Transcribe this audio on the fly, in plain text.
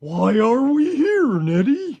Why are we here,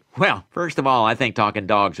 Nettie? Well, first of all, I think talking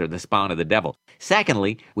dogs are the spawn of the devil.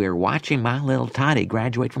 Secondly, we're watching my little Toddy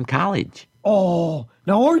graduate from college. Oh,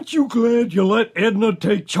 now aren't you glad you let Edna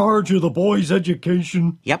take charge of the boy's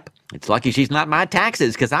education? Yep, it's lucky she's not my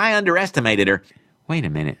taxes, because I underestimated her. Wait a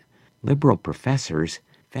minute. Liberal professors,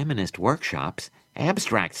 feminist workshops,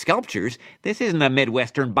 abstract sculptures. This isn't a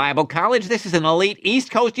Midwestern Bible college. This is an elite East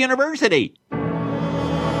Coast university.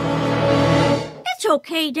 It's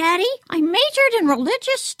okay, Daddy. I majored in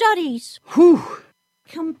religious studies. Whew.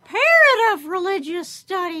 Comparative religious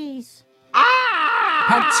studies.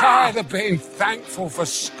 I'm tired of being thankful for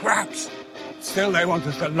scraps. Still, they want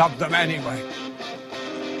us to love them anyway.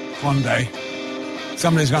 One day,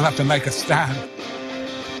 somebody's going to have to make a stand.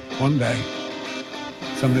 One day,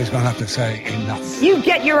 somebody's going to have to say enough. You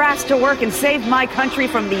get your ass to work and save my country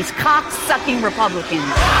from these cock-sucking Republicans.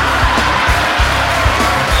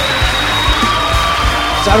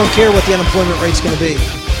 So I don't care what the unemployment rate's going to be.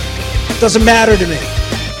 It doesn't matter to me.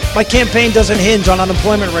 My campaign doesn't hinge on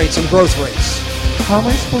unemployment rates and growth rates. How am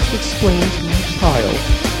I supposed to explain to my child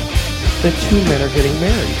that two men are getting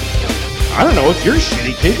married? I don't know. It's your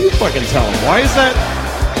shitty kid. You fucking tell him. Why is that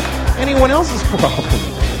anyone else's problem?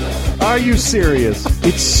 Are you serious?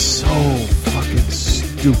 It's so fucking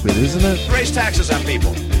stupid, isn't it? Raise taxes on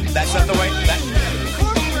people. That's not the way.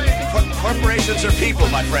 Corporations are people,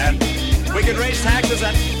 my friend. We can raise taxes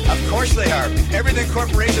on. Of course they are. Everything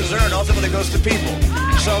corporations earn ultimately goes to people.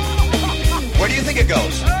 So, where do you think it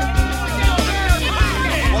goes?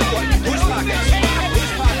 Whose pockets?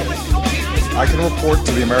 I can report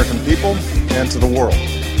to the American people and to the world.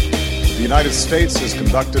 The United States has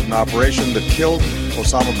conducted an operation that killed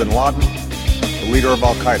Osama bin Laden, the leader of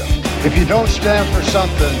Al-Qaeda. If you don't stand for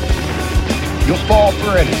something, you'll fall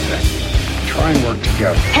for anything. Try and work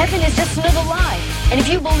together. Heaven is just another lie. And if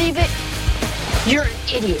you believe it, you're an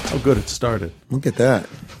idiot. Oh, good. It started. Look at that.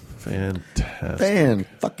 Fantastic.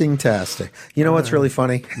 Fan-fucking-tastic. You know what's really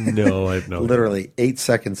funny? No, I have no Literally 8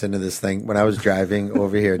 seconds into this thing, when I was driving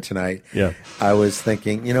over here tonight, yeah, I was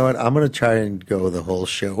thinking, you know what? I'm going to try and go the whole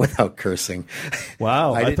show without cursing.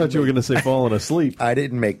 Wow. I thought you were going to say falling asleep. I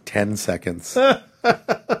didn't make 10 seconds.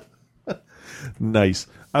 Nice.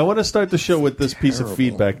 I want to start the show with this piece of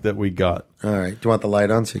feedback that we got. All right. Do you want the light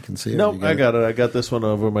on so you can see it? No, I got it. I got this one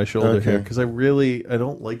over my shoulder here because I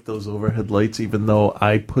don't like those overhead lights, even though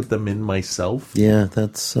I put them in myself. Yeah,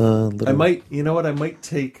 that's I might, you know what? I might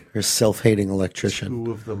take... You're a self-hating electrician.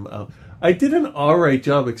 2 of them out. I did an all right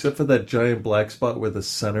job, except for that giant black spot where the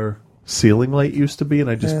center ceiling light used to be, and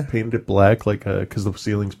I just painted it black, like because the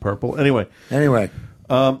ceiling's purple. Anyway,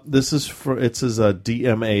 this is for it says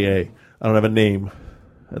DMAA. I don't have a name.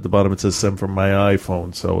 At the bottom it says send from my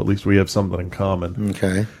iPhone, so at least we have something in common.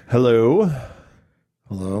 Okay. Hello.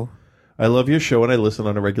 Hello. I love your show and I listen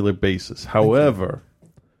on a regular basis. However,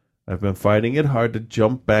 I've been finding it hard to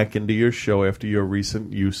jump back into your show after your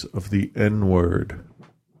recent use of the N-word.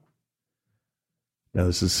 Now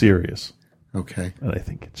this is serious. Okay. And I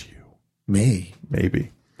think it's you. Me?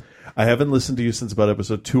 Maybe. I haven't listened to you since about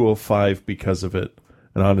episode 205 because of it.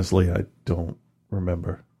 And honestly, I don't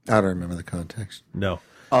remember. I don't remember the context. No.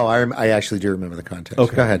 Oh, I actually do remember the context.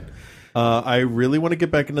 Okay. Go ahead. I really want to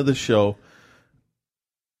get back into the show.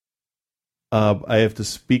 I have to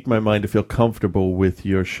speak my mind to feel comfortable with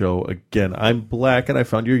your show again. I'm black, and I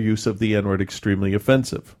found your use of the N-word extremely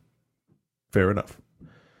offensive. Fair enough.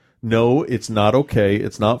 No, it's not okay.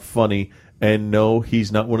 It's not funny. And no,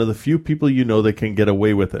 he's not one of the few people you know that can get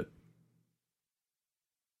away with it.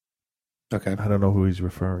 Okay. I don't know who he's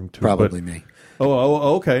referring to. Probably me.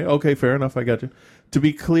 Oh, okay. Okay, fair enough. I got you. To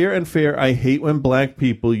be clear and fair, I hate when black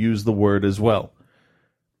people use the word as well.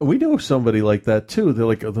 We know somebody like that too. They're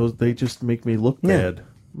like, those. They just make me look bad.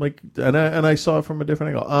 Like, and I saw it from a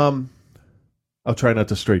different angle. I'll try not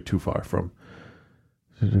to stray too far from.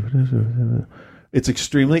 It's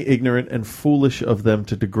extremely ignorant and foolish of them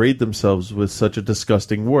to degrade themselves with such a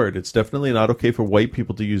disgusting word. It's definitely not okay for white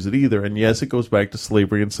people to use it either. And yes, it goes back to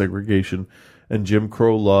slavery and segregation and Jim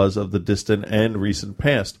Crow laws of the distant and recent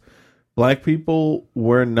past. Black people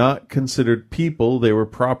were not considered people. They were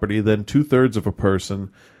property, then 2/3 of a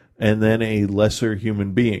person, and then a lesser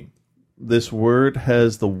human being. This word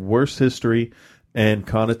has the worst history and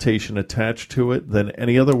connotation attached to it than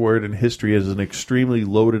any other word in history. As an extremely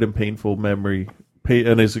loaded and painful memory,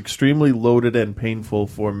 and is extremely loaded and painful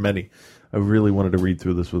for many. I really wanted to read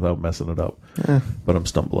through this without messing it up, but I'm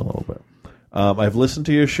stumbling a little bit. I've listened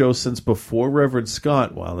to your show since before Reverend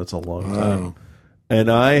Scott. Wow, that's a long time. And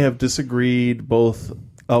I have disagreed both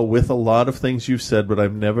with a lot of things you've said, but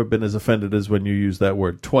I've never been as offended as when you use that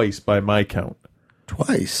word twice by my count.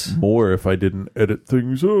 Twice. More if I didn't edit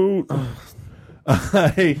things out.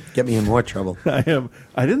 Get me in more trouble. I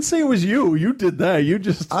didn't say it was you. You did that. You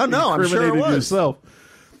just I'm sure it incriminated was. yourself.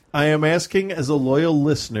 I am asking as a loyal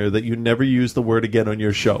listener that you never use the word again on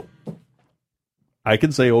your show. I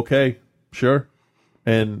can say, okay, sure.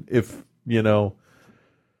 And if,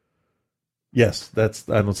 yes, I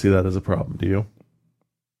don't see that as a problem. Do you?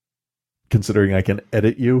 Considering I can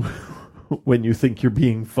edit you when you think you're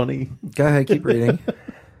being funny. Go ahead, keep reading.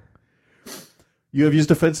 You have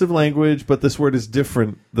used offensive language, but this word is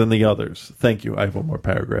different than the others. Thank you. I have one more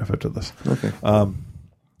paragraph after this. Okay.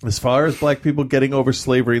 As far as black people getting over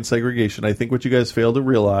slavery and segregation, I think what you guys fail to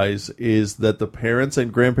realize is that the parents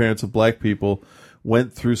and grandparents of black people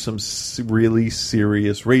went through some really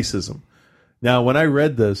serious racism. Now, when I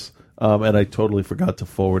read this, and I totally forgot to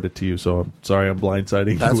forward it to you, so I'm sorry I'm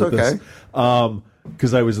blindsiding you with this.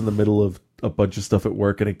 Because I was in the middle of a bunch of stuff at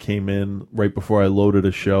work, and it came in right before I loaded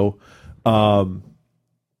a show.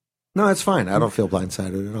 No, it's fine. I don't feel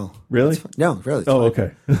blindsided at all. Really? No, really. Oh,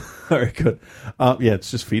 okay. All right, good. Yeah,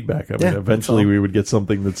 it's just feedback. I mean, eventually we would get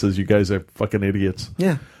something that says you guys are fucking idiots.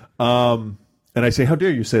 Yeah. And I say, how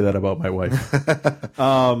dare you say that about my wife?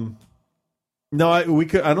 No, I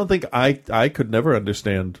don't think I could never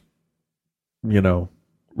understand,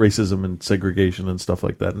 racism and segregation and stuff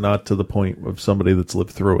like that. Not to the point of somebody that's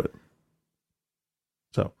lived through it.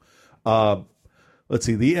 So, let's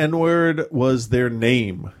see. The N-word was their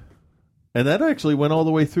name. And that actually went all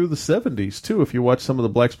the way through the 70s, too. If you watch some of the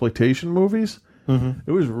blaxploitation movies,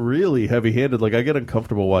 it was really heavy-handed. Like, I get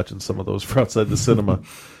uncomfortable watching some of those for outside the cinema,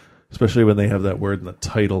 especially when they have that word in the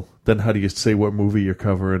title. Then how do you say what movie you're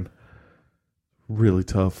covering? Really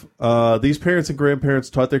tough. These parents and grandparents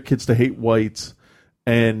taught their kids to hate whites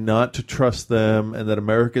and not to trust them, and that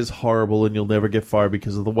America is horrible and you'll never get far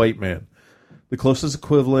because of the white man. The closest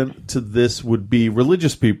equivalent to this would be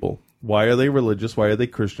religious people. Why are they religious? Why are they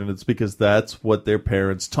Christian? It's because that's what their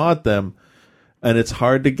parents taught them. And it's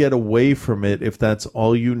hard to get away from it if that's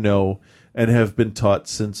all you know and have been taught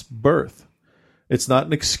since birth. It's not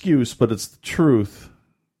an excuse, but it's the truth.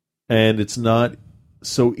 And it's not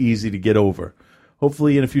so easy to get over.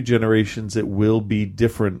 Hopefully in a few generations it will be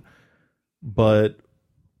different. But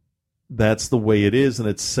that's the way it is. And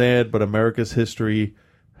it's sad, but America's history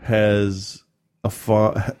has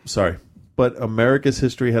But America's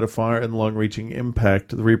history had a far and long-reaching impact,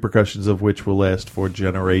 the repercussions of which will last for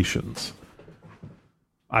generations.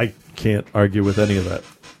 I can't argue with any of that.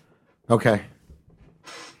 Okay.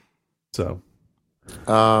 So.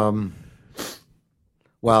 Well,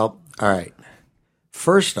 all right.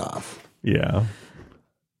 First off. Yeah.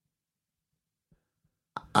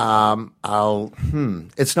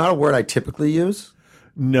 It's not a word I typically use.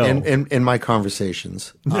 No, in my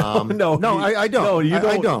conversations. I don't. No, I don't. No, you don't.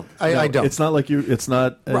 I don't. I don't. It's not like you. It's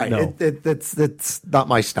not right. No. It's not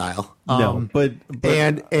my style. No, but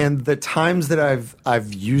and the times that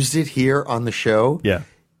I've used it here on the show, yeah,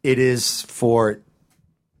 it is for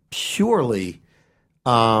purely.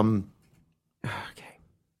 Okay.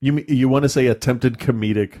 You want to say attempted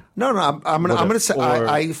comedic? No. I'm gonna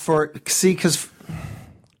say because.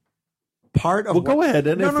 Part of go ahead,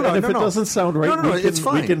 and if it doesn't sound right, it's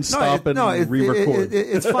fine. We can stop and re-record.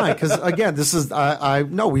 It's fine because again, this is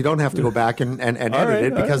we don't have to go back and edit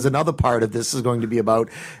it because another part of this is going to be about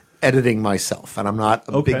editing myself, and I'm not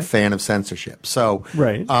a big fan of censorship. So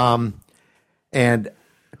right, and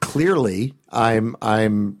clearly I'm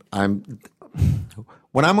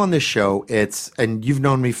when I'm on this show, and you've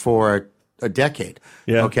known me for a decade.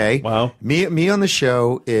 Yeah. Okay. Wow. Me on the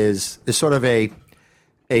show is sort of a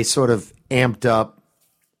sort of amped up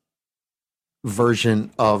version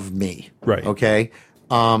of me. Right. Okay.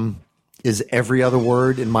 Is every other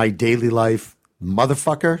word in my daily life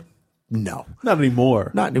motherfucker? No. Not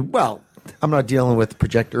anymore. Well, I'm not dealing with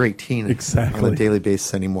Projector 18 exactly on a daily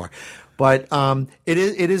basis anymore. But it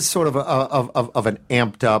is sort of of an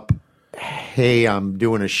amped up, hey, I'm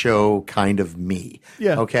doing a show kind of me.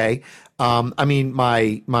 Yeah. Okay. I mean,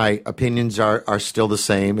 my opinions are still the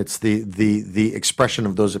same. It's the expression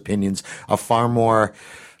of those opinions are far more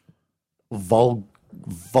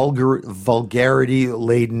vulgarity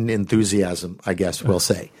laden enthusiasm, I guess we'll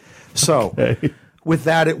say. So with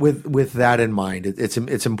that in mind,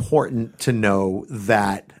 it's important to know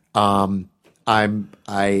that I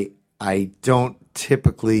don't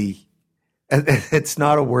typically. It's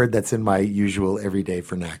not a word that's in my usual everyday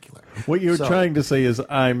vernacular. What you're trying to say is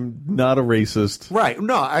I'm not a racist. Right.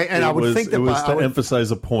 No, I would think that it was to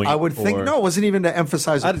emphasize a point. I would think no, it wasn't even to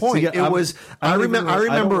emphasize a point. I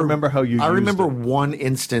remember how you. I remember one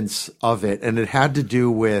instance of it, and it had to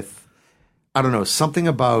do with I don't know, something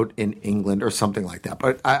about in England or something like that.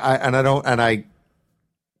 But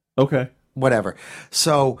okay, whatever.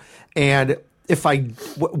 So, and if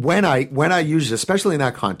when I use it, especially in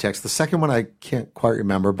that context, the second one I can't quite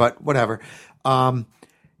remember, but whatever.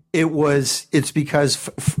 It's because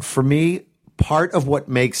for me, part of what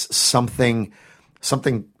makes something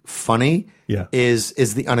funny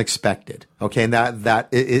is the unexpected. Okay, and that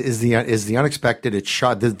is the unexpected. It's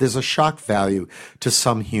shock. There's a shock value to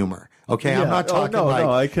some humor. Okay, Yeah. I'm not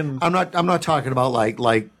talking I'm not talking about like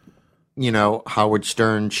Howard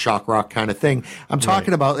Stern shock rock kind of thing. I'm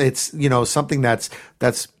talking about it's something that's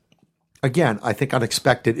again, I think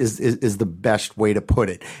unexpected is the best way to put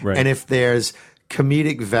it. Right. And if there's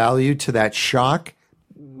comedic value to that shock,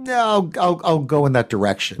 I'll go in that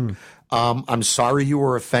direction. I'm sorry you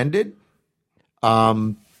were offended.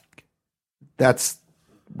 That's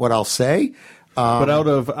what I'll say. But out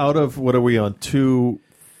of what are we on?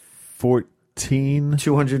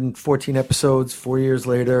 214 episodes, 4 years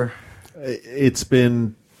later. It's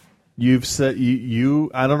been. You've said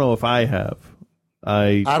you. I don't know if I have.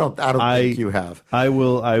 I don't think you have. I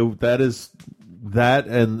will. That is that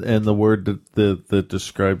and the word that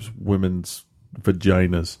describes women's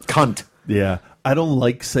vaginas. Cunt. Yeah, I don't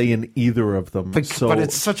like saying either of them. But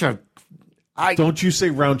it's such a. Don't you say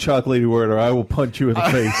round chocolatey word, or I will punch you in the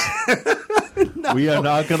face. No, we are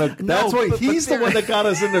not going to. That's why he's the one that got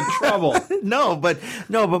us into trouble. No, but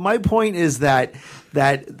my point is that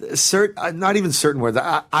not even certain words.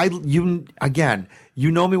 You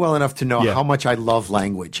know me well enough to know how much I love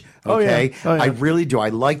language. Okay, Oh, yeah. I really do. I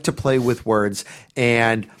like to play with words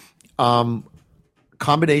and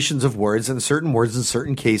combinations of words and certain words in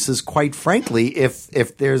certain cases. Quite frankly,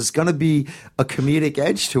 if there's going to be a comedic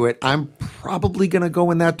edge to it, I'm probably going to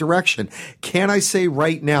go in that direction. Can I say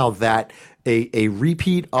right now that a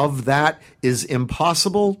repeat of that is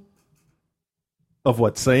impossible? Of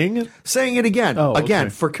what, saying it? Saying it again. Oh, okay.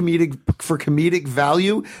 Again, for comedic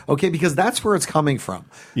value, okay, because that's where it's coming from.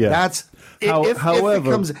 Yeah. That's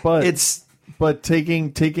but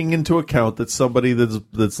taking into account that somebody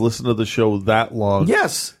that's listened to the show that long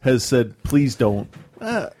has said, please don't.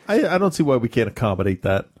 I don't see why we can't accommodate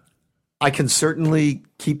that. I can certainly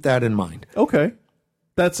keep that in mind. Okay.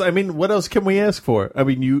 What else can we ask for? I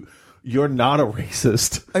mean, you're not a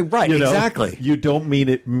racist. Right, exactly. You don't mean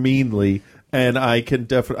it meanly. And I can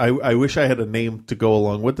definitely. I wish I had a name to go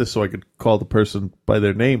along with this, so I could call the person by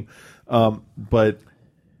their name. But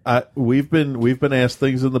we've been asked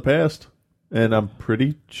things in the past, and I'm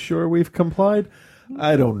pretty sure we've complied.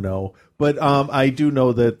 I don't know, but I do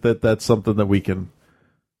know that that's something that we can.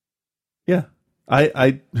 Yeah,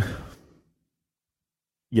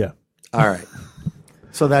 yeah. All right.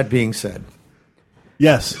 So that being said,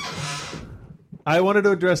 yes. I wanted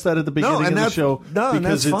to address that at the beginning of the show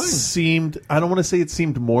because it fine. seemed, I don't want to say it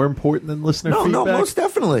seemed more important than listener feedback. No, most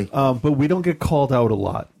definitely. But we don't get called out a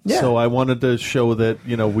lot. Yeah. So I wanted to show that,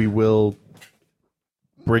 we will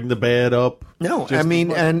bring the bad up. No, I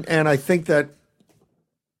mean, and I think that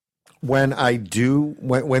when I do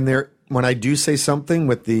say something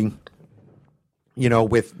with the,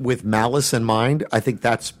 with malice in mind, I think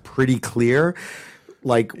that's pretty clear.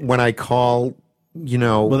 Like when I call,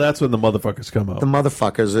 well, that's when the motherfuckers come out. The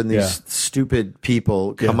motherfuckers and these stupid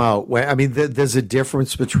people come out. I mean, there's a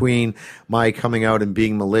difference between my coming out and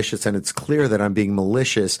being malicious, and it's clear that I'm being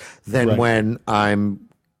malicious, than when I'm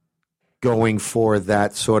going for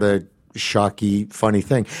that sort of shocky, funny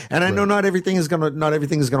thing. And I know not everything is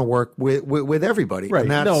gonna work with everybody. Right.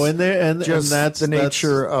 And that's that's the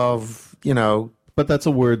nature of But that's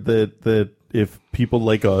a word that if people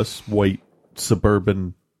like us, white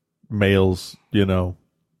suburban males,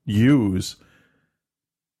 use.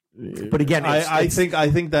 But again, I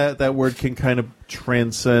think that word can kind of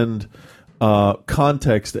transcend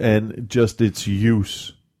context, and just its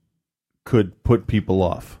use could put people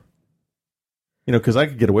off. Because I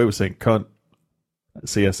could get away with saying cunt.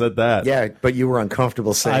 See, I said that. Yeah, but you were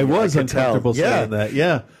uncomfortable saying. I was uncomfortable saying that.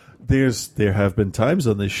 Yeah. There have been times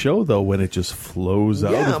on this show though when it just flows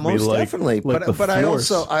out of me, most definitely. But I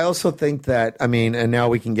also think that, I mean, and now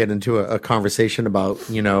we can get into a conversation about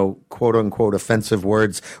quote unquote offensive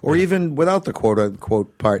words, or even without the quote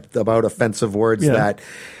unquote part, about offensive words that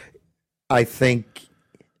I think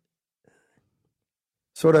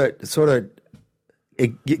sort of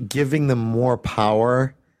giving them more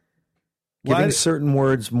power, giving certain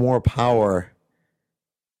words more power.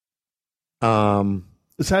 I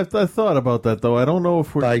thought about that though. I don't know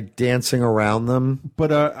if we're by dancing around them.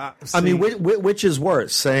 But I mean, which is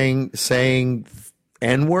worse, saying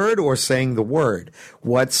N-word or saying the word?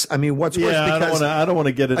 What's worse? Yeah, Because I don't want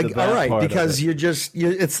to get into that. all right, part because of it.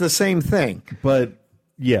 it's the same thing. But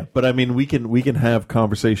yeah, but I mean, we can have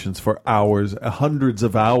conversations for hours, hundreds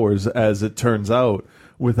of hours, as it turns out,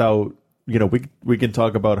 without we can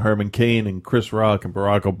talk about Herman Cain and Chris Rock and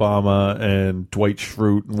Barack Obama and Dwight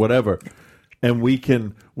Schrute and whatever, and we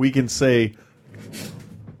can say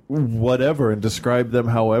whatever and describe them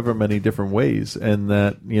however many different ways, and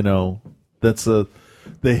that that's the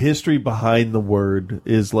history behind the word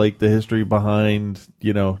is like the history behind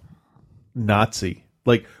Nazi,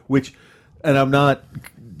 like which. And I'm not,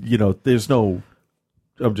 there's no.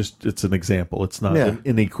 It's an example. It's not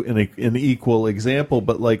an equal example.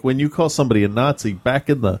 But like when you call somebody a Nazi back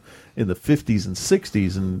in the 50s and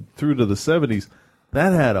 60s and through to the 70s,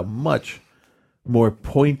 that had a much more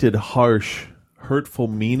pointed, harsh, hurtful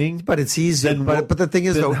meaning. But it's easy. But the thing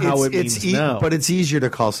is, though, but it's easier to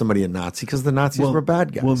call somebody a Nazi because the Nazis were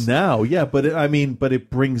bad guys. Well, now, yeah, but it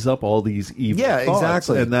brings up all these evil thoughts,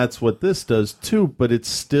 exactly, and that's what this does too. But it's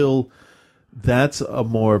still. That's a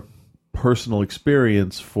more personal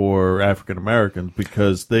experience for African Americans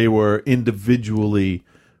because they were individually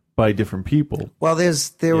by different people. Well,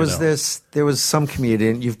 there was some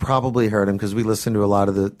comedian, you've probably heard him because we listen to a lot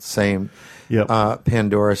of the same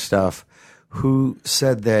Pandora stuff, who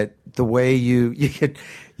said that the way you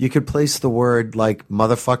could place the word like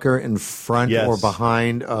motherfucker in front or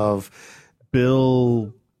behind of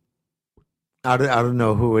Bill. I don't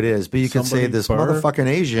know who it is, but you could say this motherfucking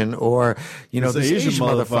Asian or, this Asian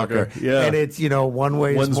motherfucker. Yeah. And it's, one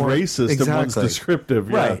way one's is more racist and one's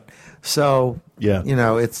descriptive. Yeah. Right. So,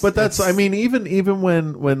 it's. But that's, I mean, even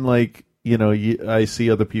when like, I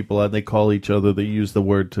see other people and they call each other, they use the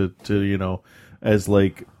word to as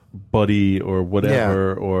like buddy or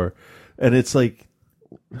whatever, and it's like,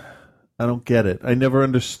 I don't get it. I never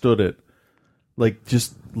understood it. Like,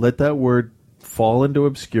 just let that word fall into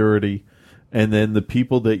obscurity. And then the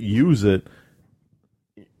people that use it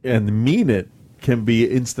and mean it can be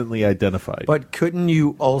instantly identified. But couldn't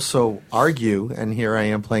you also argue, and here I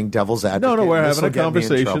am playing devil's advocate. No, we're having a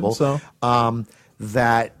conversation.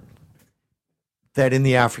 That in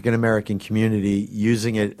the African American community,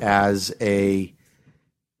 using it as a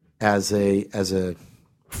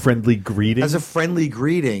friendly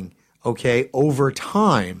greeting, okay, over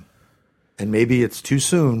time. And maybe it's too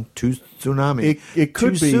soon, too tsunami. It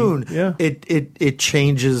could too be soon. Yeah. It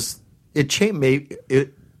changes. Maybe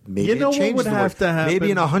what would have to happen? Maybe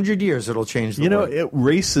in 100 years it'll change. The word.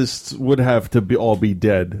 Racists would have to all be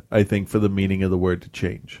dead. I think for the meaning of the word to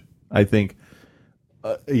change. I think,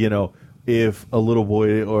 if a little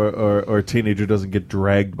boy or a teenager doesn't get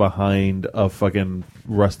dragged behind a fucking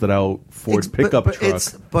rusted out Ford pickup truck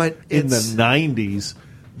in the 90s,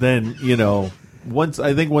 then Once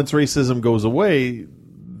racism goes away,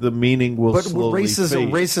 the meaning will slowly fade.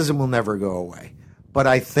 Racism will never go away. But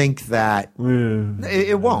I think that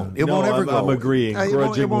it won't. It won't ever go. I'm agreeing.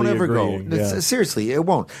 It won't ever go. Yeah. Seriously, it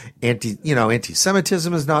won't.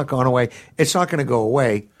 Anti-Semitism has not gone away. It's not going to go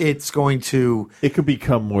away. It's going to. It could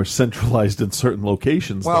become more centralized in certain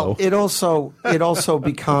locations. Well, though. it also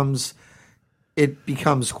becomes. It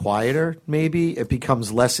becomes quieter, maybe. It becomes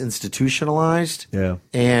less institutionalized. Yeah.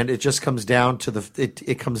 And it just comes down to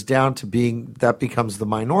it comes down to being that becomes the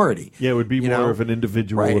minority. Yeah, it would be more of an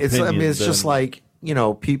individual right. opinion. It's just like,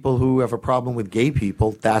 people who have a problem with gay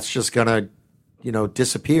people, that's just going to,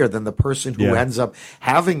 disappear. Then the person who ends up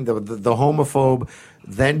having the homophobe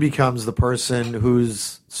then becomes the person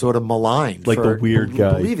who's sort of maligned. Like the weird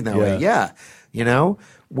guy. Believing that way. Yeah.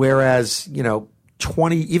 Whereas,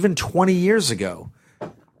 20 years ago,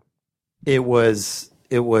 it was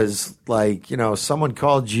like, someone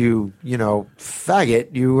called you,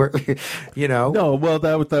 faggot. You were, No, well,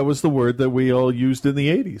 that was the word that we all used in the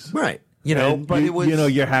 80s. Right. But it was,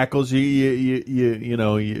 your hackles, you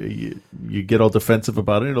get all defensive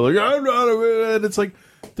about it. Like, I'm not, and it's like,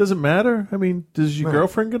 doesn't matter. I mean, does your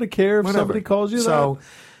girlfriend going to care if somebody calls you that? So,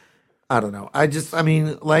 I don't know.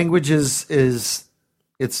 Language is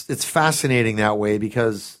it's fascinating that way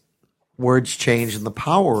because words change and the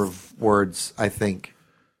power of words, I think,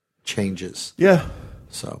 changes. Yeah.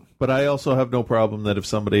 So, but I also have no problem that if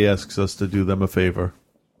somebody asks us to do them a favor,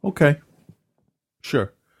 okay,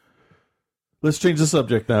 sure. Let's change the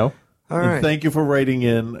subject now. All right. And thank you for writing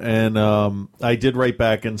in. And I did write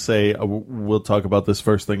back and say we'll talk about this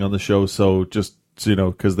first thing on the show. So just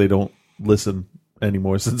because they don't listen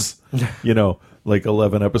anymore since like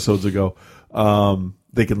 11 episodes ago,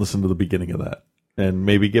 they can listen to the beginning of that and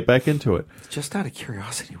maybe get back into it. Just out of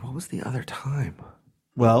curiosity, what was the other time?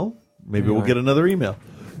 Well, maybe we'll get another email.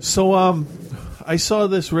 So I saw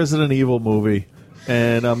this Resident Evil movie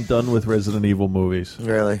and I'm done with Resident Evil movies.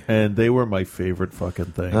 Really? And they were my favorite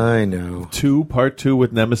fucking thing. I know. Part 2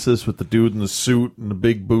 with Nemesis, with the dude in the suit and the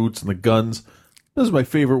big boots and the guns. That was my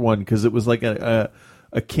favorite one because it was like a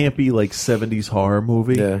campy, like, 70s horror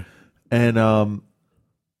movie. Yeah. And, all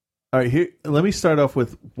right, here, let me start off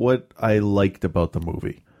with what I liked about the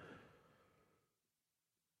movie.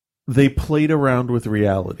 They played around with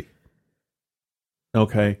reality.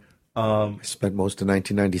 Okay. I spent most of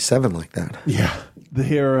 1997 like that. Yeah.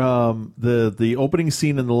 The opening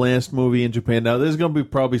scene in the last movie in Japan. Now, there's going to be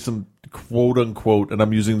probably some quote unquote, and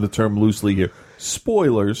I'm using the term loosely here,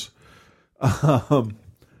 spoilers.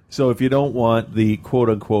 So if you don't want the quote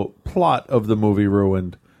unquote plot of the movie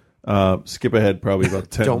ruined, skip ahead probably about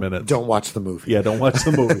 10 minutes. Don't watch the movie. Yeah, don't watch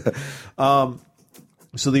the movie.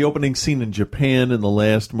 So the opening scene in Japan in the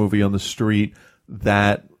last movie on the street,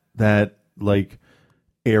 that like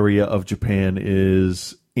area of Japan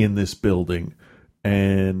is in this building,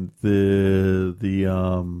 and the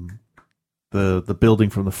building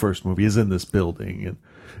from the first movie is in this building, and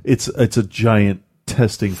it's a giant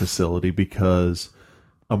testing facility because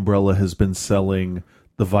Umbrella has been selling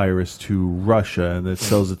the virus to Russia, and it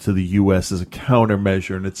sells it to the U.S. as a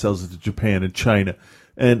countermeasure, and it sells it to Japan and China.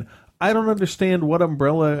 And I don't understand what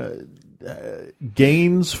Umbrella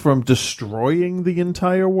gains from destroying the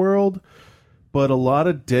entire world, but a lot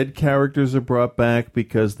of dead characters are brought back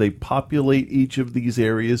because they populate each of these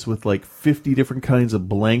areas with like 50 different kinds of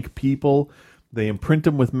blank people. They imprint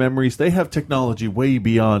them with memories. They have technology way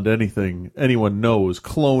beyond anything anyone knows.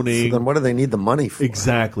 Cloning. So then what do they need the money for?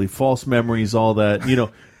 Exactly. False memories, all that. You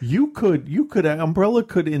know, Umbrella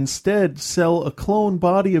could instead sell a clone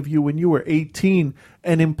body of you when you were 18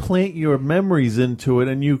 and implant your memories into it,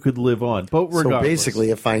 and you could live on. But regardless. So basically,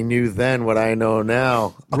 if I knew then what I know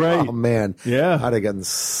now, right. Oh man, yeah, I'd have gotten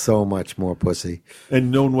so much more pussy.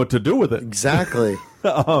 And known what to do with it. Exactly.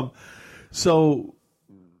 So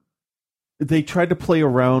they tried to play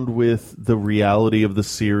around with the reality of the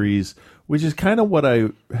series, which is kind of what I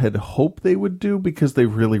had hoped they would do because they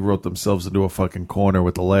really wrote themselves into a fucking corner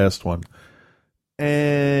with the last one.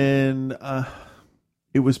 And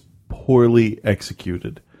it was poorly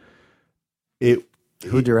executed.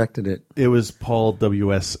 Who directed it? It was Paul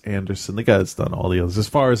W.S. Anderson, the guy that's done all the others. As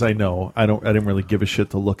far as I know, I didn't really give a shit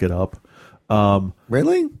to look it up.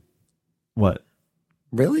 Really? What?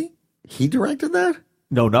 Really? He directed that?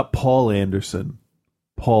 No, not Paul Anderson.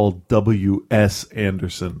 Paul W.S.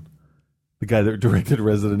 Anderson. The guy that directed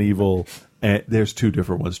Resident Evil. And there's two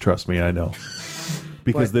different ones, trust me, I know.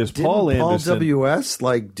 Because there's Paul Anderson. Paul W.S.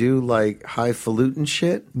 like do like highfalutin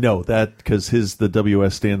shit? No, because the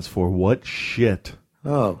W.S. stands for what shit.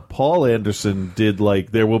 Oh. Paul Anderson did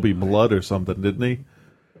like There Will Be Blood or something, didn't he?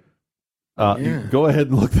 Yeah. Go ahead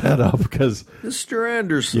and look that up because Mr.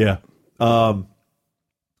 Anderson. Yeah.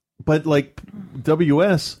 But like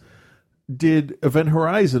W.S. did Event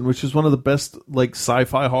Horizon, which is one of the best like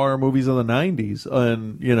sci-fi horror movies of the 90s,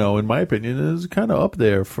 and in my opinion is kind of up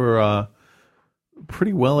there for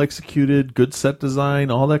pretty well executed, good set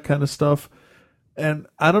design, all that kind of stuff. And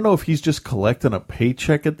I don't know if he's just collecting a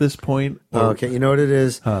paycheck at this point. Okay, you know what it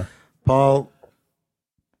is? Huh. Paul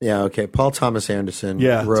Thomas Anderson.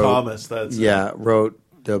 Yeah, wrote, Thomas. That's wrote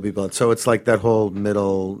There'll Be Blood. So it's like that whole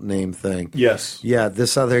middle name thing. Yes. Yeah,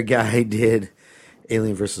 this other guy did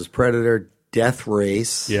Alien vs. Predator, Death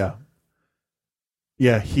Race. Yeah.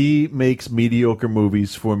 Yeah, he makes mediocre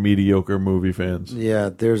movies for mediocre movie fans. Yeah,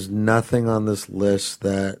 there's nothing on this list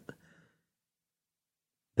that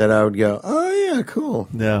I would go, oh yeah, cool.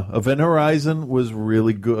 Yeah, Event Horizon was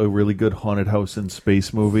really good, a really good haunted house in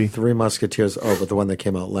space movie. Three Musketeers. Oh, but the one that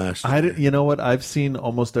came out last. You know what? I've seen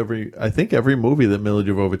almost every movie that Mila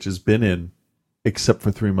Jovovich has been in, except for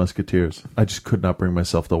Three Musketeers. I just could not bring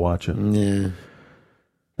myself to watch it. Yeah,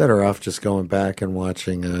 better off just going back and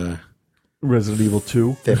watching Resident Evil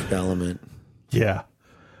 2, Fifth Element. Yeah.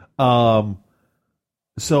 So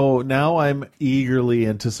now I'm eagerly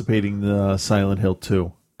anticipating the Silent Hill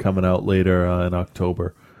 2 coming out later in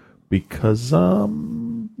October because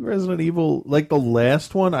Resident Evil, like the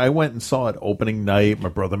last one, I went and saw it opening night. My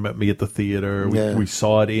brother met me at the theater. We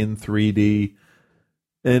saw it in 3D.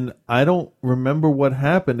 And I don't remember what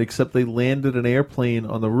happened except they landed an airplane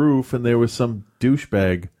on the roof and there was some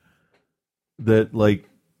douchebag that like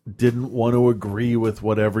didn't want to agree with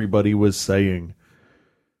what everybody was saying.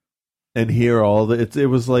 And hear it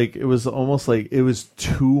was almost like it was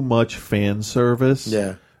too much fan service.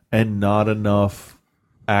 Yeah. And not enough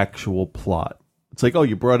actual plot. It's like, oh,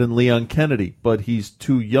 you brought in Leon Kennedy, but he's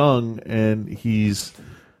too young and the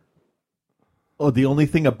only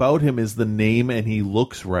thing about him is the name and he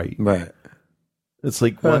looks right. Right. It's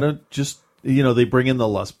like, why don't just they bring in the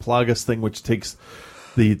Las Plagas thing, which takes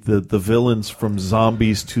the villains from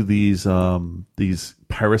zombies to these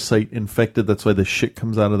parasite infected. That's why the shit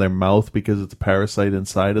comes out of their mouth, because it's a parasite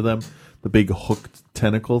inside of them. The big hooked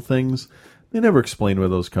tentacle things. They never explain where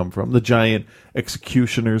those come from. The giant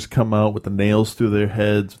executioners come out with the nails through their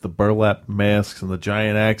heads, the burlap masks, and the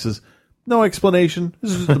giant axes. No explanation.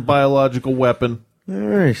 This is just a biological weapon. All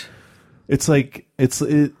right. It's like it's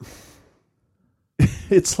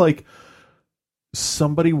like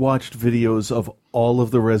somebody watched videos of all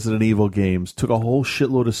of the Resident Evil games, took a whole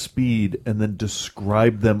shitload of speed, and then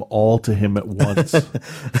described them all to him at once.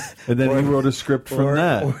 And then he wrote a script from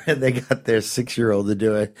that. Or they got their 6-year-old to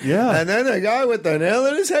do it. Yeah. And then a guy with the nail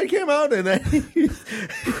in his head came out, and then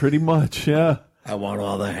pretty much, yeah. I want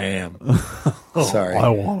all the ham. Sorry. I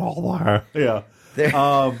want all the ham. Yeah.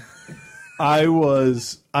 I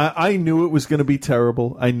knew it was going to be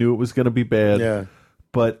terrible. I knew it was going to be bad. Yeah.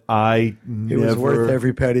 But it was worth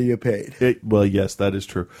every penny you paid. Well, yes, that is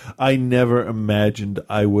true. I never imagined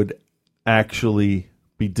I would actually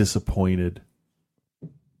be disappointed.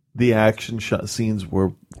 The action shot scenes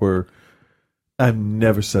were I've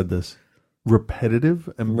never said this, repetitive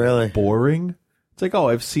and really boring. It's like, oh,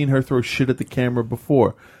 I've seen her throw shit at the camera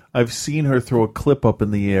before. I've seen her throw a clip up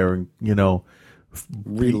in the air and,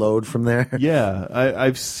 reload from there. Yeah,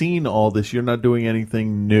 I've seen all this. You're not doing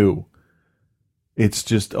anything new. It's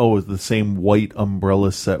just, it's the same white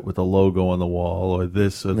umbrella set with a logo on the wall, or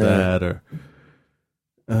this or that, or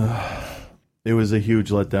it was a huge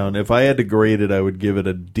letdown. If I had to grade it, I would give it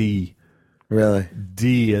a D. Really?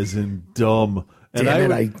 D as in dumb. And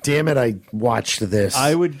damn it, I watched this.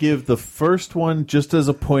 I would give the first one, just as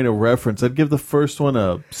a point of reference, I'd give the first one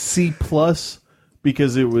a C+,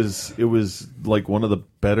 because it was like one of the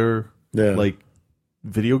better like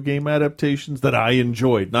video game adaptations that I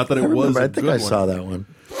enjoyed. Not that it was a I think good I saw that one.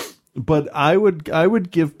 But I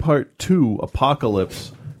would give part 2,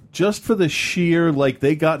 Apocalypse, just for the sheer, like,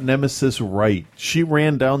 they got Nemesis right. She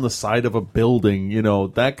ran down the side of a building,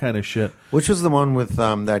 that kind of shit. Which was the one with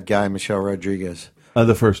that guy, Michelle Rodriguez?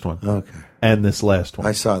 The first one. Okay. And this last one.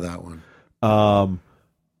 I saw that one.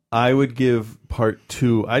 I would give part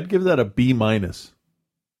 2, I'd give that a B-.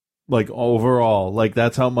 Like, overall. Like,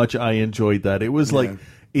 that's how much I enjoyed that. It was like,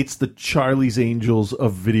 it's the Charlie's Angels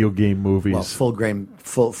of video game movies. Well,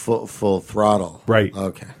 full throttle. Right.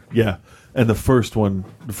 Okay. Yeah. And the first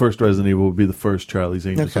Resident Evil would be the first Charlie's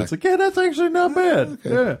Angels. Okay. So it's like, yeah, that's actually not bad.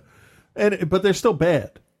 Okay. Yeah. But they're still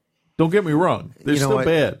bad. Don't get me wrong. They're still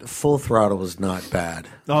bad. Full Throttle was not bad.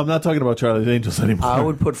 No, I'm not talking about Charlie's Angels anymore. I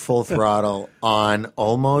would put Full Throttle on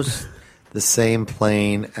almost the same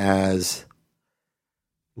plane as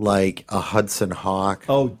like a Hudson Hawk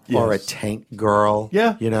or a Tank Girl.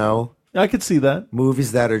 Yeah. I could see that.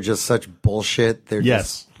 Movies that are just such bullshit. They're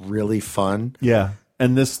just really fun. Yeah.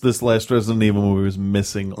 And this last Resident Evil movie was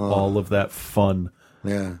missing all of that fun.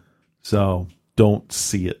 Yeah. So don't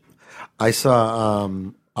see it. I saw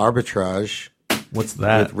Arbitrage. What's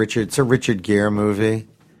that? It's a Richard Gere movie.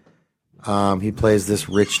 He plays this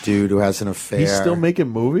rich dude who has an affair. He's still making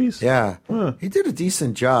movies? Yeah. Huh. He did a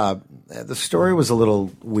decent job. The story was a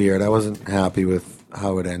little weird. I wasn't happy with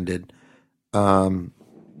how it ended.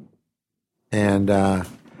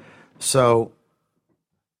 So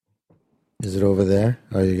is it over there?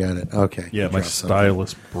 Oh, you got it. Okay. Yeah, my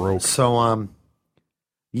stylus broke. So,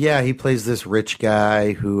 he plays this rich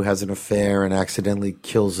guy who has an affair and accidentally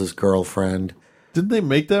kills his girlfriend. Didn't they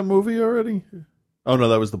make that movie already? Oh, no,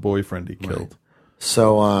 that was the boyfriend he killed. Right.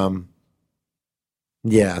 So,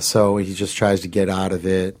 so he just tries to get out of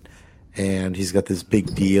it, and he's got this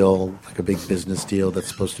big deal, like a big business deal that's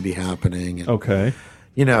supposed to be happening. And, okay.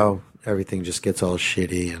 Everything just gets all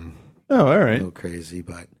shitty and all right, crazy,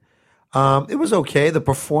 but it was okay. The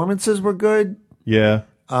performances were good. Yeah.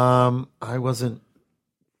 I wasn't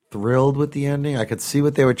thrilled with the ending. I could see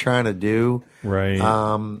what they were trying to do. Right.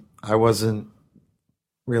 I wasn't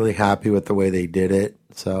really happy with the way they did it.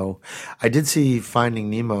 So I did see Finding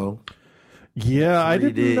Nemo. Yeah,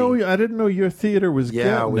 3D. I didn't know your theater was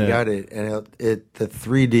getting it. Yeah, we got it, and the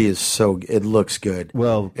 3D is it looks good.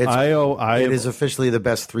 Well, it is officially the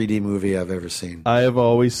best 3D movie I've ever seen. I have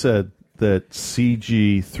always said that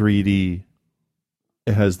CG 3D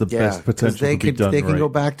has the best potential to be done. They can go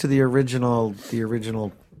back to the original.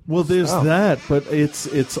 Well, there's that, but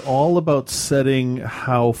it's all about setting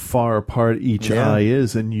how far apart each eye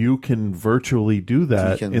is, and you can virtually do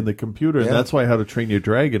that in the computer. And that's why How to Train Your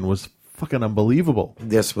Dragon was fucking unbelievable.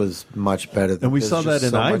 This was much better. And we saw that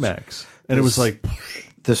in IMAX, and it was like,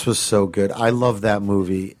 This was so good. I love that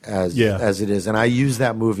movie as it is, and I use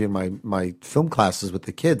that movie in my film classes with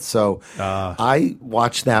the kids. So I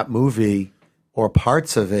watch that movie or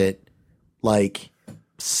parts of it like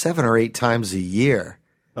 7 or 8 times a year.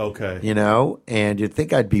 Okay. You know, and you'd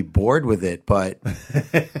think I'd be bored with it, but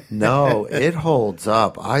no, it holds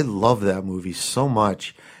up. I love that movie so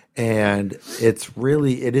much. And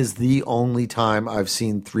it is the only time I've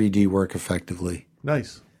seen 3D work effectively.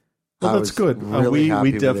 Nice. Well, that's good. Really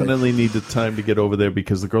we definitely need the time to get over there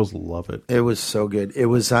because the girls love it. It was so good. It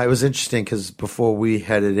was interesting because before we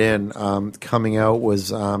headed in, coming out was,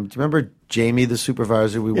 do you remember Jamie, the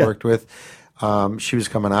supervisor we worked with? She was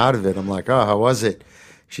coming out of it. I'm like, oh, how was it?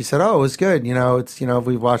 She said, oh, it was good. You know,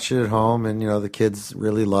 we watched it at home and, the kids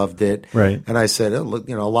really loved it. Right. And I said, oh, look,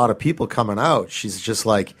 a lot of people coming out. She's just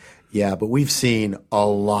like, yeah, but we've seen a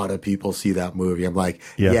lot of people see that movie. I'm like,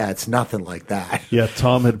 yeah, it's nothing like that. Yeah,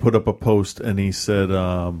 Tom had put up a post and he said,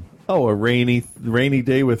 a rainy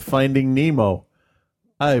day with Finding Nemo.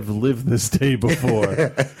 I've lived this day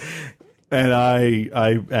before. And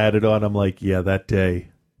I added on, I'm like, yeah, that day.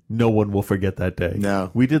 No one will forget that day.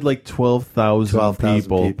 No. We did like 12,000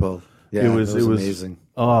 people. Yeah, it was amazing.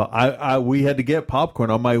 We had to get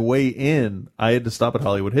popcorn on my way in. I had to stop at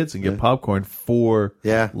Hollywood Hits and get popcorn for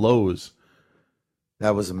Lowe's.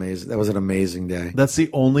 That was amazing. That was an amazing day. That's the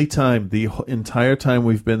only time, the entire time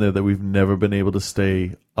we've been there, that we've never been able to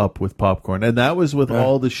stay up with popcorn. And that was with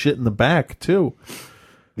all the shit in the back, too.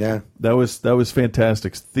 Yeah. That was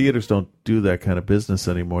fantastic. Theaters don't do that kind of business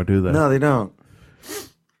anymore, do they? No, they don't.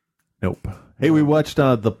 Nope. Hey, we watched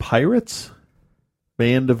The Pirates,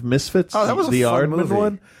 Band of Misfits. Oh, that was the a fun Aardman movie.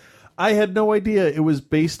 one. I had no idea it was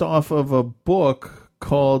based off of a book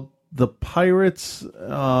called The Pirates,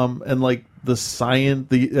 and like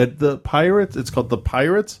the Pirates. It's called The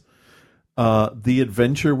Pirates, The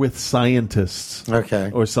Adventure with Scientists. Okay,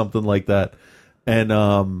 or something like that.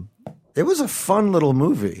 And it was a fun little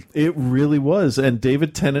movie. It really was. And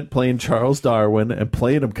David Tennant playing Charles Darwin and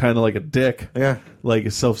playing him kind of like a dick. Yeah. Like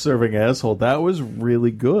a self-serving asshole. That was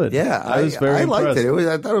really good. Yeah. I was very liked impressed. it.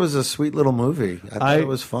 I thought it was a sweet little movie. I thought it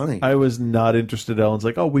was funny. I was not interested. Ellen's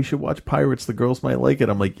like, oh, we should watch Pirates. The girls might like it.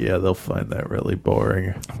 I'm like, yeah, they'll find that really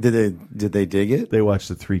boring. Did they dig it? They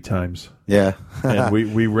watched it 3 times. Yeah. And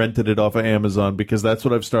we rented it off of Amazon because that's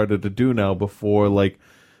what I've started to do now before, like,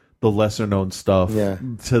 the lesser known stuff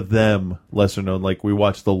to them lesser known. Like we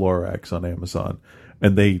watched The Lorax on Amazon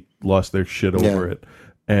and they lost their shit over it.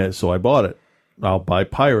 And so I bought it. I'll buy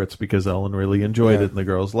Pirates because Ellen really enjoyed it and the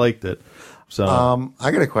girls liked it. So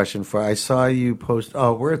I got a question for you. I saw you post.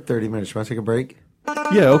 Oh, we're at 30 minutes. You want to take a break?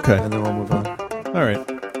 Yeah, okay. And then we'll move on. All right.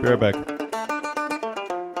 Be right back.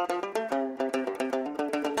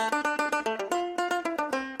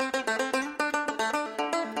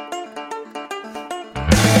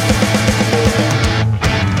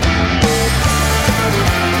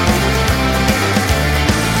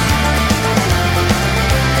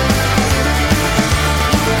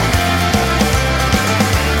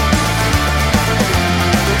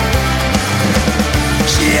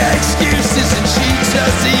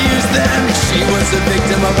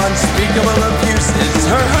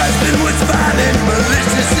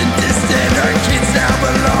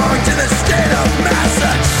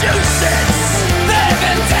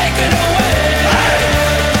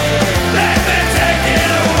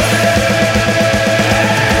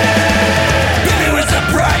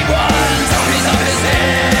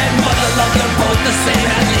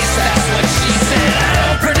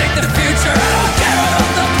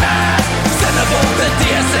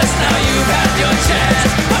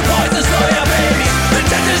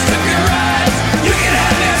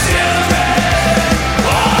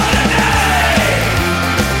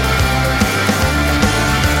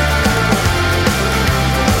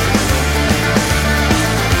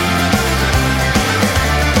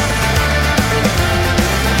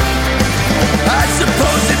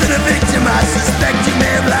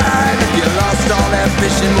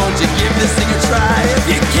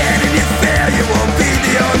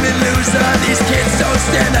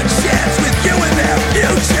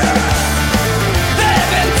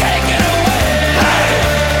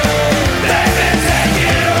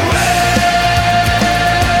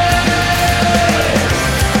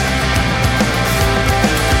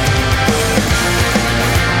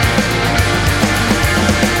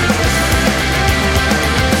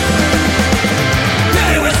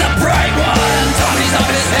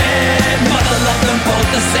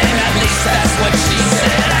 That's what she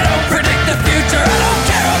said. I don't predict the future, I don't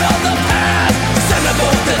care about the past. Send the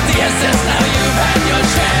boat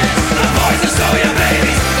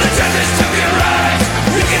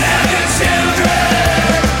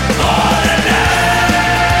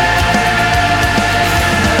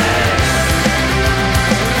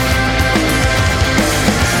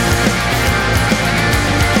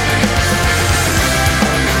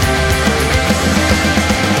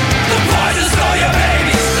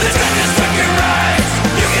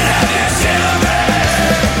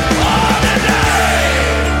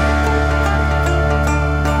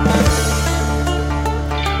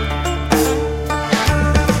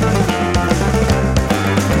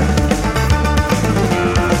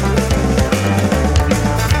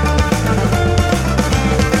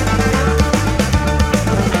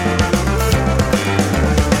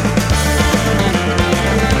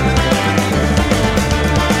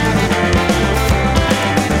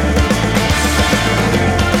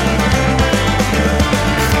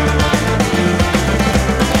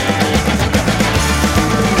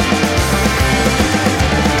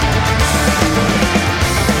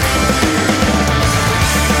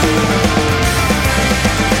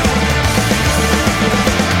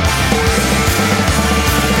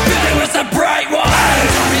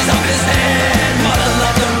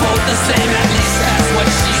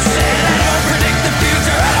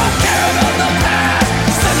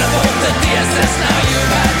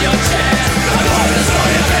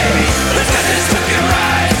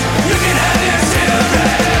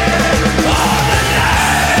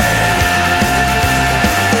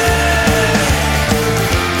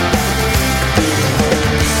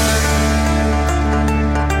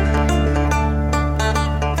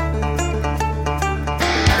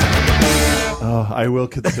I will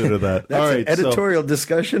consider that. That's All right, an editorial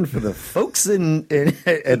discussion for the folks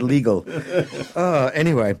at legal.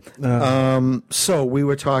 Anyway, so we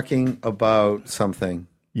were talking about something.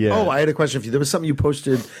 Yeah. Oh, I had a question for you. There was something you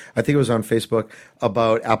posted, I think it was on Facebook,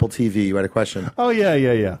 about Apple TV. You had a question. Oh,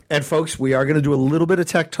 yeah. And folks, we are going to do a little bit of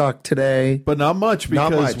tech talk today. But not much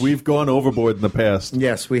because we've gone overboard in the past.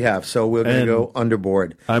 Yes, we have. So we're going to go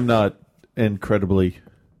underboard. I'm not incredibly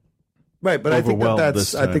right, but I think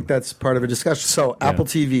overwhelmed that's part of a discussion. So Apple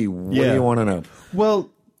TV, what do you want to know? Well,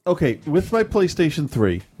 okay, with my PlayStation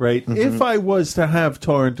 3, right? If I was to have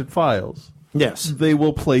torrented files, yes, they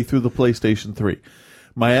will play through the PlayStation 3.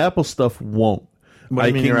 My Apple stuff won't. What do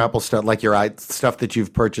you mean your Apple stuff? Like your stuff that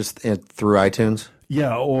you've purchased through iTunes?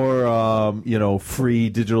 Yeah, or free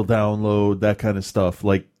digital download, that kind of stuff,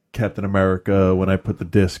 like Captain America. When I put the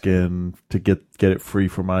disc in to get it free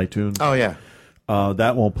from iTunes. Oh yeah,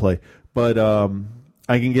 that won't play. But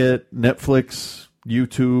I can get Netflix,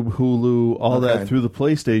 YouTube, Hulu, all that through the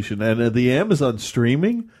PlayStation, and the Amazon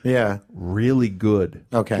streaming. Yeah, really good.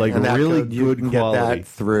 Okay, like and really you good can quality get that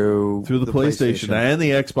through the PlayStation and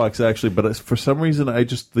the Xbox actually. But for some reason, I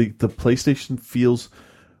just the PlayStation feels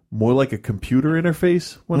more like a computer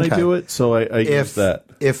interface when I do it. So I use that.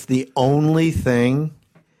 If the only thing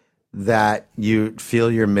that you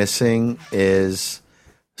feel you're missing is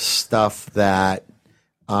stuff that.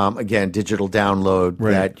 Again, digital download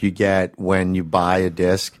that you get when you buy a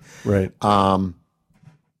disc, right?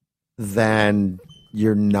 Then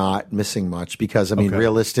you're not missing much because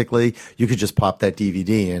realistically, you could just pop that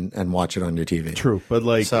DVD and watch it on your TV. True, but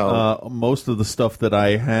most of the stuff that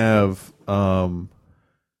I have, obviously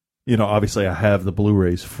I have the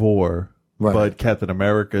Blu-rays for, but Captain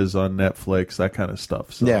America's on Netflix, that kind of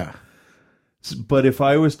stuff. So. Yeah, but if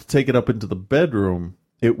I was to take it up into the bedroom.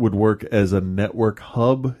 It would work as a network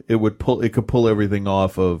hub. It could pull everything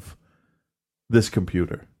off of this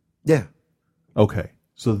computer. Yeah. Okay.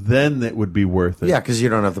 So then it would be worth it. Yeah, because you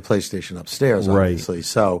don't have the PlayStation upstairs, obviously. Right.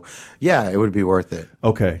 So yeah, it would be worth it.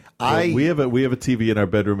 Okay. We have a TV in our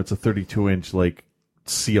bedroom. It's a 32-inch like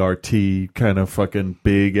CRT kind of fucking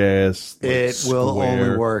big ass. It will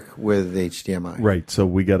only work with HDMI. Right. So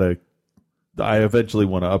I eventually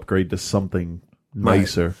want to upgrade to something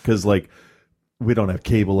nicer because we don't have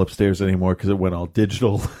cable upstairs anymore because it went all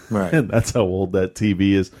digital. Right. And that's how old that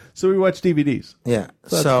TV is. So we watch DVDs. Yeah.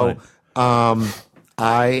 So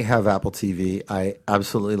I have Apple TV. I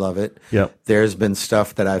absolutely love it. Yep. There's been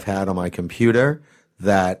stuff that I've had on my computer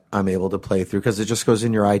that I'm able to play through because it just goes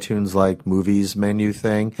in your iTunes movies menu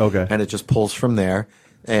thing. Okay. And it just pulls from there.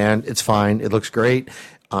 And it's fine. It looks great.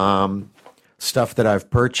 Stuff that I've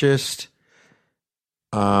purchased.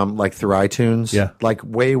 Through iTunes,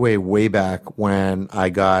 way back when I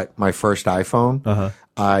got my first iPhone,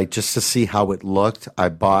 I just to see how it looked, I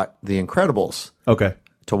bought The Incredibles,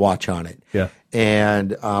 to watch on it,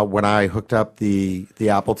 And when I hooked up the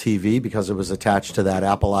Apple TV because it was attached to that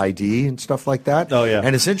Apple ID and stuff like that,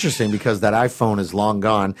 and it's interesting because that iPhone is long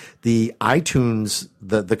gone. The iTunes,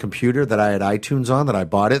 the computer that I had iTunes on that I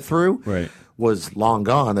bought it through, was long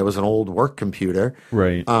gone. There was an old work computer,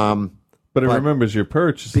 right. But it remembers your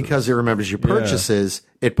purchases. Because it remembers your purchases,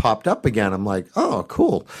 it popped up again. I'm like, oh,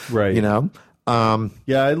 cool. Right.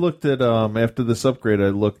 I looked at, after this upgrade, I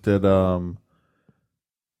looked at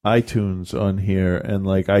iTunes on here, and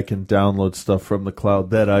I can download stuff from the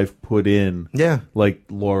cloud that I've put in. Yeah. Like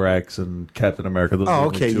Lorax and Captain America. Those are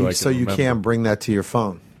okay. You can bring that to your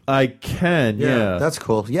phone. I can, yeah. That's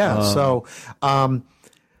cool. Yeah.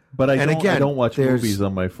 But I don't watch movies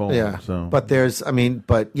on my phone. Yeah, so. But you've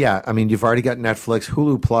already got Netflix.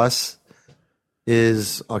 Hulu Plus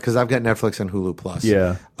is because I've got Netflix and Hulu Plus.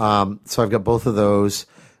 Yeah. So I've got both of those.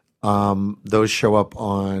 Those show up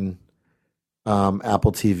on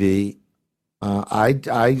Apple TV.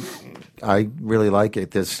 I really like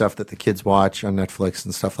it. There's stuff that the kids watch on Netflix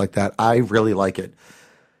and stuff like that. I really like it.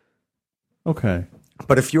 Okay.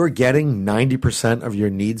 But if you're getting 90% of your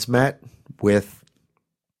needs met with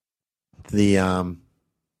the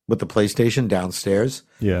PlayStation downstairs,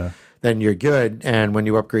 then you're good. And when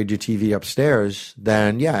you upgrade your TV upstairs,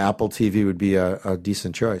 then Apple TV would be a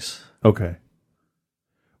decent choice. Okay.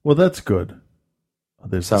 Well, that's good.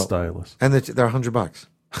 There's the stylus, and they're $100.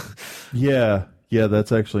 Yeah,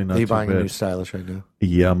 that's actually not. Are you too buying bad. a new stylus right now?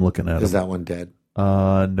 Yeah, I'm looking at it. Is that one dead?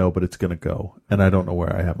 No, but it's gonna go, and I don't know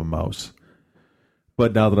where I have a mouse.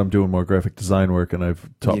 But now that I'm doing more graphic design work and I've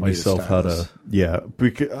taught myself how to,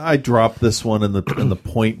 because I dropped this one and the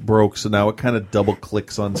point broke, so now it kind of double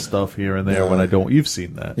clicks on stuff here and there when I don't. You've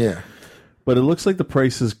seen that, But it looks like the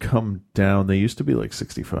prices come down. They used to be like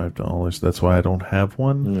 $65. That's why I don't have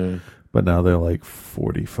one. But now they're like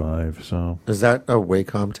 $45. So is that a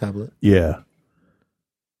Wacom tablet? Yeah.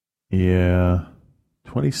 Yeah.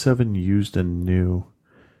 27 used and new.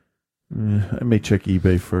 I may check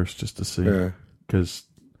eBay first just to see. Because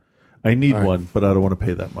I need one, but I don't want to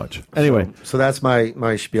pay that much. Anyway. So that's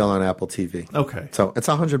my spiel on Apple TV. Okay. So it's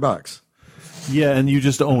 $100. Yeah, and you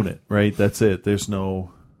just own it, right? That's it. There's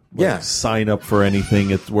no sign up for anything.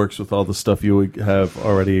 It works with all the stuff you have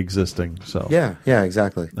already existing. So yeah,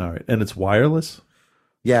 exactly. All right. And it's wireless?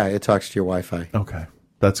 Yeah, it talks to your Wi-Fi. Okay.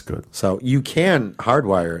 That's good. So you can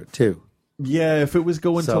hardwire it too. Yeah, if it was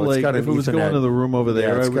going to like if it was going to the room over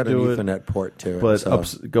there, I would do it. It's got an Ethernet port to it.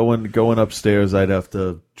 But going upstairs, I'd have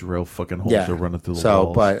to drill fucking holes or run it through the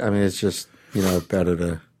walls. But I mean, it's just better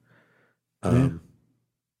to.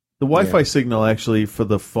 The Wi-Fi signal actually for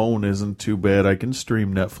the phone isn't too bad. I can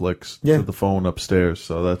stream Netflix to the phone upstairs,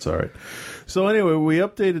 so that's all right. So anyway, we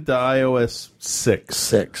updated to iOS 6.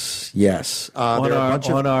 6, yes. On our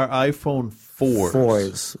iPhone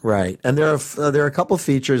 4s. Right. And there are a couple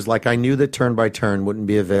features, like I knew that turn by turn wouldn't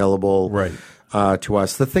be available to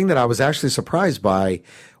us. The thing that I was actually surprised by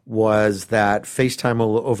was that FaceTime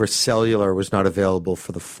over cellular was not available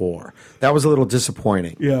for the 4. That was a little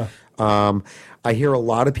disappointing. Yeah. I hear a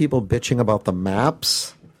lot of people bitching about the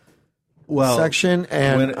maps section.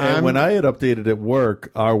 And when I had updated at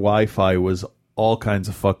work, our Wi-Fi was all kinds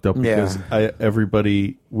of fucked up because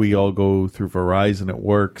we all go through Verizon at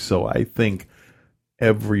work. So I think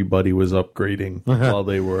everybody was upgrading while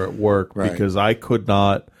they were at work because I could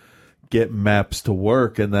not get maps to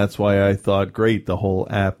work. And that's why I thought, great, the whole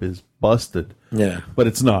app is busted. Yeah. But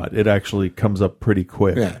it's not. It actually comes up pretty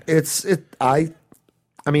quick. Yeah.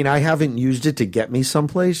 I mean, I haven't used it to get me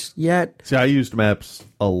someplace yet. See, I used Maps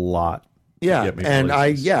a lot. Yeah, and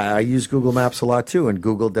I use Google Maps a lot too, and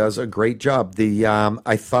Google does a great job.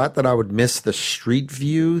 I thought that I would miss the Street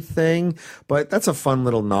View thing, but that's a fun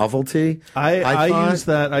little novelty. I use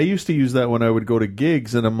that. I used to use that when I would go to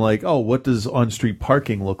gigs, and I'm like, oh, what does on-street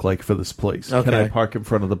parking look like for this place? Okay. Can I park in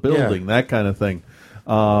front of the building? That kind of thing.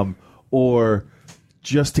 Or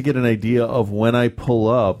just to get an idea of when I pull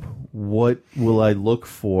up, what will I look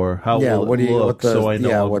for? How will it look so I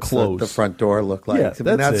know I'm close? The front door look like? Yeah,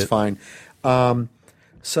 that's fine.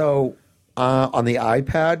 So on the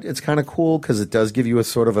iPad, it's kind of cool because it does give you a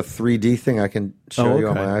sort of a 3D thing. I can show you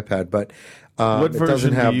on my iPad, but what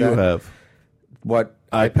version do you have? What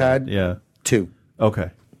iPad? Yeah, 2. Okay.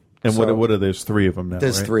 And what are there's 3 of them now?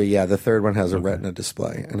 There's right? 3. Yeah, the third one has a Retina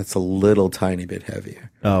display, and it's a little tiny bit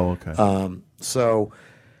heavier. Oh, okay.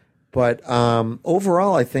 But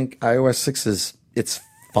overall, I think iOS 6 it's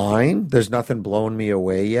fine. There's nothing blowing me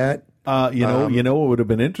away yet. You know what would have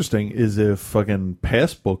been interesting is if fucking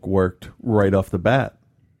Passbook worked right off the bat.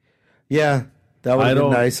 Yeah, that would have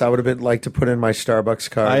been nice. I would have liked to put in my Starbucks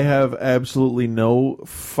card. I have absolutely no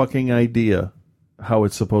fucking idea how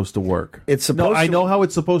it's supposed to work. I know how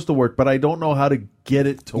it's supposed to work, but I don't know how to get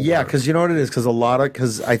it to work. Yeah, because you know what it is?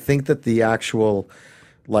 Because I think that the actual,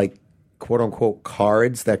 like, quote unquote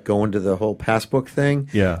cards that go into the whole Passbook thing.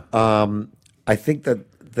 Yeah. I think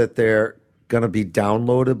that they're going to be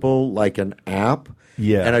downloadable like an app.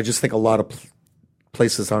 Yeah. And I just think a lot of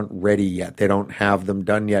places aren't ready yet. They don't have them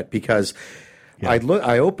done yet because I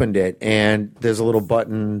opened it and there's a little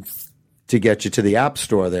button to get you to the App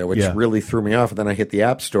Store there, which really threw me off. And then I hit the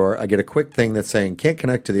App Store. I get a quick thing that's saying can't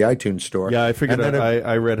connect to the iTunes Store. Yeah, I figured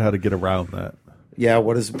I read how to get around that. Yeah,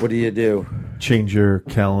 what do you do? Change your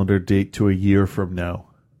calendar date to a year from now.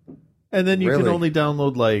 And then you can only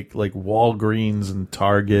download like Walgreens and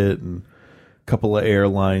Target and a couple of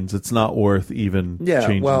airlines. It's not worth even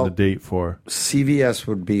changing the date for. CVS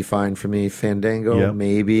would be fine for me. Fandango,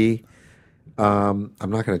 maybe. I'm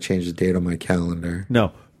not going to change the date on my calendar.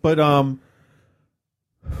 No, but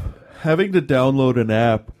having to download an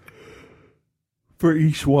app for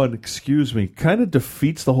each one, kind of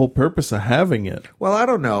defeats the whole purpose of having it. Well, I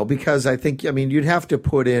don't know, because you'd have to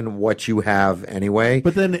put in what you have anyway.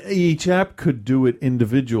 But then each app could do it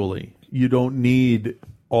individually. You don't need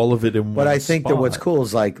all of it in one But I think spot. that what's cool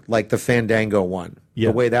is like the Fandango one. Yeah.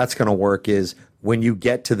 The way that's going to work is when you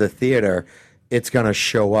get to the theater, it's going to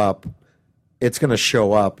show up.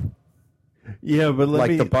 Yeah, but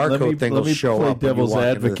the barcode thing will show up. Let me play devil's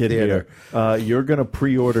advocate here. You're going to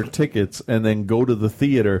pre-order tickets and then go to the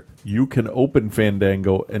theater. You can open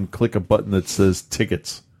Fandango and click a button that says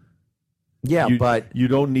tickets. Yeah, but you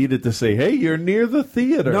don't need it to say, "Hey, you're near the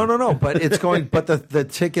theater." No. But it's going. But the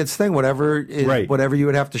tickets thing, whatever you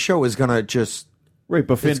would have to show, is going to just Right,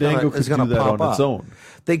 but Fandango could do that on its own.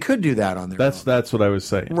 They could do that on their own. That's what I was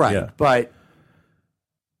saying. Right, yeah. but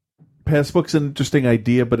Passbook's an interesting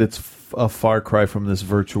idea, but it's a far cry from this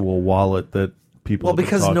virtual wallet that people. Well, have been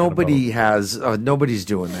because talking nobody about. has, nobody's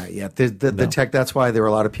doing that yet. The tech. That's why there were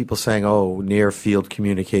a lot of people saying, "Oh, near field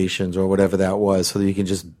communications" or whatever that was, so that you can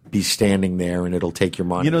just be standing there and it'll take your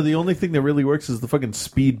money. You know, the only thing that really works is the fucking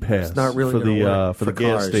speed pass. It's not really for gonna the work for the for gas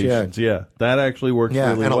cars, stations. Yeah, that actually works. Yeah,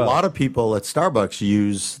 really and well. a lot of people at Starbucks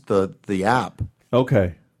use the app.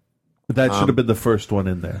 Okay, that should have been the first one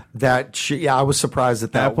in there. I was surprised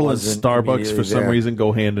that Apple and wasn't Starbucks for some there. reason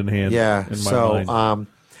go hand in hand. Yeah. in my mind.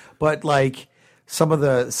 But like some of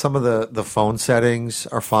the phone settings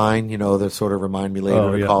are fine. You know, that sort of remind me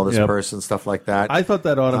later to call this person, stuff like that. I thought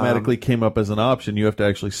that automatically came up as an option. You have to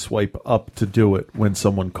actually swipe up to do it when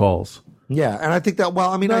someone calls. Yeah, and I think that.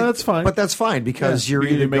 Well, I mean, that's fine. But that's fine because Yeah, you're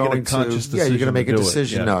you're either making a going conscious to you're going to decision make to a do it,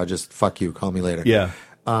 decision. yeah. No, just fuck you. Call me later. Yeah.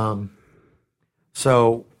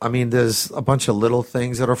 So, I mean, there's a bunch of little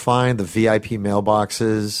things that are fine. The VIP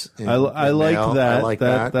mailboxes. I like mail, that. I like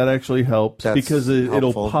that actually helps That's because it'll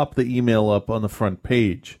helpful. pop the email up on the front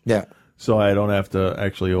page. Yeah. So I don't have to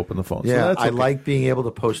actually open the phone. Yeah, so that's I okay. like being able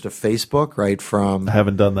to post to Facebook right from I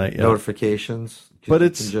haven't done that yet. notifications. But You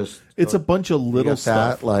it's can just it's a bunch of you little got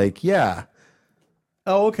stuff. that, like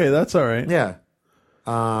Oh, okay, that's all right. yeah.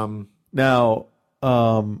 Now,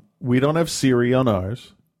 we don't have Siri on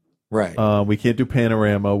ours. Right. We can't do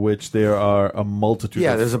Panorama, which there are a multitude.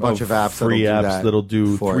 Yeah, there's a bunch of apps free that'll do apps that that'll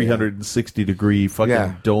do for you. 360 degree fucking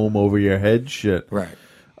Yeah. dome over your head shit. Right.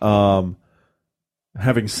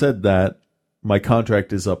 Having said that, my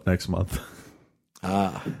contract is up next month.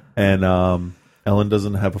 And Ellen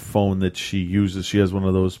doesn't have a phone that she uses. She has one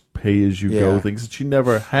of those pay-as-you-go Yeah. things, and she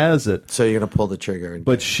never has it. So you're gonna pull the trigger. And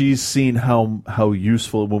But she's seen how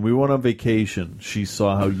useful. When we went on vacation, she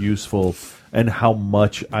saw how useful and how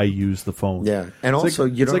much I use the phone. Yeah. And It's also,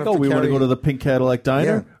 like, you don't it's like, have oh, to we want to carry- go to the Pink Cadillac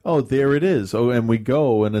Diner. Yeah. Oh, there it is. Oh, and we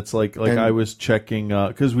go, and it's like And- I was checking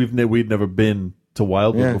because we'd never been to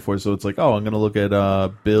Wildwood Yeah. before, so it's like, oh, I'm going to look at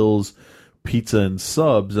Bill's Pizza and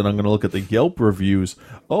Subs, and I'm going to look at the Yelp reviews.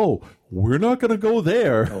 Oh, we're not going to go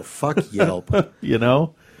there. Oh, fuck Yelp. You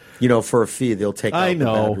know. You know, for a fee, they'll take out I the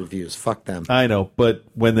know. bad reviews. Fuck them. I know, but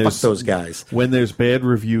when there's Fuck those guys. when there's bad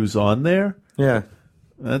reviews on there, Yeah.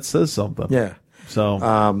 that says something. Yeah. So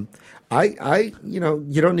you know,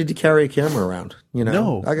 you don't need to carry a camera around. You know,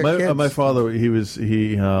 no, I got kids. my father, he's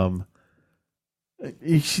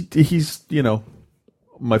you know,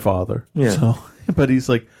 my father. Yeah. So, but he's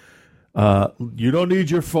like, you don't need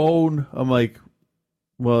your phone. I'm like,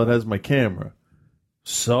 well, it has my camera.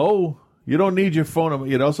 So you don't need your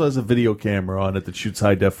phone. It also has a video camera on it that shoots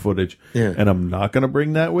high def footage. Yeah. And I'm not going to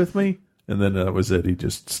bring that with me. And then that was it. He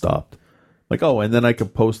just stopped. Like, oh, and then I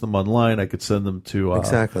could post them online. I could send them to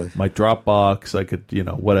Exactly. my Dropbox. I could,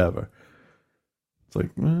 whatever. It's like,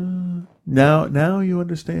 now you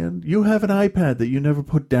understand. You have an iPad that you never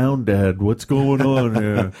put down, Dad. What's going on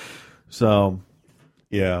here? So,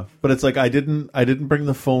 yeah. But it's like I didn't bring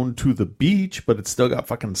the phone to the beach, but it's still got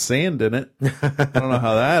fucking sand in it. I don't know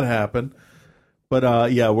how that happened.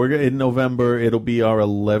 But yeah, we're in November. It'll be our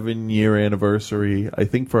 11-year anniversary. I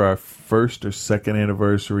think for our first or second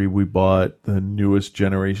anniversary, we bought the newest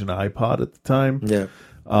generation iPod at the time. Yeah.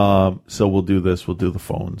 So we'll do this. We'll do the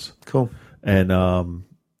phones. Cool. And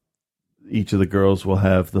each of the girls will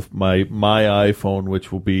have my iPhone,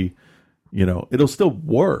 which will be, it'll still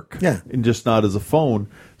work. Yeah. And just not as a phone.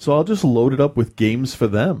 So I'll just load it up with games for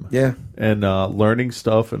them. Yeah. And learning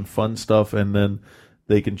stuff and fun stuff, and then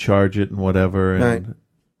they can charge it and whatever, and Right.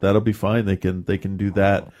 that'll be fine. They can do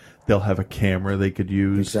that. They'll have a camera they could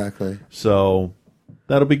use. Exactly. So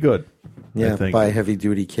that'll be good. Yeah. I think. Buy a heavy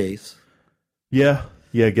duty case. Yeah.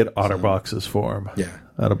 Get OtterBoxes for them. Yeah.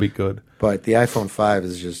 That'll be good. But the iPhone 5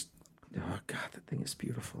 is just, oh God, that thing is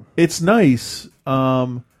beautiful. It's nice.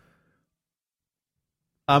 I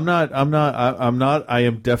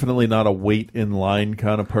am definitely not a wait in line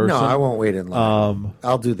kind of person. No, I won't wait in line.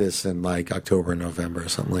 I'll do this in like October, November, or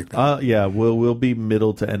something like that. Yeah, we'll be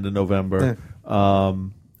middle to end of November.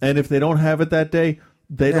 And if they don't have it that day,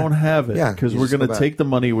 they don't have it. Yeah, Because you we're just go going to back. take the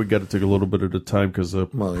money. We got to take a little bit at a time because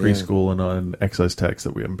of Well, yeah. preschool and excise tax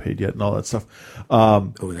that we haven't paid yet and all that stuff. Oh,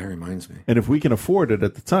 that reminds me. And if we can afford it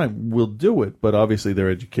at the time, we'll do it. But obviously, their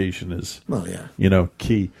education is, Well, yeah.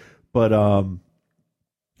 key. But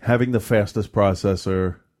having the fastest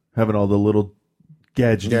processor, having all the little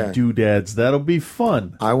gadgety doodads, that'll be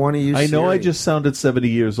fun. I want to use I know Siri. I just sounded 70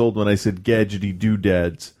 years old when I said gadgety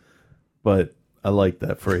doodads, but I like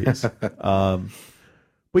that phrase.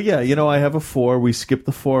 But yeah, I have a 4. We skipped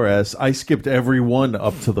the 4S. I skipped every one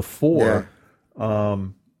up to the 4. Yeah.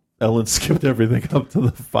 Ellen skipped everything up to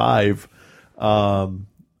the 5. And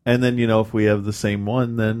then, if we have the same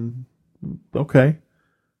one, then okay.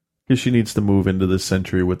 Because she needs to move into this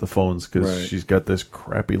century with the phones because she's got this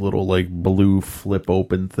crappy little, blue flip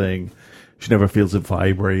open thing. She never feels it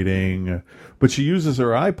vibrating. But she uses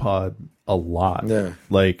her iPod a lot. Yeah.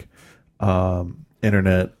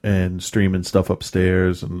 Internet and streaming stuff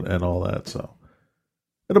upstairs and all that. So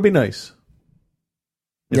it'll be nice.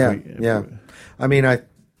 I mean, I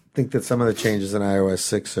think that some of the changes in iOS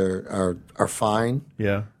 6 are fine.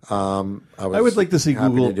 Yeah. I would like to see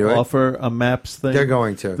Google to offer a Maps thing. They're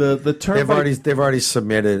going to. The term they've already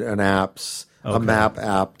submitted a map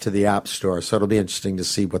app to the App Store, so it'll be interesting to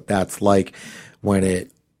see what that's like when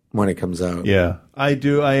it comes out. Yeah, I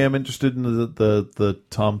do. I am interested in the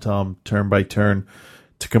TomTom turn by turn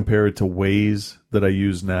to compare it to Waze that I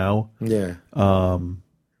use now. Yeah.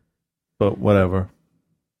 But whatever.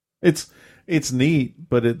 It's neat,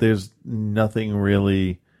 but there's nothing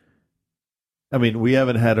really. I mean, we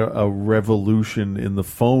haven't had a revolution in the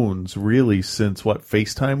phones really since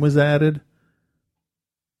FaceTime was added.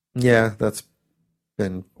 Yeah, that's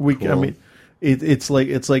been cool. I mean, it's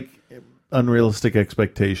like unrealistic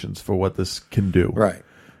expectations for what this can do. Right.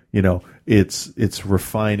 It's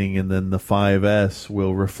refining, and then the 5S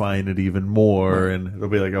will refine it even more, and it'll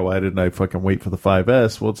be like, oh, why didn't I fucking wait for the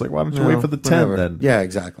 5S? Well, it's like, why don't you wait for the 10 then? Yeah,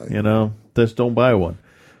 exactly. Just don't buy one.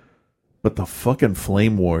 But the fucking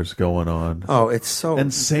flame war's going on. Oh, it's so...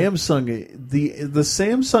 And Samsung, the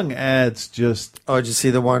Samsung ads just... Oh, did you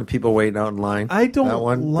see the one, people waiting out in line? I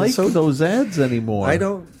don't like those ads anymore.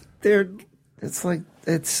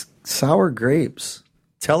 It's sour grapes.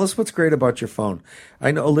 Tell us what's great about your phone.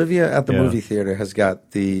 I know Olivia at the movie theater has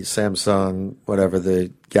got the Samsung, whatever,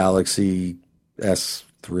 the Galaxy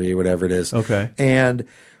S3, whatever it is. Okay. And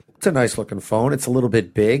it's a nice looking phone. It's a little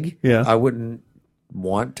bit big. Yeah. I wouldn't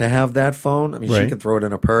want to have that phone. I mean, she can throw it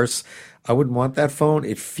in a purse. I wouldn't want that phone.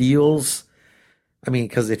 It feels,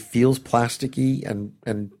 because it feels plasticky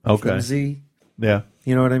and flimsy. Yeah.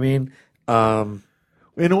 You know what I mean?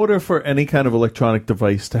 In order for any kind of electronic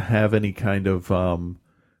device to have any kind of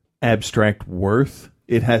abstract worth,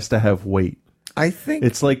 it has to have weight. I think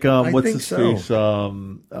it's like what's his face?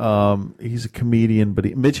 He's a comedian, but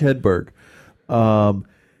Mitch Hedberg.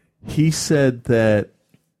 He said that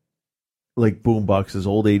boom boxes,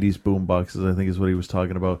 old 80s boom boxes, I think is what he was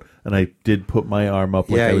talking about. And I did put my arm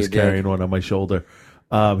up I was carrying one on my shoulder.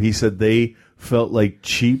 He said they felt like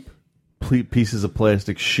cheap pieces of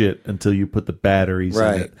plastic shit until you put the batteries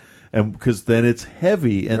in it, and because then it's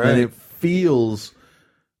heavy and then it feels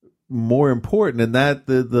more important. And that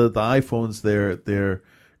the iPhones, they're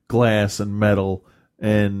glass and metal,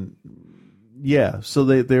 and so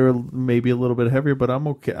they're maybe a little bit heavier, but I'm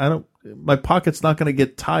okay. My pocket's not going to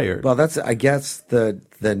get tired. Well, that's, I guess, the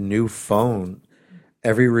new phone.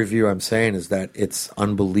 Every review I'm saying is that it's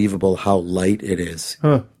unbelievable how light it is,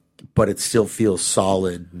 but it still feels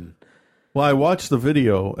solid. Well, I watched the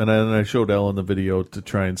video, and I showed Ellen the video to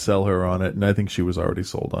try and sell her on it, and I think she was already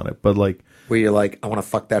sold on it. But where you're like, I want to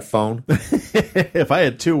fuck that phone. If I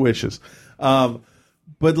had 2 wishes, but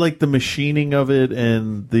the machining of it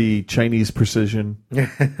and the Chinese precision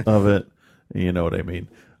of it, you know what I mean.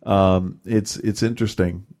 It's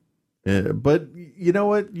interesting, but you know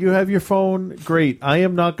what? You have your phone, great. I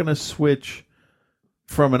am not going to switch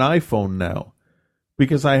from an iPhone now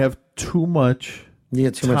because I have too much.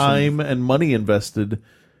 Time and money invested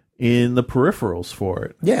in the peripherals for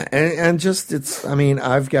it. Yeah, and just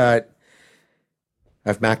I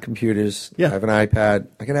have Mac computers. Yeah. I have an iPad.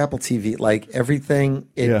 I got Apple TV. Everything.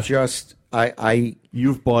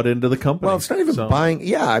 You've bought into the company. Well, it's not even buying.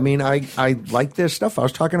 Yeah, I like their stuff. I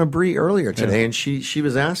was talking to Bree earlier today, and she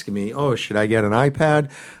was asking me, "Oh, should I get an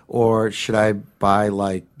iPad or should I buy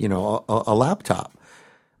a laptop?"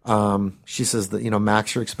 She says that,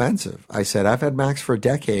 Macs are expensive. I said, I've had Macs for a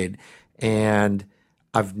decade and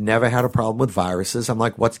I've never had a problem with viruses. I'm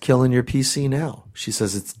like, what's killing your PC now? She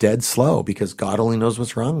says it's dead slow because God only knows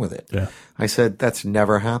what's wrong with it. Yeah. I said, that's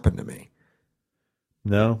never happened to me.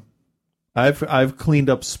 No. I've cleaned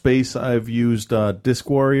up space. I've used Disk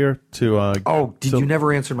Warrior to. Did you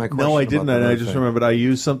never answer my question? No, I didn't. I just remembered I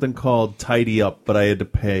used something called Tidy Up, but I had to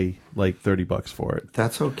pay $30 for it.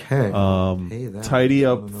 That's okay. Pay that. Tidy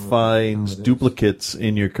Up finds duplicates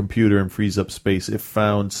in your computer and frees up space. It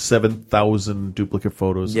found 7,000 duplicate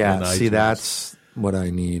photos. Yeah, in see, iTunes. that's what I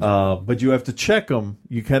need. But you have to check them.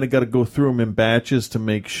 You kind of got to go through them in batches to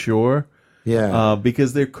make sure. Yeah.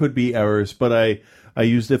 Because there could be errors, but I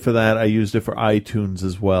used it for that. I used it for iTunes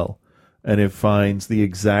as well. And it finds the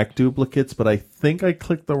exact duplicates, but I think I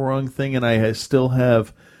clicked the wrong thing, and I still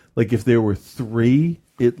have Like if there were 3,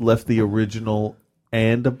 it left the original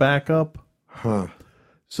and a backup. Huh.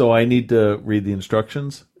 So I need to read the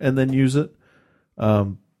instructions and then use it.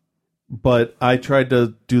 But I tried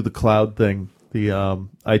to do the cloud thing, the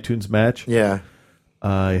iTunes Match. Yeah.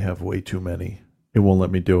 I have way too many. It won't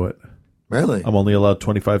let me do it. Really? I'm only allowed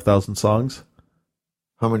 25,000 songs.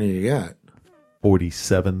 How many do you got?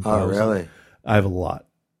 47,000. Oh, really? I have a lot.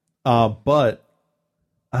 But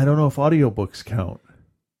I don't know if audiobooks count.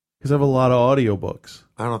 Because I have a lot of audiobooks.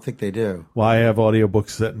 I don't think they do. Well, I have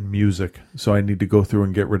audiobooks set in music, so I need to go through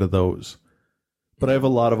and get rid of those. But I have a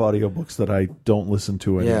lot of audiobooks that I don't listen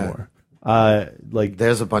to anymore. Like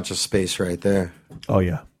there's a bunch of space right there. Oh,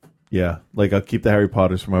 yeah. Yeah. Like, I'll keep the Harry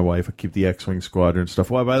Potters for my wife. I'll keep the X-Wing Squadron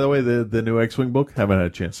stuff. Well, by the way, the new X-Wing book, haven't had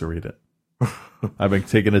a chance to read it. I've been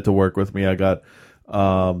taking it to work with me. I got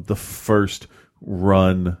the first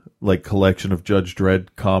run, like, collection of Judge Dredd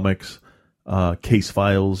comics. Case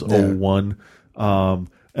Files 01, and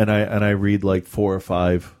I read like 4 or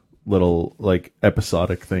 5 little like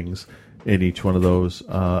episodic things in each one of those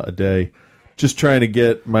a day, just trying to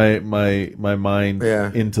get my mind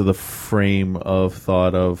into the frame of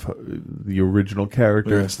thought of the original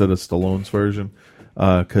character instead of Stallone's version,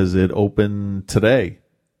 because it opened today.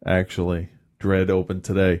 Actually, Dredd opened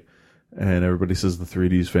today, and everybody says the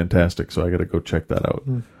 3D is fantastic, so I got to go check that out.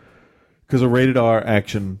 Because a rated R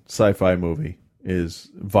action sci-fi movie is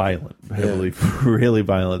violent, heavily, really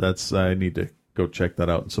violent. I need to go check that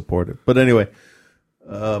out and support it. But anyway,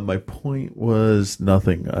 my point was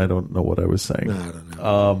nothing. I don't know what I was saying. No, I don't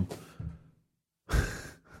know.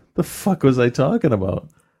 The fuck was I talking about?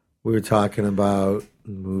 We were talking about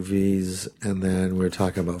movies, and then we were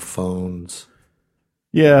talking about phones.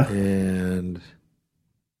 Yeah. And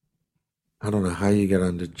I don't know how you get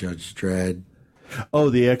onto Judge Dredd. Oh,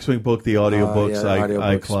 the X-Wing book, the audiobooks,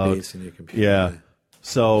 iCloud. Space in your computer. Yeah.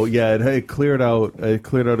 So yeah, it cleared out. It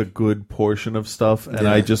cleared out a good portion of stuff, and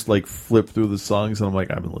I just like flipped through the songs, and I'm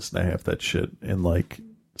like, I've been listening to half that shit in like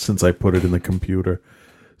since I put it in the computer.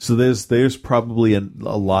 So there's probably a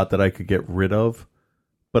lot that I could get rid of,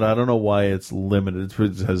 but I don't know why it's limited.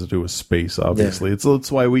 It has to do with space, obviously. Yeah.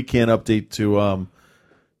 It's why we can't update to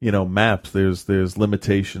maps. There's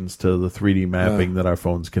limitations to the 3D mapping that our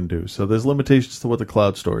phones can do. So there's limitations to what the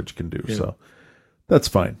cloud storage can do. Yeah. So that's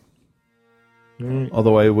fine.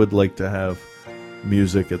 Although I would like to have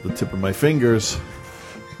music at the tip of my fingers,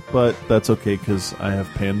 but that's okay because I have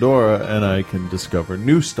Pandora and I can discover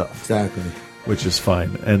new stuff. Exactly. Which is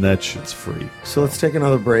fine, and that shit's free. So let's take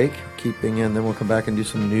another break, and then we'll come back and do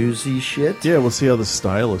some newsy shit. Yeah, we'll see how the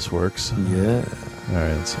stylus works. Yeah. All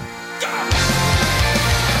right, let's see.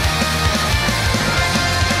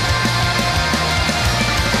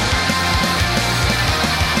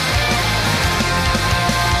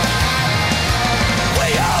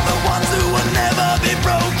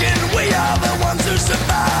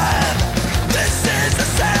 Survive. This is the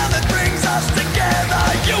sound that brings us together.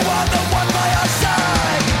 You are the one by our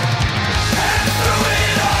side. And through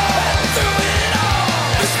it all,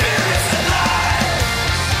 the spirit's alive.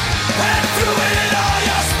 And through it all,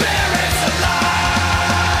 your spirit's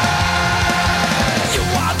alive. You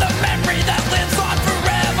are the memory that lives on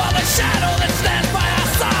forever, the shadow that stands by our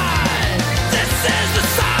side. This is the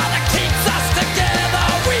sound that keeps us together.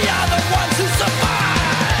 We are the ones who survive.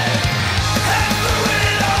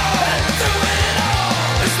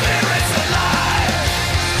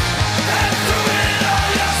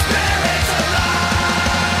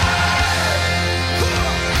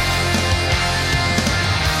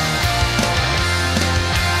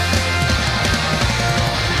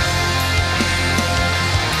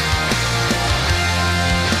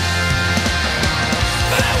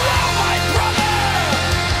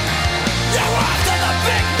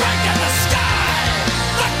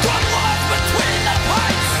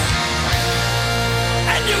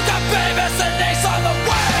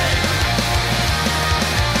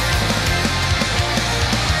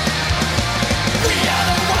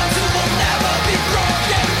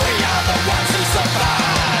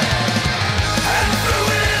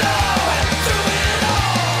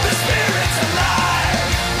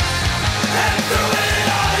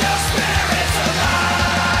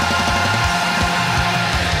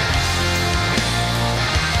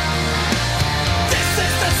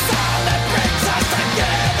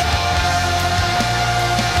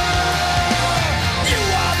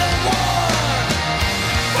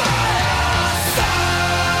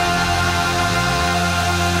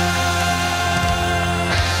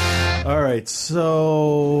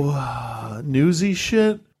 So, newsy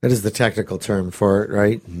shit? That is the technical term for it,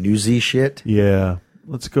 right? Newsy shit? Yeah.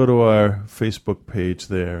 Let's go to our Facebook page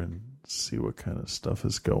there and see what kind of stuff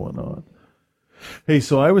is going on. Hey,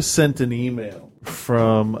 so I was sent an email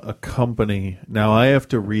from a company. Now, I have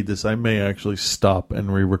to read this. I may actually stop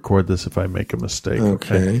and re-record this if I make a mistake.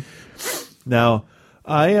 Okay. Now,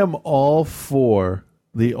 I am all for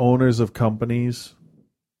the owners of companies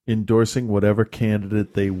endorsing whatever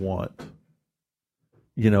candidate they want.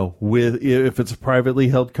 You know, if it's a privately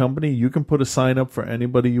held company, you can put a sign up for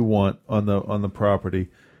anybody you want on the property.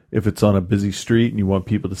 If it's on a busy street and you want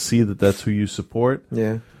people to see that that's who you support.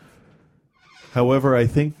 Yeah. However, I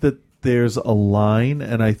think that there's a line,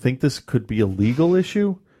 and I think this could be a legal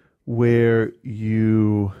issue, where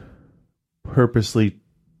you purposely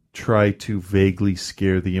try to vaguely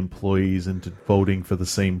scare the employees into voting for the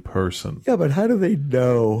same person. Yeah, but how do they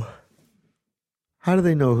know? How do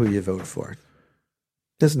they know who you vote for?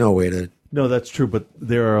 There's no way to... No, that's true, but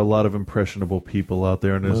there are a lot of impressionable people out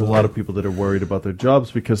there, and there's a lot of people that are worried about their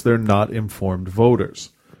jobs because they're not informed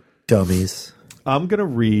voters. Dummies. I'm going to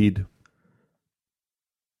read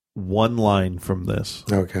one line from this.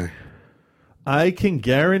 Okay. I can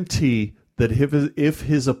guarantee that if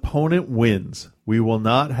his opponent wins, we will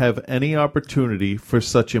not have any opportunity for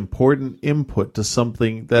such important input to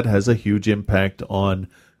something that has a huge impact on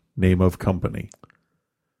name of company.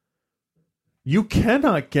 You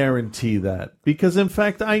cannot guarantee that because, in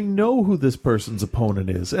fact, I know who this person's opponent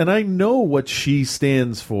is, and I know what she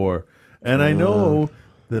stands for, and I know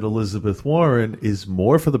that Elizabeth Warren is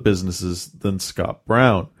more for the businesses than Scott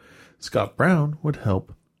Brown. Scott Brown would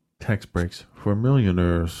help tax breaks for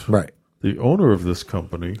millionaires. Right. The owner of this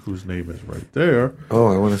company, whose name is right there.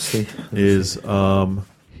 Oh, I want to see. He is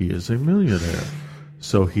a millionaire.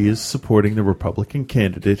 So he is supporting the Republican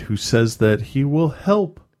candidate who says that he will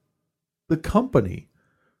help the company,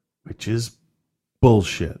 which is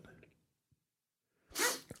bullshit.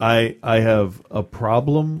 I have a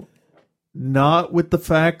problem not with the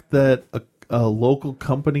fact that a local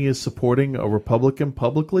company is supporting a Republican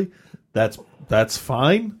publicly. That's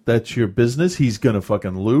fine. That's your business. He's going to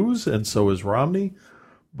fucking lose, and so is Romney.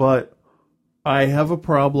 But I have a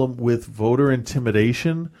problem with voter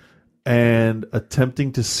intimidation and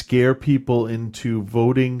attempting to scare people into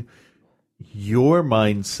voting your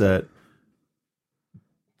mindset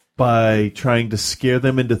by trying to scare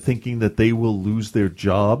them into thinking that they will lose their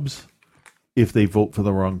jobs if they vote for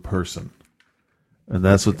the wrong person. And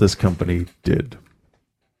that's what this company did.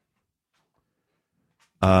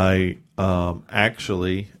 I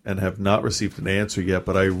actually, and have not received an answer yet,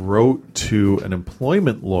 but I wrote to an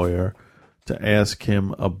employment lawyer to ask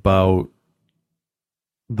him about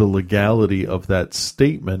the legality of that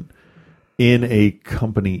statement in a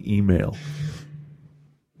company email.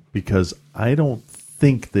 Because I don't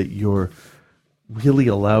think that you're really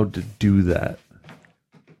allowed to do that.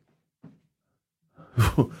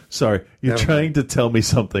 Sorry, you're trying to tell me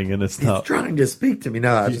something, and it's not. He's trying to speak to me.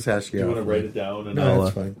 No, I'll just ask you. Do you want to write it down? And no,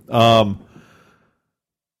 that's fine.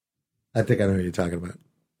 I think I know what you're talking about.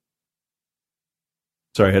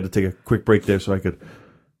 Sorry, I had to take a quick break there so I could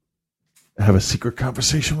have a secret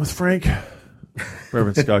conversation with Frank.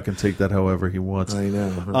 Reverend Scott can take that however he wants. I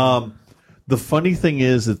know. The funny thing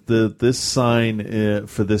is that this sign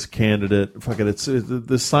for this candidate, it's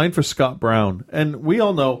the sign for Scott Brown, and we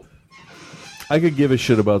all know. I could give a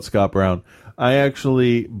shit about Scott Brown. I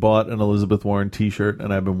actually bought an Elizabeth Warren T-shirt,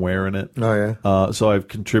 and I've been wearing it. Oh, yeah? So I've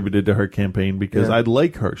contributed to her campaign because I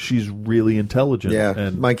like her. She's really intelligent. Yeah,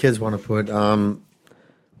 and my kids want to put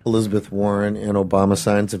Elizabeth Warren and Obama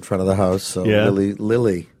signs in front of the house. So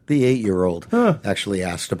Lily, the 8-year-old, actually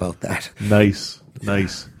asked about that. Nice.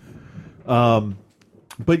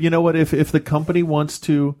 But you know what? If the company wants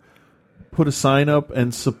to put a sign up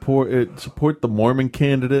and support the Mormon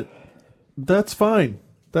candidate, that's fine.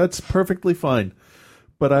 That's perfectly fine.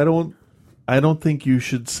 But I don't think you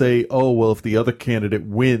should say, "Oh, well, if the other candidate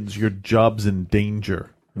wins, your job's in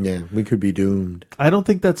danger." Yeah, we could be doomed. I don't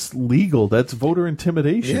think that's legal. That's voter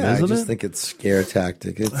intimidation, isn't it? I just think it's scare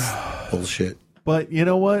tactic. It's bullshit. But you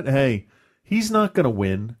know what? Hey, he's not going to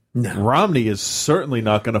win. No. Romney is certainly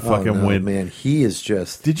not going to fucking win. Man, he is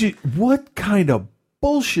just... What kind of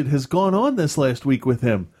bullshit has gone on this last week with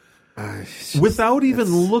him? Without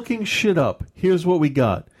even looking shit up, here's what we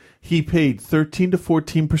got. He paid 13 to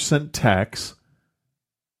 14% tax.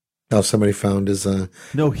 Oh, somebody found his...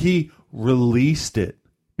 No, he released it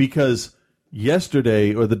because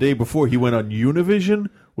yesterday or the day before he went on Univision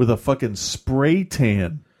with a fucking spray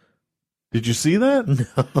tan. Did you see that?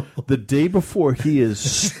 No. The day before, he is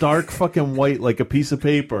stark fucking white like a piece of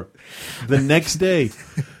paper. The next day,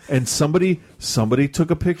 and somebody took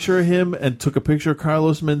a picture of him and took a picture of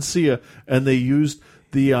Carlos Mencia, and they used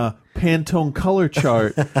the Pantone color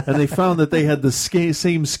chart, and they found that they had the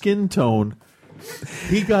same skin tone.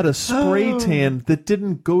 He got a spray tan that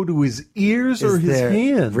didn't go to his ears or his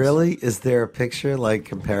hands. Really? Is there a picture like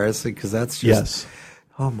comparison? Because that's just. Yes.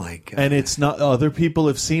 Oh my God. And it's not. Other people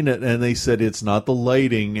have seen it, and they said it's not the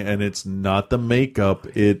lighting and it's not the makeup.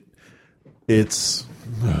 It's.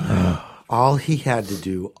 All he had to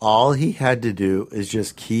do is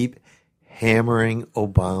just keep hammering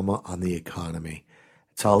Obama on the economy.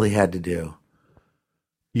 That's all he had to do.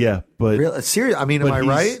 Yeah, but seriously, I mean, am I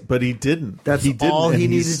right? But he didn't. That's he didn't, all and he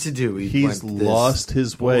needed to do. He's lost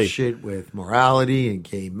his way. Bullshit with morality and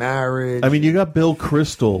gay marriage. I mean, you got Bill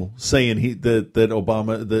Kristol saying that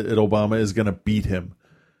Obama is going to beat him.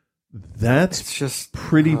 That's just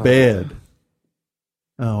pretty bad.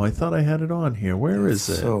 Oh, I thought I had it on here. Where is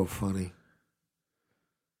it? So funny.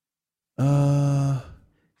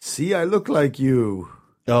 See, I look like you.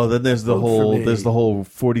 Oh, then there's the Vote whole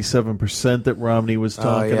 47% that Romney was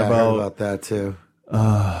talking I heard about. about that too.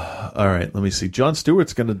 All right, let me see. Jon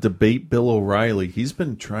Stewart's going to debate Bill O'Reilly. He's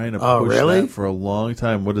been trying to push that for a long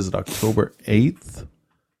time. What is it, October 8th?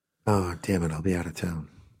 Oh, damn it. I'll be out of town.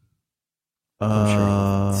 I'm sure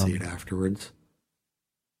I'll see it afterwards.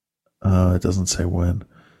 It doesn't say when.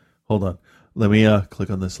 Hold on. Let me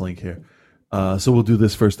click on this link here. So we'll do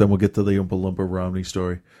this first, then we'll get to the Oompa Loompa Romney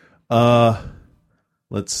story.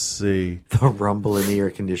 Let's see. The rumble in the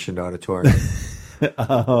air-conditioned auditorium.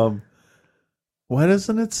 Why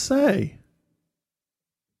doesn't it say?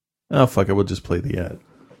 Oh, fuck it. We'll just play the ad.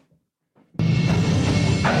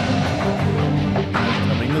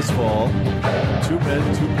 Coming this fall, 2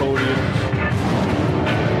 men, 2 podiums.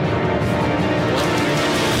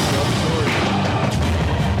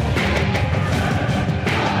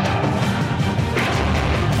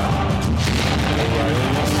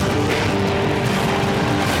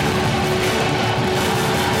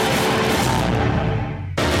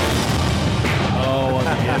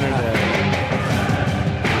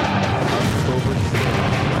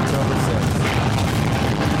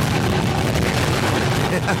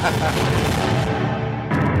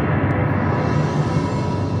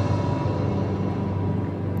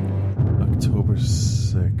 October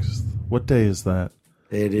 6th. What day is that?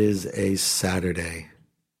 It is a Saturday.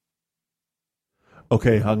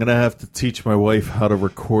 Okay, I'm going to have to teach my wife how to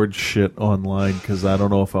record shit online because I don't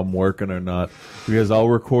know if I'm working or not. Because I'll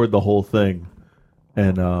record the whole thing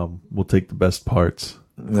and we'll take the best parts.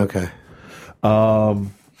 Okay.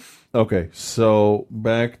 Okay, so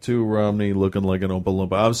back to Romney looking like an Oompa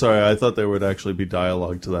Loompa. I'm sorry, I thought there would actually be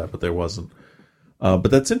dialogue to that, but there wasn't. But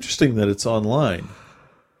that's interesting that it's online.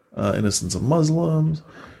 Innocence of Muslims,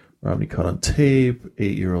 Romney caught on tape,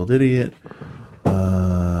 8-year-old idiot.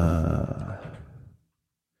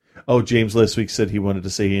 James last week said he wanted to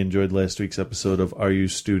say he enjoyed last week's episode of Are You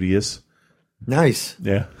Studious? Nice.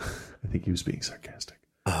 Yeah, I think he was being sarcastic.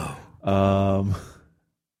 Oh.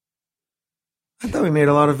 I thought we made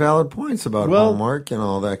a lot of valid points about homework and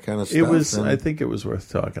all that kind of stuff. It was. I think it was worth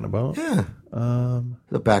talking about. Yeah.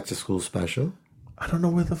 The back to school special. I don't know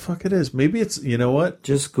where the fuck it is. Maybe it's. You know what?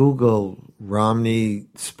 Just Google Romney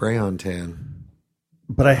spray on tan.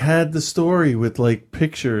 But I had the story with like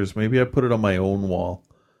pictures. Maybe I put it on my own wall.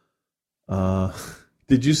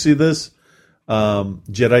 Did you see this?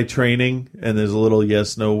 Jedi training, and there's a little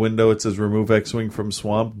yes/no window. It says remove X-wing from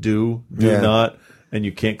swamp. Do not. And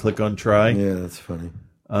you can't click on try. Yeah, that's funny.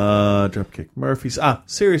 Dropkick Murphys.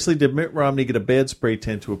 Seriously, did Mitt Romney get a bad spray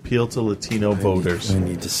tan to appeal to Latino voters? I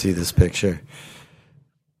need to see this picture.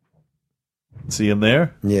 See him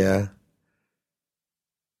there? Yeah.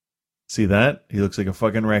 See that? He looks like a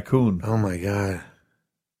fucking raccoon. Oh, my God.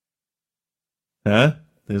 Huh?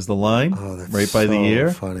 There's the line. Oh, that's right by the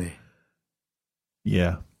ear. Funny.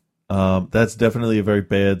 Yeah. That's definitely a very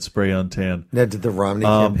bad spray on tan. Now, did the Romney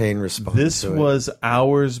campaign respond This to it? was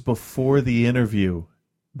hours before the interview.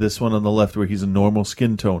 This one on the left where he's a normal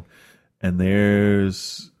skin tone. And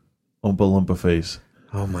there's Oompa Loompa face.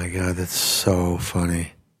 Oh, my God. That's so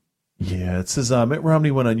funny. Yeah, it says Mitt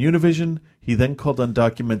Romney went on Univision. He then called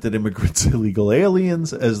undocumented immigrants illegal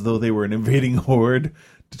aliens as though they were an invading horde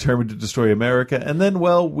determined to destroy America. And then,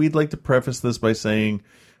 we'd like to preface this by saying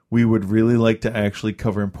we would really like to actually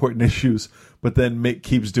cover important issues, but then Mitt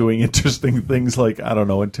keeps doing interesting things like, I don't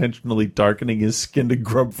know, intentionally darkening his skin to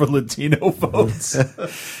grub for Latino votes.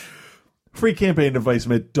 Free campaign advice,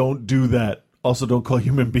 Mitt. Don't do that. Also, don't call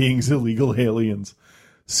human beings illegal aliens.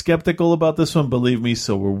 Skeptical about this one, believe me,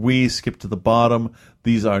 so were we. Skip to the bottom.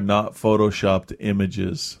 These are not photoshopped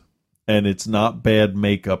images. And it's not bad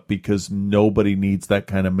makeup because nobody needs that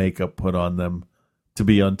kind of makeup put on them to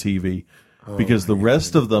be on TV. Because the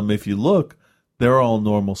rest of them, if you look, They're all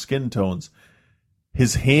normal skin tones.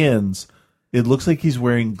 His hands, it looks like he's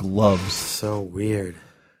wearing gloves. So weird.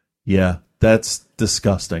 Yeah, that's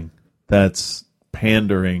disgusting. That's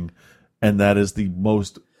pandering, and that is the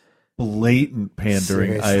most blatant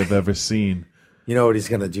pandering I have ever seen. You know what he's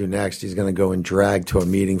going to do next? He's going to go and drag to a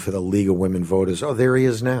meeting for the League of Women Voters. Oh, there he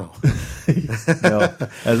is now. No,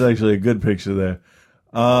 that's actually a good picture there.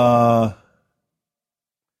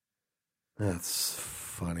 That's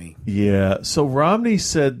funny. Yeah. So Romney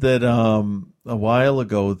said that a while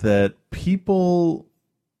ago that people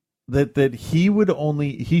that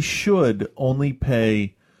he should only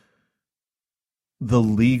pay the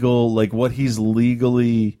legal, like what he's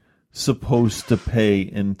legally supposed to pay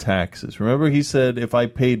in taxes. Remember, he said if I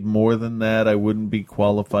paid more than that, I wouldn't be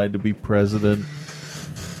qualified to be president.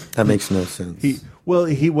 That makes no sense.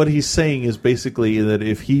 What he's saying is basically that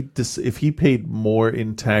if he paid more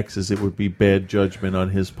in taxes, it would be bad judgment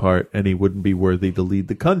on his part, and he wouldn't be worthy to lead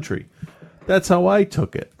the country. That's how I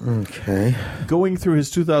took it. Okay. Going through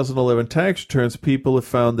his 2011 tax returns, people have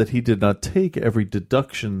found that he did not take every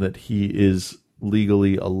deduction that he is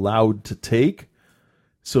legally allowed to take.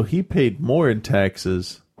 So he paid more in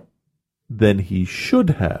taxes than he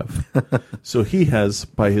should have. So he has,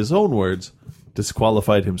 by his own words,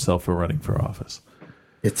 disqualified himself for running for office.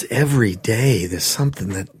 It's every day. There's something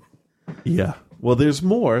that... Yeah. Well, there's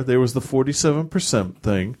more. There was the 47%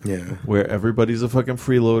 thing, where everybody's a fucking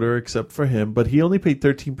freeloader except for him, but he only paid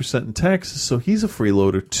 13% in taxes, so he's a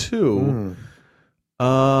freeloader too.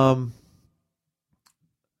 Let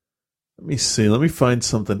me see. Let me find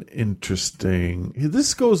something interesting.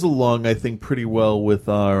 This goes along, I think, pretty well with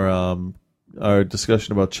our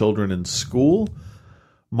discussion about children in school.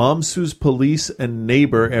 Mom sues police and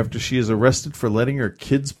neighbor after she is arrested for letting her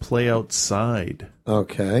kids play outside.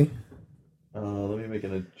 Okay. Let me make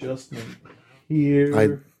an adjustment here.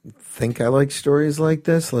 I think I like stories like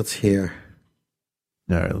this. Let's hear.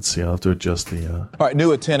 All right, let's see. I'll have to adjust the... All right,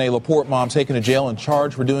 new at 10, a LaPorte mom taken to jail and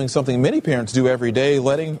charged for doing something many parents do every day,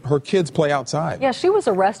 letting her kids play outside. Yeah, she was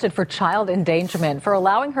arrested for child endangerment for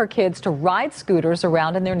allowing her kids to ride scooters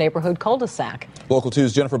around in their neighborhood cul-de-sac. Local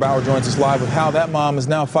 2's Jennifer Bauer joins us live with how that mom is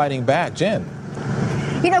now fighting back. Jen.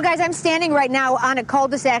 You know, guys, I'm standing right now on a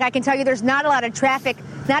cul-de-sac. I can tell you there's not a lot of traffic,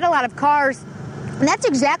 not a lot of cars. And that's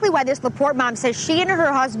exactly why this LaPorte mom says she and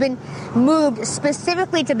her husband moved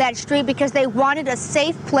specifically to that street because they wanted a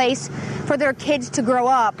safe place for their kids to grow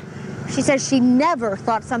up. She says she never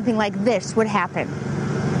thought something like this would happen.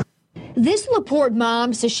 This LaPorte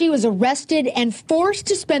mom says she was arrested and forced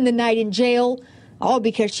to spend the night in jail, all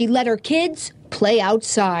because she let her kids play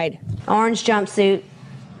outside. Orange jumpsuit,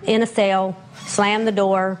 in a cell, slammed the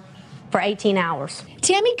door for 18 hours.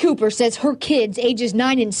 Tammy Cooper says her kids, ages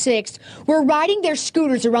 9 and 6, were riding their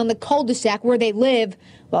scooters around the cul-de-sac where they live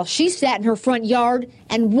while she sat in her front yard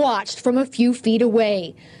and watched from a few feet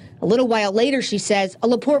away. A little while later, she says, a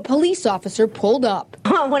LaPorte police officer pulled up.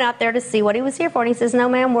 I went out there to see what he was here for, and he says, "No,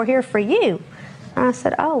 ma'am, we're here for you." And I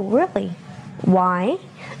said, "Oh, really? Why?"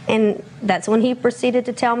 And that's when he proceeded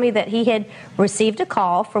to tell me that he had received a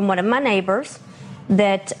call from one of my neighbors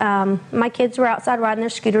that my kids were outside riding their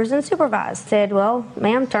scooters and supervised. Said, "Well,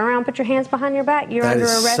 ma'am, turn around, put your hands behind your back. You're under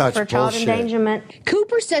arrest for child endangerment."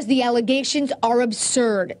 Cooper says the allegations are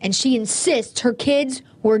absurd, and she insists her kids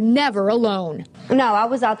were never alone. No, I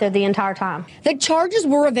was out there the entire time. The charges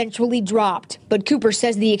were eventually dropped, but Cooper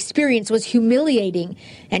says the experience was humiliating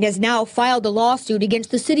and has now filed a lawsuit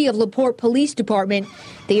against the City of LaPorte Police Department,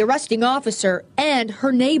 the arresting officer, and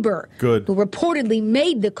her neighbor, who reportedly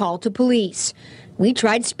made the call to police. We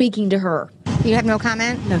tried speaking to her. You have no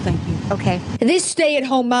comment? No, thank you. Okay. This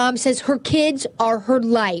stay-at-home mom says her kids are her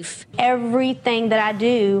life. Everything that I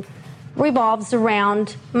do revolves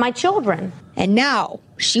around my children. And now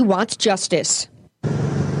she wants justice.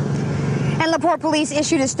 And LaPorte police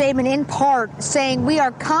issued a statement in part saying, "We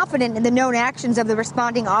are confident in the known actions of the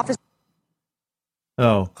responding officer."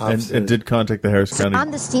 Oh, and did contact the Harris County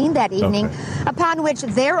On the scene that evening, upon which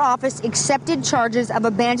their office accepted charges of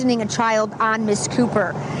abandoning a child on Miss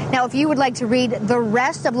Cooper. Now, if you would like to read the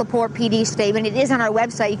rest of LaPorte PD's statement, it is on our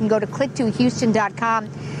website. You can go to click2houston.com.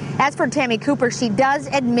 As for Tammy Cooper, she does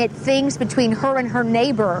admit things between her and her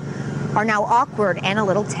neighbor are now awkward and a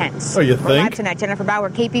little tense. Oh, you We're live think? tonight, Jennifer Bauer,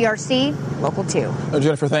 KPRC, Local 2.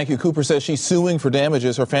 Jennifer, thank you. Cooper says she's suing for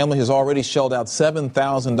damages. Her family has already shelled out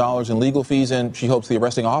 $7,000 in legal fees, and she hopes the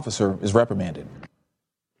arresting officer is reprimanded.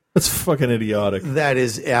 That's fucking idiotic. That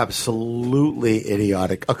is absolutely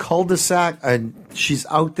idiotic. A cul-de-sac, and she's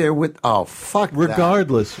out there with... Oh, fuck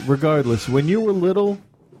Regardless, when you were little,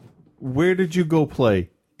 where did you go play?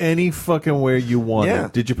 Any fucking where you wanted. Yeah.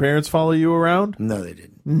 Did your parents follow you around? No, they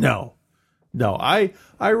didn't. No. No, I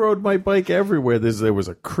rode my bike everywhere. There was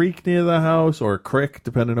a creek near the house, or a creek,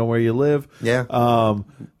 depending on where you live. Yeah.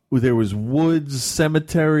 There was woods,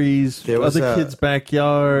 cemeteries, other kids'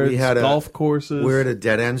 backyards, golf courses. We're at a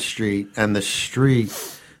dead-end street, and the street,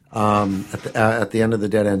 at the end of the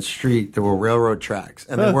dead-end street, there were railroad tracks.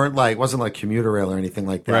 And they weren't it wasn't like commuter rail or anything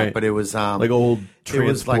like that, Right. but it was like old transport.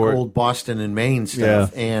 It was like old Boston and Maine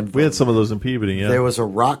stuff. Yeah. And we had some of those in Peabody, yeah. there was a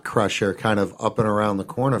rock crusher kind of up and around the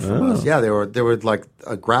corner from Oh. us. Yeah, they were like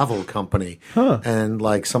a gravel company, and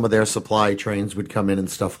like some of their supply trains would come in and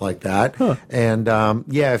stuff like that. And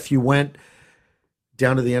if you went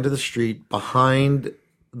down to the end of the street behind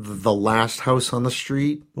the last house on the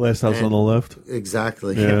street, Last house on the left.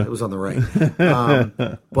 exactly, Yeah. it was on the right.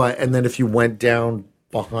 And then if you went down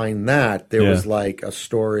behind that, there was like a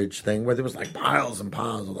storage thing where there was like piles and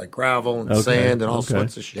piles of like gravel and sand and all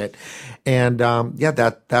sorts of shit. And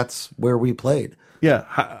that's where we played. Yeah,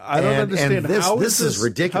 I don't understand. And this, how this is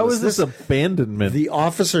ridiculous. How is this abandonment? The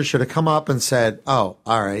officer should have come up and said, "Oh,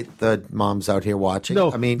 all right, the mom's out here watching."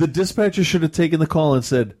 No, I mean, the dispatcher should have taken the call and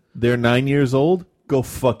said, "They're 9 years old. Go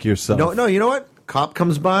fuck yourself." no, you know what? Cop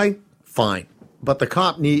comes by, fine, but the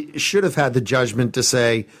cop should have had the judgment to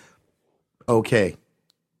say, "Okay."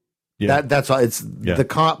 Yeah. That's all. It's the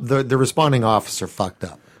cop, the responding officer fucked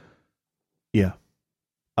up. Yeah.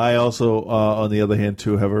 I also, on the other hand,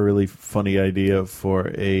 too, have a really funny idea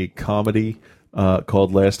for a comedy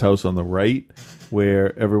called Last House on the Right,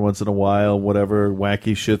 where every once in a while, whatever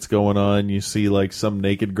wacky shit's going on, you see like some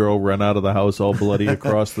naked girl run out of the house all bloody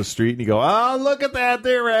across the street, and you go, "Oh, look at that,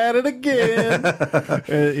 they're at it again."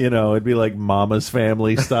 It'd be like Mama's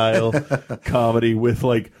Family style comedy with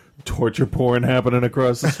like torture porn happening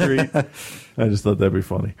across the street. I just thought that'd be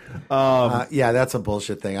funny. That's a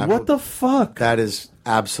bullshit thing. What the fuck? That is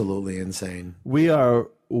absolutely insane. We are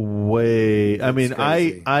way. I mean,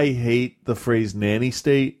 crazy. I hate the phrase nanny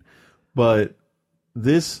state, but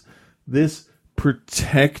this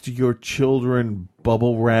protect your children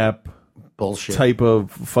bubble wrap bullshit type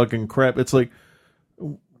of fucking crap. It's like,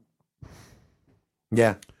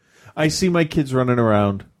 yeah, I see my kids running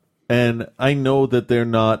around, and I know that they're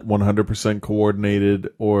not 100%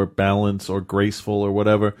 coordinated or balanced or graceful or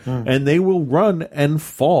whatever, and they will run and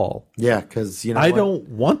fall. Yeah, because I don't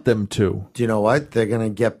want them to. Do you know what? They're going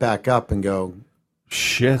to get back up and go,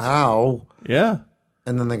 "Shit, ow!" Yeah,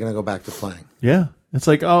 and then they're going to go back to playing. Yeah, it's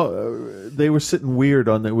like, they were sitting weird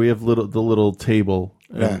on that. We have the little table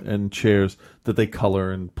and chairs that they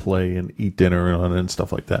color and play and eat dinner on and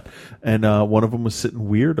stuff like that. And one of them was sitting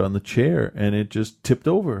weird on the chair, and it just tipped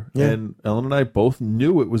over. Yeah. And Ellen and I both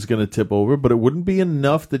knew it was going to tip over, but it wouldn't be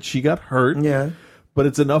enough that she got hurt. Yeah. But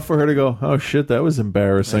it's enough for her to go, "Oh shit, that was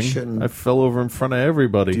embarrassing. I shouldn't I fell over in front of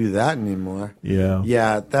everybody." Do that anymore. Yeah.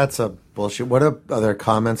 Yeah, that's a bullshit. What are other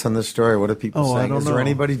comments on this story? What are people I saying? don't Is know. there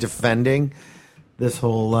anybody defending this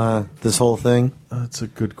whole thing? That's a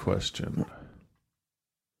good question.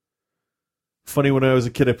 Funny, when I was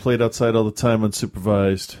a kid, I played outside all the time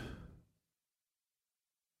unsupervised.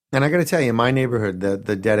 And I got to tell you, in my neighborhood,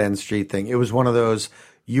 the dead end street thing, it was one of those,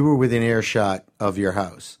 you were within earshot of your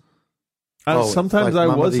house. Sometimes I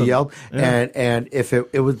Mama wasn't. Yelled. Yeah. And if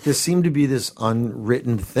it was, there seemed to be this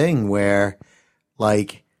unwritten thing where,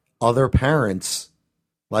 like, other parents,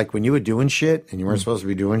 like when you were doing shit and you weren't supposed to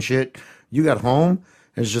be doing shit, you got home.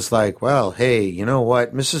 It's just like, well, hey, you know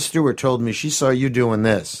what? Mrs. Stewart told me she saw you doing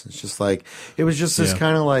this. It's just like, it was just this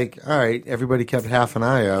kind of like, all right, everybody kept half an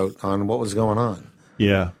eye out on what was going on.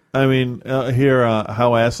 Yeah. I mean, here,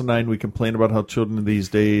 how asinine we complain about how children these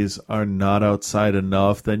days are not outside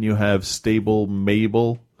enough. Then you have Stable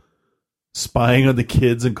Mabel spying on the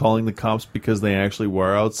kids and calling the cops because they actually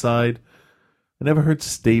were outside. I never heard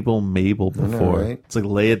Stable Mabel before. Right? It's like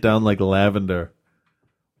lay it down like lavender.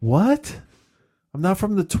 What? I'm not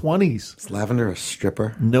from the 20s. Is Lavender a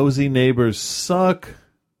stripper? Nosy neighbors suck.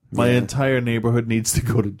 My entire neighborhood needs to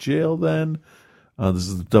go to jail then. This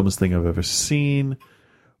is the dumbest thing I've ever seen.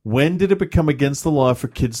 When did it become against the law for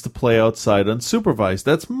kids to play outside unsupervised?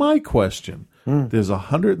 That's my question. There's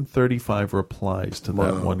 135 replies to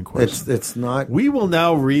that one question. It's not. We will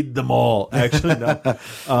now read them all. Actually,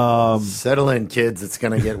 no. Settle in, kids. It's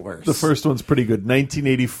going to get worse. The first one's pretty good.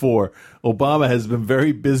 1984. Obama has been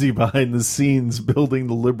very busy behind the scenes building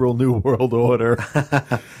the liberal New World Order.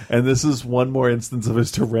 And this is one more instance of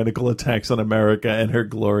his tyrannical attacks on America and her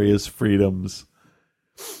glorious freedoms.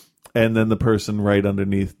 And then the person right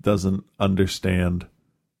underneath doesn't understand.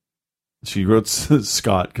 She wrote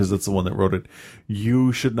Scott, because that's the one that wrote it.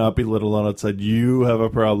 You should not be let alone outside. You have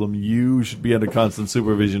a problem. You should be under constant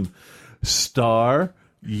supervision. Star,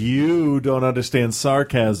 you don't understand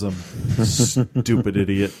sarcasm. Stupid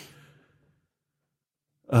idiot.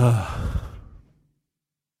 But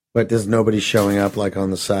there's nobody showing up like on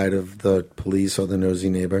the side of the police or the nosy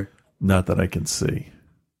neighbor? Not that I can see.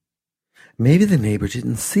 Maybe the neighbor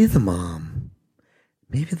didn't see the mom.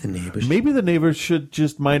 Maybe the neighbor should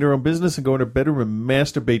just mind her own business and go in her bedroom and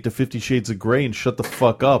masturbate to 50 Shades of Grey and shut the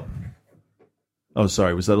fuck up. Oh,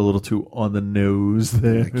 sorry. Was that a little too on the nose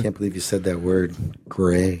there? I can't believe you said that word.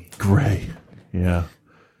 Gray. Gray. Yeah.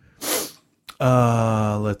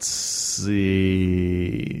 Let's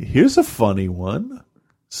see. Here's a funny one.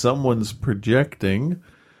 Someone's projecting.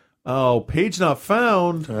 Oh, page not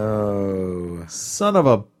found. Oh. Son of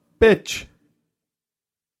a bitch.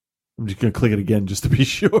 I'm just going to click it again just to be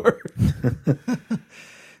sure.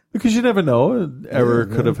 Because you never know. An error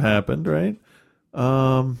could have happened, right?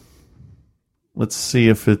 Let's see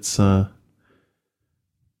if it's... I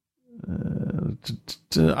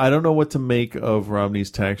don't know what to make of Romney's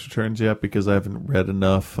tax returns yet because I haven't read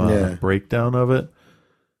enough breakdown of it.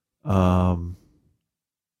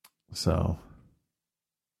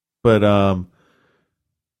 But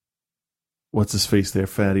what's his face there?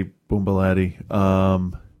 Fatty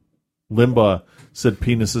Boombalatti. Limbaugh said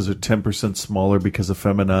penises are 10% smaller because of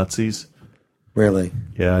feminazis. Really?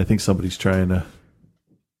 Yeah, I think somebody's trying to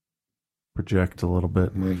project a little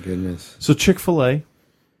bit. My goodness. So Chick-fil-A.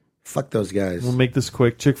 Fuck those guys. We'll make this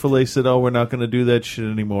quick. Chick-fil-A said, we're not going to do that shit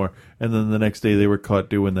anymore. And then the next day they were caught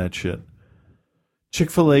doing that shit.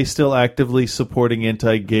 Chick-fil-A still actively supporting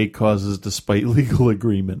anti-gay causes despite legal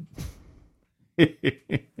agreement.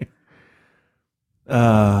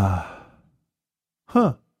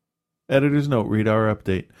 Editor's note, read our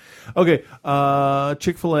update. Okay,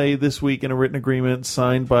 Chick-fil-A this week in a written agreement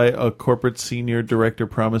signed by a corporate senior director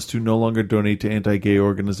promised to no longer donate to anti-gay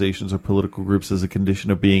organizations or political groups as a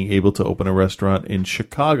condition of being able to open a restaurant in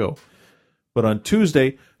Chicago. But on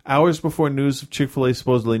Tuesday, hours before news of Chick-fil-A's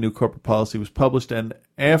supposedly new corporate policy was published and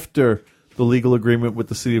after the legal agreement with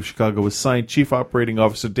the city of Chicago was signed, Chief Operating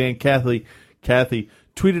Officer Dan Cathy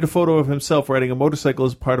tweeted a photo of himself riding a motorcycle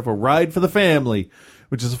as part of a Ride for the Family,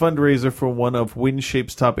 which is a fundraiser for one of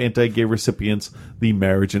WinShape's top anti-gay recipients, the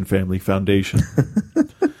Marriage and Family Foundation.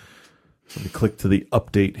 Let me click to the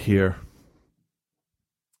update here.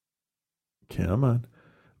 Come on.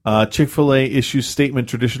 Chick-fil-A issues statement,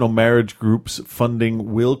 traditional marriage groups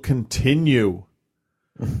funding will continue.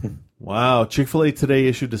 Wow. Chick-fil-A today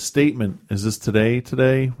issued a statement. Is this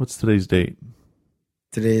today? What's today's date?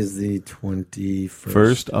 Today is the 21st.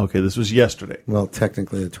 First? Okay, this was yesterday. Well,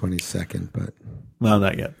 technically the 22nd, but... No,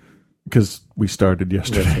 not yet, because we started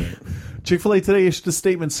yesterday. Right. Chick-fil-A today issued a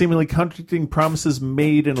statement seemingly contradicting promises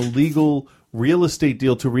made in a legal real estate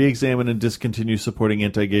deal to re-examine and discontinue supporting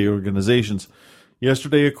anti-gay organizations.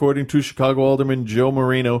 Yesterday, according to Chicago Alderman Joe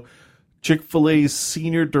Moreno, Chick-fil-A's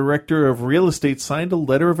senior director of real estate signed a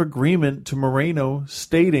letter of agreement to Moreno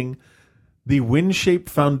stating the WinShape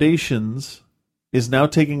Foundations is now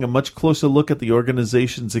taking a much closer look at the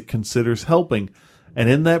organizations it considers helping, and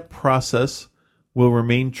in that process will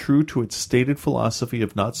remain true to its stated philosophy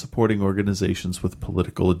of not supporting organizations with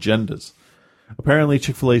political agendas. Apparently,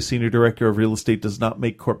 Chick-fil-A senior director of real estate does not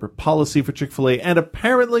make corporate policy for Chick-fil-A, and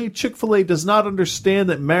apparently Chick-fil-A does not understand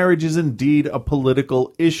that marriage is indeed a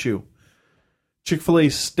political issue.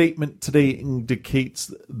 Chick-fil-A's statement today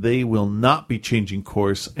indicates they will not be changing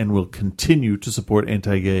course and will continue to support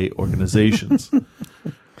anti-gay organizations.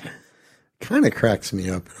 Kind of cracks me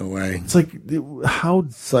up in a way. It's like, how?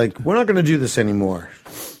 It's like, we're not going to do this anymore.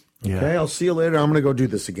 Yeah. Okay, I'll see you later. I'm going to go do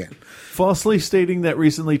this again. Falsely stating that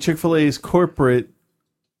recently Chick-fil-A's corporate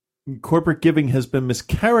giving has been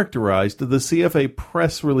mischaracterized, the CFA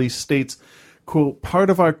press release states, quote, part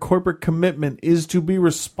of our corporate commitment is to be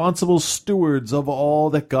responsible stewards of all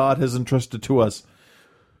that God has entrusted to us.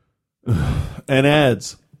 And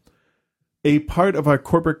adds, a part of our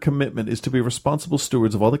corporate commitment is to be responsible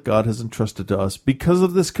stewards of all that God has entrusted to us. Because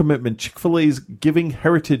of this commitment, Chick-fil-A's giving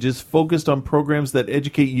heritage is focused on programs that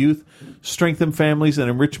educate youth, strengthen families, and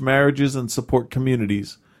enrich marriages and support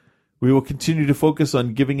communities. We will continue to focus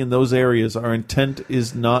on giving in those areas. Our intent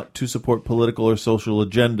is not to support political or social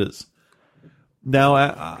agendas. Now,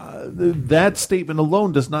 that statement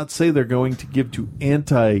alone does not say they're going to give to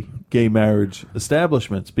anti-gay marriage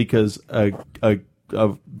establishments, because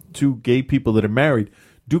two gay people that are married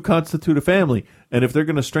do constitute a family. And if they're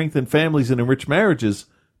going to strengthen families and enrich marriages,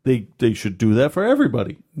 they should do that for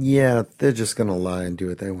everybody. Yeah, they're just going to lie and do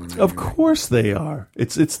what they want. Of course they are.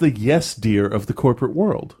 It's the yes dear of the corporate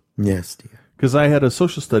world. Yes dear. Because I had a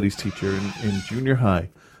social studies teacher in junior high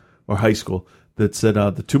or high school that said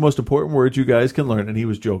the two most important words you guys can learn, and he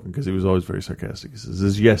was joking because he was always very sarcastic. He says,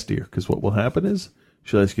 is yes dear, because what will happen is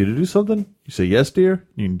she'll ask you to do something, you say yes dear, and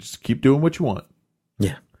you can just keep doing what you want.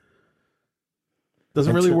 Yeah.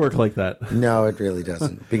 Doesn't really work like that. No, it really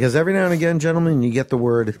doesn't. Because every now and again, gentlemen, you get the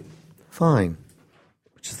word fine,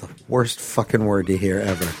 which is the worst fucking word to hear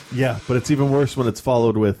ever. Yeah, but it's even worse when it's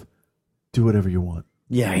followed with do whatever you want.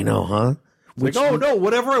 Yeah, I know, huh? Like, oh no,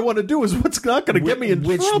 whatever I want to do is what's not going to get me in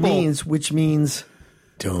trouble. Which means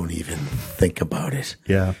don't even think about it.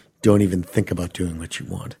 Yeah. Don't even think about doing what you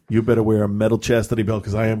want. You better wear a metal chastity belt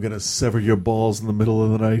because I am going to sever your balls in the middle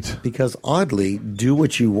of the night. Because oddly, do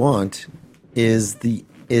what you want is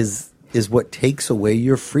what takes away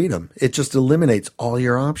your freedom. It just eliminates all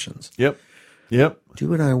your options. Yep. Do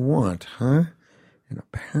what I want, huh? And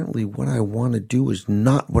apparently what I want to do is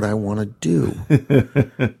not what I want to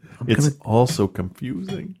do. It's also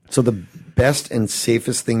confusing. So the best and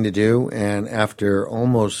safest thing to do, and after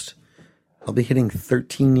I'll be hitting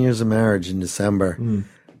 13 years of marriage in December,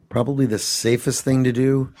 probably the safest thing to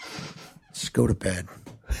do is go to bed.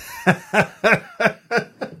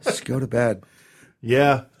 Just go to bed.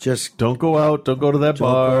 Yeah. Just don't go out. Don't go to that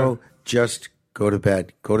bar. Just go to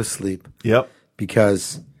bed. Go to sleep. Yep.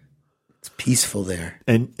 Because it's peaceful there.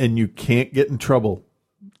 And you can't get in trouble.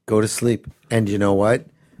 Go to sleep. And you know what?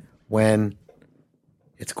 When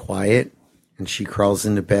it's quiet and she crawls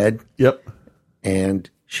into bed. Yep. And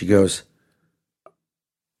she goes,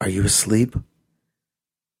 "Are you asleep?"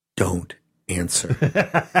 Don't answer.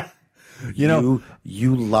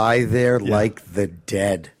 You lie there like the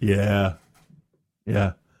dead. Yeah.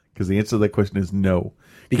 Yeah. Because the answer to that question is no.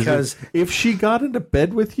 Because if she got into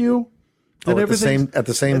bed with you, then at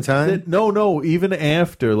the same time? No, even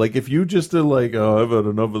after. Like if you just are like, oh, I've had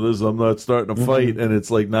enough of this, I'm not starting a fight, and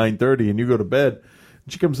it's like 9:30 and you go to bed,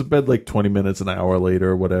 and she comes to bed like 20 minutes, an hour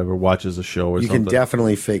later or whatever, watches a show or you something. can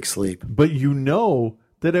definitely fake sleep. But you know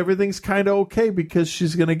that everything's kind of okay because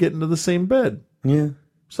she's going to get into the same bed. Yeah.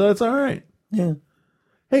 So that's all right. Yeah.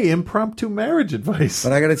 Hey, impromptu marriage advice.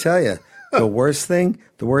 But I got to tell you, the worst thing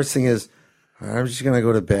is, I'm just going to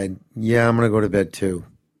go to bed. Yeah, I'm going to go to bed too.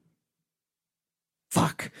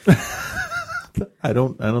 Fuck. I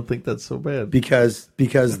don't think that's so bad. Because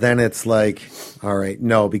then it's like, all right,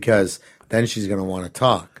 no, because then she's going to want to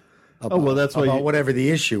talk about, that's why whatever the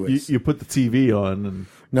issue is. You put the TV on and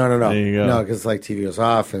No. There you go. No, because like TV goes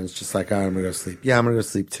off and it's just like, I'm going to go sleep. Yeah, I'm going to go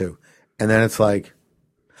sleep too. And then it's like,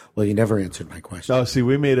 well, you never answered my question. Oh, see,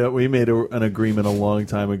 we made an agreement a long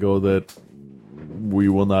time ago that we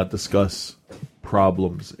will not discuss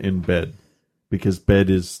problems in bed because bed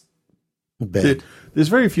is bed. There's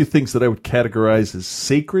very few things that I would categorize as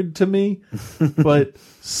sacred to me, but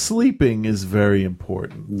sleeping is very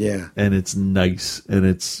important. Yeah, and it's nice and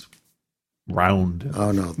it's round.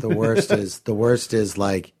 Oh no, the worst is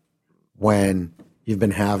like when you've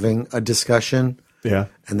been having a discussion. Yeah.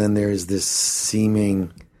 And then there's this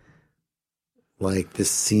seemingly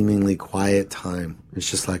quiet time. It's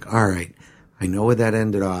just like, all right, I know where that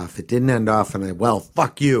ended off. It didn't end off and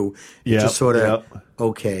fuck you. It just sort of,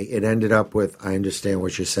 okay, it ended up with, I understand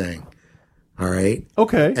what you're saying. All right.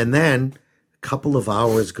 Okay. And then a couple of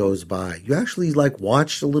hours goes by. You actually like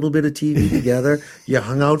watched a little bit of TV together. You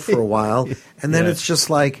hung out for a while. And then it's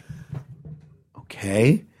just like,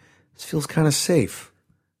 okay, this feels kind of safe.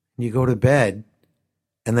 You go to bed.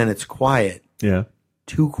 And then it's quiet. Yeah.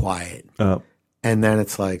 Too quiet. And then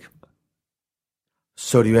it's like,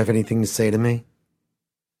 so do you have anything to say to me?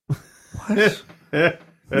 What?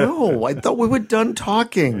 No, I thought we were done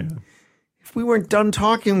talking. Yeah. If we weren't done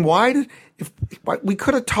talking, if we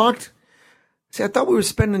could have talked. See, I thought we were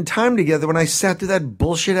spending time together when I sat through that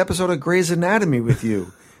bullshit episode of Grey's Anatomy with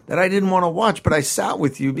you that I didn't want to watch, but I sat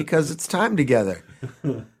with you because it's time together.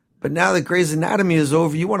 But now that Grey's Anatomy is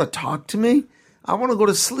over, you want to talk to me? I want to go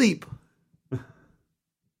to sleep.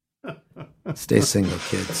 Stay single,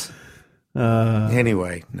 kids.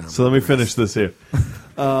 Anyway, no. So let me finish this here.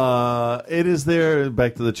 It is there,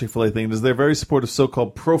 back to the Chick-fil-A thing, it is there very supportive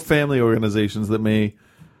so-called pro-family organizations that may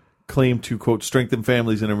claim to, quote, strengthen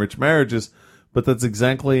families and enrich marriages, but that's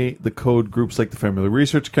exactly the code groups like the Family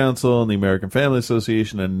Research Council and the American Family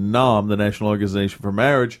Association and NOM, the National Organization for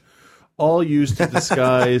Marriage, all used to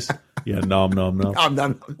disguise... nom.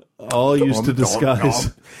 All used to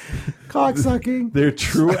disguise cocksucking their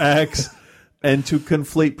true acts and to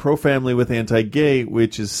conflate pro-family with anti-gay,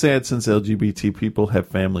 which is sad since LGBT people have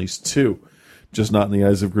families too, just not in the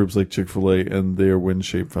eyes of groups like Chick-fil-A and their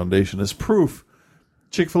Windshape Foundation. As proof,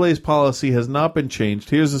 Chick-fil-A's policy has not been changed.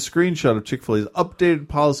 Here's a screenshot of Chick-fil-A's updated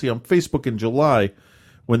policy on Facebook in July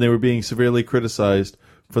when they were being severely criticized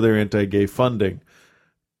for their anti-gay funding.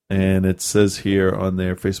 And it says here on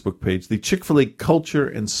their Facebook page, the Chick-fil-A culture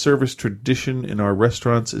and service tradition in our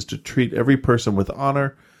restaurants is to treat every person with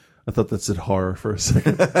honor. I thought that said horror for a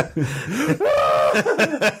second.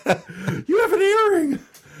 You have an earring.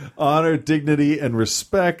 Honor, dignity, and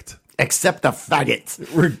respect. Except the faggots.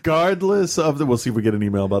 Regardless of we'll see if we get an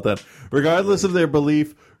email about that. Regardless of their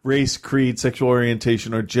belief, race, creed, sexual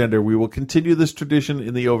orientation, or gender, we will continue this tradition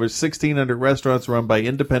in the over 1,600 restaurants run by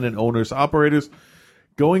independent owners, operators.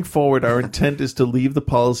 Going forward, our intent is to leave the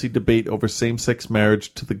policy debate over same-sex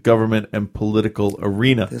marriage to the government and political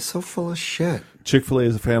arena. They're so full of shit. Chick-fil-A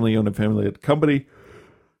is a family-owned and family-led company.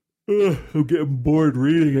 I'm getting bored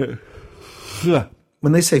reading it.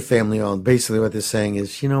 When they say family-owned, basically what they're saying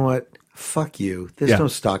is, you know what? Fuck you. There's no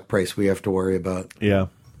stock price we have to worry about. Yeah.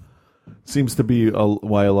 Seems to be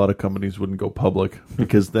why a lot of companies wouldn't go public,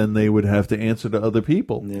 because then they would have to answer to other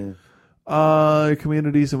people. Yeah.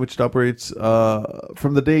 Communities in which it operates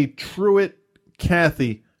from the day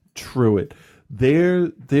Kathy Truitt,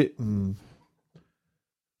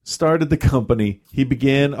 started the company, he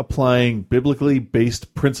began applying biblically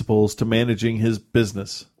based principles to managing his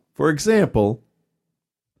business. For example,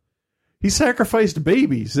 he sacrificed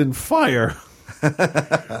babies in fire.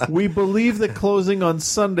 We believe that closing on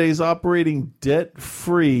Sundays, operating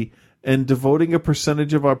debt-free, and devoting a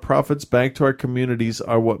percentage of our profits back to our communities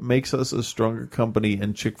are what makes us a stronger company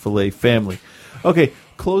and Chick-fil-A family. Okay,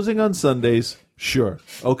 closing on Sundays, sure.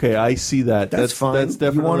 Okay, I see that. That's fine. That's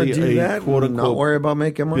definitely you do a that, quote-unquote not worry about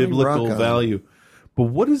making money, biblical rock on. value. But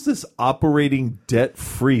what is this operating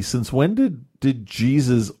debt-free? Since when did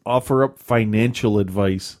Jesus offer up financial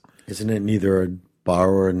advice? Isn't it neither a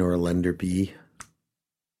borrower nor a lender be?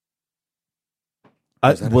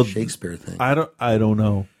 Is that a Shakespeare thing? I don't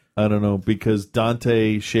know. I don't know, because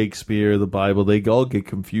Dante, Shakespeare, the Bible, they all get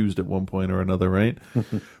confused at one point or another, right?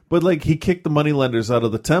 But like, he kicked the moneylenders out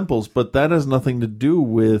of the temples, but that has nothing to do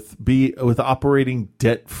with operating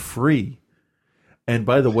debt free. And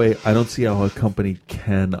by the way, I don't see how a company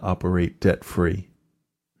can operate debt free.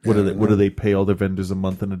 What do they pay all their vendors a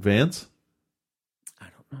month in advance? I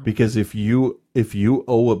don't know. Because if you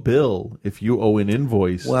owe a bill, if you owe an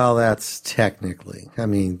invoice, well, that's technically. I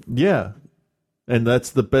mean, yeah. And that's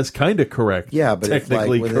the best kind of correct. Yeah, but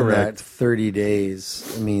technically if, like, within correct. that 30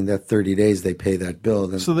 days, I mean, that 30 days they pay that bill.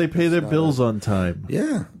 Then So they pay their bills on time.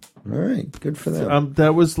 Yeah. All right. Good for them.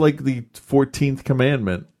 That was like the 14th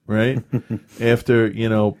commandment, right? After,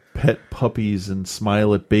 pet puppies and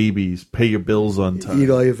smile at babies, pay your bills on time. Eat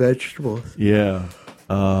all your vegetables. Yeah.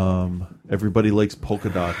 Everybody likes polka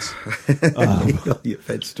dots. Eat all your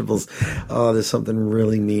vegetables. Oh, there's something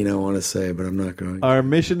really mean I want to say, but I'm not going. Our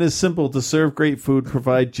mission is simple: to serve great food,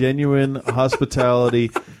 provide genuine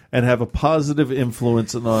hospitality, and have a positive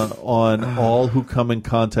influence on all who come in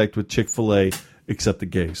contact with Chick-fil-A, except the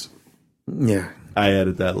gays. Yeah. I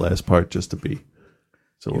added that last part just to be.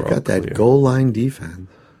 So we're all got that clear. goal line defense.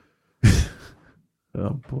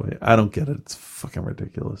 Oh, boy. I don't get it. It's fucking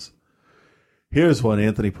ridiculous. Here's one.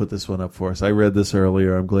 Anthony put this one up for us. I read this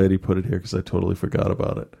earlier. I'm glad he put it here because I totally forgot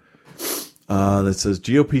about it. That says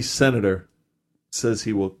GOP senator says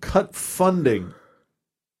he will cut funding.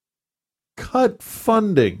 Cut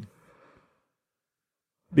funding.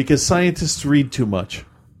 Because scientists read too much.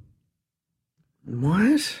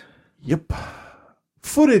 What? Yep.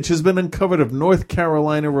 Footage has been uncovered of North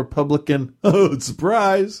Carolina Republican,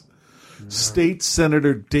 surprise, State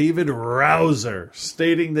Senator David Rouser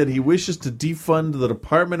stating that he wishes to defund the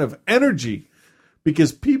Department of Energy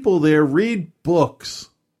because people there read books.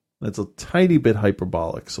 That's a tiny bit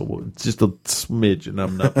hyperbolic, so it's just a smidge, and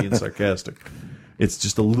I'm not being sarcastic. It's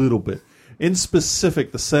just a little bit. In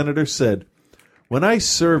specific, the senator said, "When I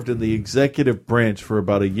served in the executive branch for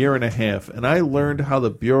about 1.5 years, and I learned how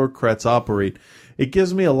the bureaucrats operate, it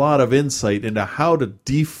gives me a lot of insight into how to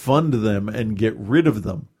defund them and get rid of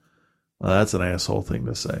them." Well, that's an asshole thing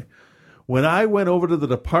to say. "When I went over to the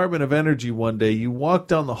Department of Energy one day, you walk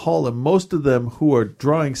down the hall and most of them who are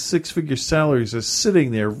drawing six-figure salaries are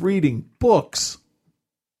sitting there reading books."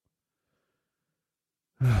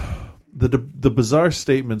 The bizarre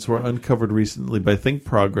statements were uncovered recently by Think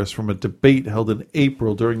Progress from a debate held in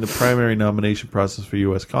April during the primary nomination process for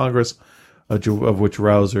U.S. Congress, of which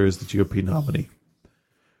Rouser is the GOP nominee.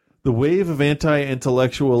 The wave of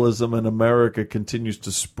anti-intellectualism in America continues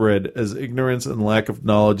to spread as ignorance and lack of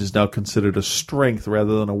knowledge is now considered a strength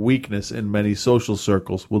rather than a weakness in many social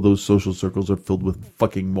circles. Well, those social circles are filled with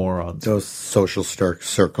fucking morons. Those social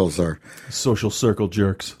circles are... Social circle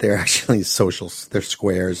jerks. They're actually socials. They're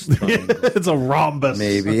squares. It's a rhombus.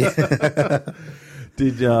 Maybe.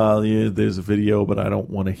 There's a video, but I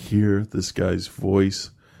don't want to hear this guy's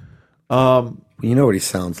voice. You know what he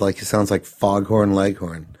sounds like? He sounds like Foghorn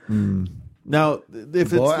Leghorn. Now,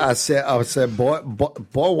 if boy, it's I said, boy,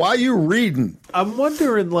 why are you reading? I'm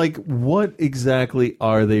wondering, like, what exactly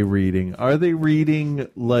are they reading? Are they reading,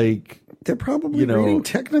 like... They're probably reading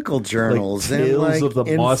technical journals. Like Tales of the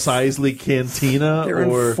Mos Eisley Cantina? They're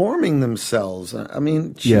or informing themselves. I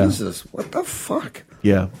mean, Jesus, what the fuck?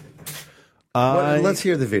 Yeah. Let's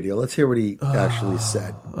hear the video. Let's hear what he actually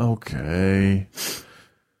said. Okay.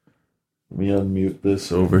 Let me unmute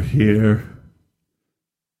this over here.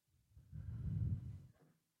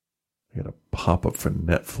 I got a pop-up for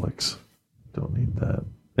Netflix. Don't need that.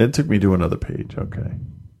 It took me to another page. Okay.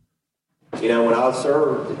 You know, when I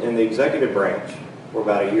served in the executive branch for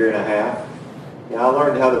about a year and a half, I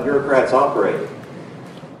learned how the bureaucrats operate.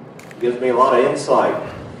 It gives me a lot of insight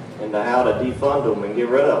into how to defund them and get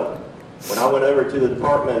rid of them. When I went over to the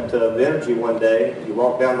Department of Energy one day, you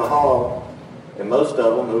walk down the hall, and most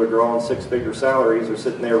of them who are drawing six-figure salaries are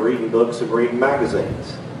sitting there reading books and reading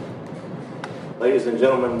magazines. Ladies and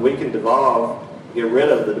gentlemen, we can devolve, get rid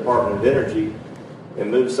of the Department of Energy, and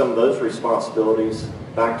move some of those responsibilities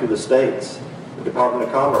back to the states. The Department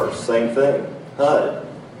of Commerce, same thing. HUD,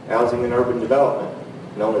 Housing and Urban Development,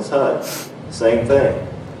 known as HUD, same thing.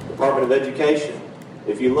 Department of Education.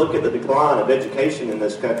 If you look at the decline of education in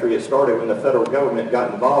this country, it started when the federal government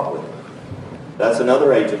got involved with it. That's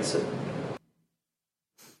another agency.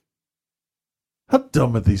 How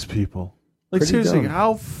dumb are these people? Like, Pretty seriously, dumb.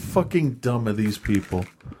 how fucking dumb are these people?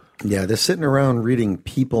 Yeah, they're sitting around reading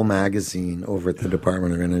People magazine over at the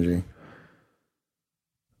Department of Energy.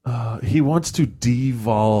 He wants to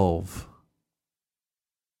devolve.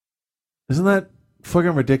 Isn't that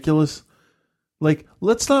fucking ridiculous? Like,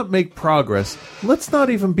 let's not make progress. Let's not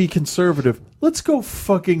even be conservative. Let's go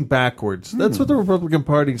fucking backwards. That's what the Republican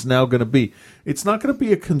Party is now going to be. It's not going to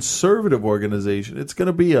be a conservative organization. It's going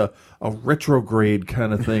to be a retrograde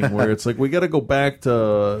kind of thing where it's like, we got to go back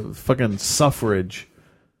to fucking suffrage.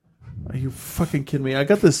 Are you fucking kidding me? I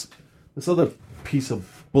got this other piece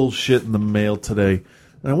of bullshit in the mail today,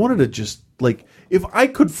 and I wanted to just, like, if I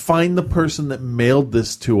could find the person that mailed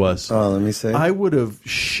this to us, let me see. I would have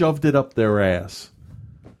shoved it up their ass.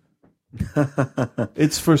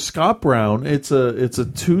 It's for Scott Brown. It's a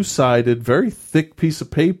two-sided, very thick piece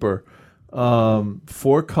of paper,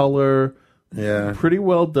 4-color, pretty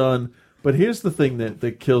well done. But here's the thing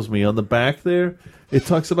that kills me. On the back there, it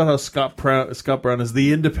talks about how Scott Brown is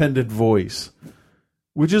the independent voice,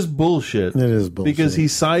 which is bullshit. It is bullshit. Because he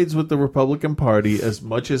sides with the Republican Party as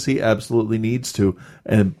much as he absolutely needs to,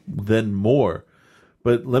 and then more.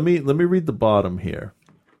 But let me read the bottom here,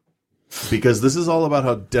 because this is all about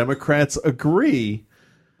how Democrats agree.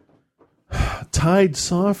 Tide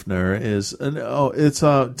Softener is it's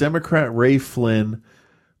Democrat Ray Flynn.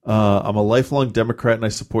 I'm a lifelong Democrat and I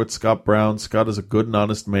support Scott Brown. Scott is a good and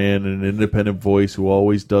honest man and an independent voice who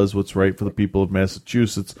always does what's right for the people of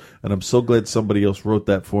Massachusetts. And I'm so glad somebody else wrote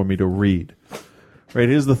that for me to read. Right,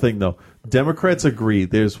 here's the thing, though. Democrats agree.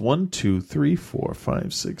 There's 1, 2, 3, 4,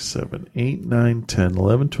 5, 6, 7, 8, 9, 10,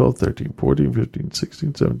 11, 12, 13, 14, 15,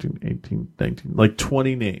 16, 17, 18, 19. Like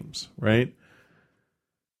 20 names, right?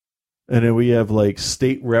 And then we have, like,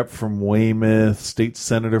 state rep from Weymouth, state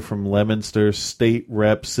senator from Leominster, state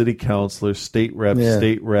rep, city councilor, state rep,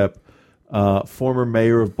 former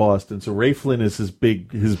mayor of Boston. So Ray Flynn is his big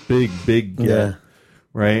get,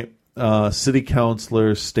 right? City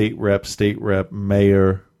councilor, state rep,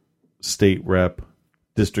 mayor, state rep,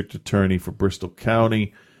 district attorney for Bristol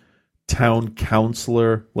County, town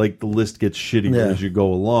councilor. Like, the list gets shittier as you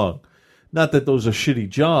go along. Not that those are shitty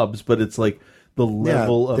jobs, but it's like the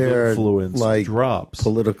level of influence like drops.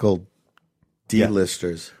 Political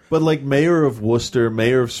D-listers. But like mayor of Worcester,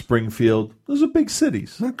 mayor of Springfield, those are big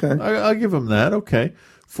cities. Okay. I'll give them that. Okay.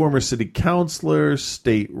 Former city councilor,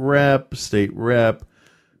 state rep,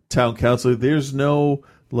 town councilor. There's no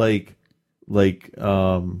like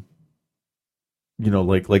a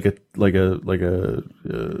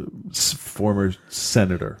former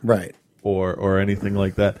senator. Right. Or anything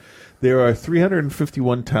like that. There are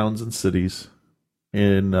 351 towns and cities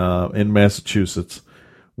in Massachusetts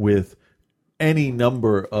with any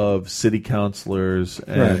number of city councilors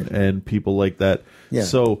and people like that. Yeah.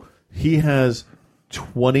 So he has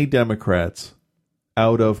 20 Democrats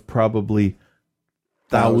out of probably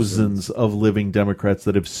thousands of living Democrats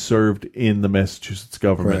that have served in the Massachusetts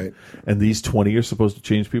government. Right. And these 20 are supposed to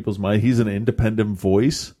change people's mind. He's an independent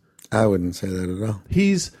voice. I wouldn't say that at all.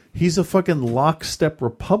 He's a fucking lockstep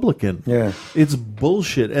Republican. Yeah. It's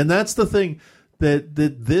bullshit. And that's the thing that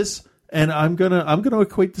this, and I'm gonna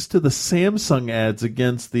equate this to the Samsung ads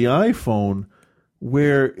against the iPhone,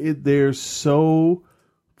 where they're so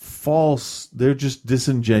false. They're just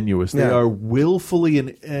disingenuous. They Yeah. are willfully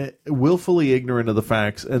ignorant of the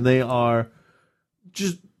facts, and they are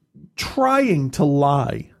just trying to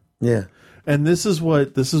lie. Yeah. And this is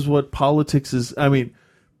what politics is. I mean,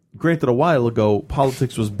 granted, a while ago,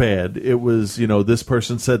 politics was bad. It was, this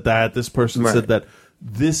person said that, this person said that.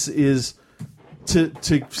 This is to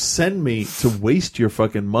send me to waste your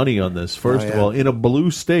fucking money on this. First of all, in a blue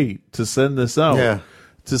state, to send this out,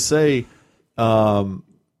 to say,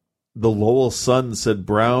 the Lowell Sun said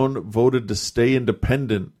Brown voted to stay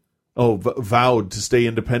independent. Vowed to stay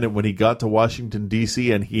independent when he got to Washington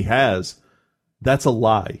D.C. and he has. That's a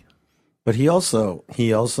lie. But he also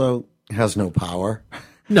has no power.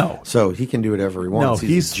 No. So he can do whatever he wants. No,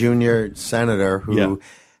 he's a junior senator who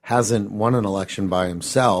hasn't won an election by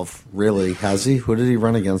himself, really, has he? Who did he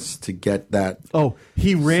run against to get that? Oh,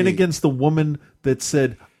 he ran against the woman that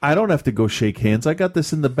said, I don't have to go shake hands. I got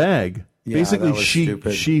this in the bag. Yeah, Basically, that was she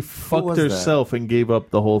stupid. she Who fucked was that? herself and gave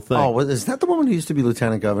up the whole thing. Oh, is that the woman who used to be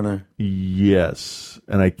lieutenant governor? Yes,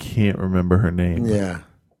 and I can't remember her name. Yeah.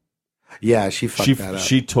 Yeah, she fucked that up.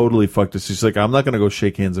 She totally fucked us. She's like, I'm not going to go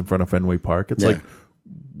shake hands in front of Fenway Park. It's like,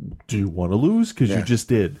 do you want to lose? Because you just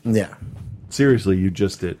did. Yeah. Seriously, you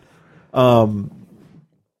just did. I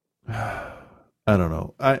don't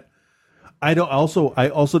know. I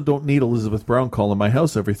also don't need Elizabeth Brown calling my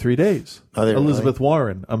house every 3 days. Are they Elizabeth really?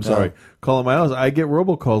 Warren. I'm sorry, calling my house. I get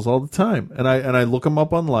robocalls all the time, and I look them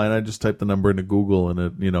up online. I just type the number into Google, and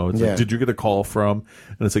it's like, did you get a call from?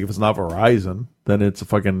 And it's like, if it's not Verizon, then it's a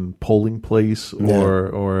fucking polling place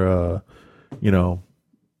or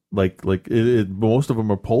most of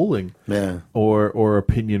them are polling, or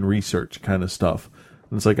opinion research kind of stuff.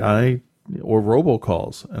 And it's like or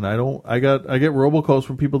robocalls, and I get robocalls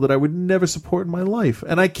from people that I would never support in my life,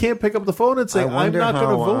 and I can't pick up the phone and say, I'm not going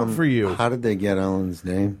to vote for you. How did they get Ellen's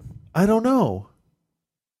name? I don't know.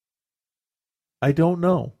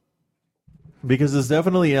 Because it's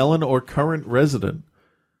definitely Ellen or current resident.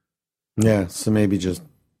 Yeah, so maybe just,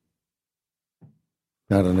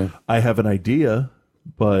 I don't know. I have an idea,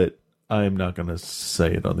 but I'm not going to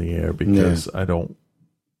say it on the air because I don't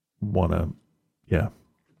want to. Yeah.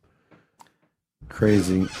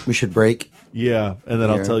 Crazy. We should break. Yeah, and then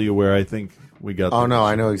I'll tell you where I think we got. Oh, no,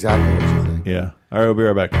 I know exactly what you think. Yeah. All right, we'll be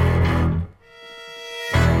right back.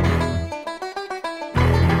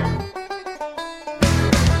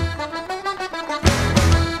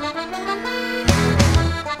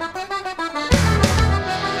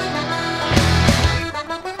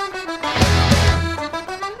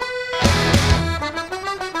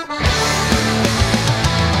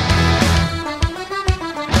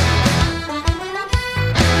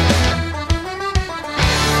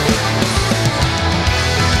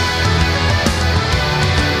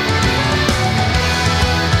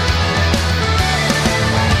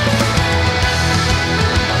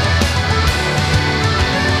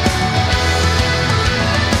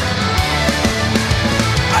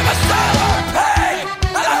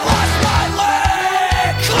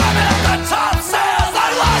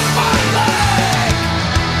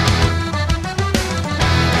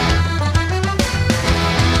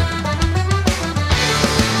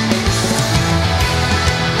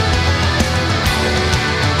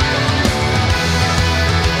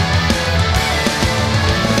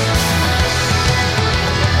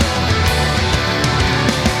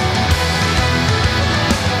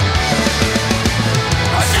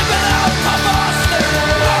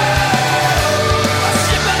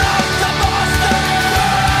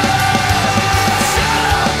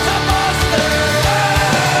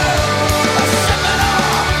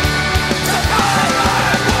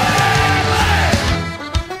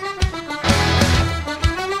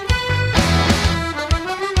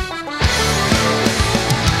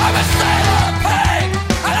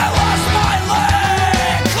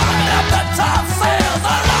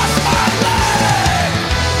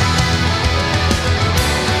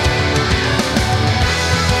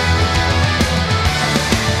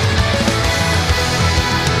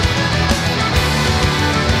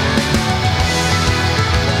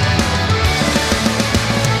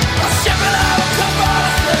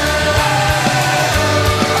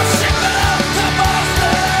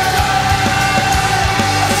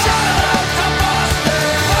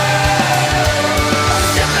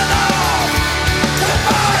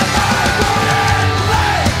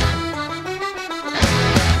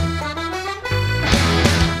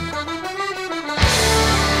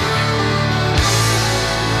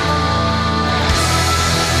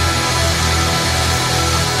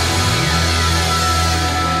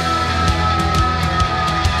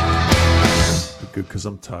 Good, because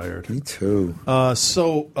I'm tired. Me too.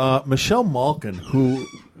 So Michelle Malkin, who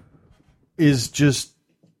is just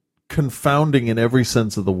confounding in every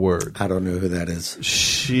sense of the word. I don't know who that is.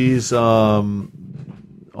 She's on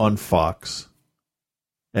Fox,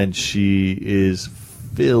 and she is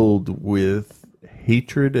filled with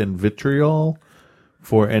hatred and vitriol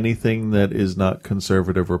for anything that is not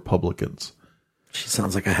conservative Republicans. She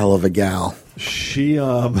sounds like a hell of a gal. She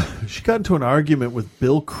got into an argument with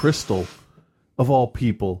Bill Kristol, of all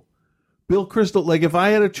people. Bill Kristol, like if I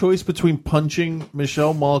had a choice between punching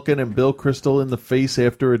Michelle Malkin and Bill Kristol in the face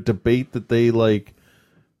after a debate that they like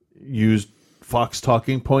used Fox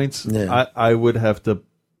talking points, I would have to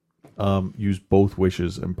use both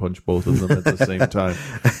wishes and punch both of them at the same time.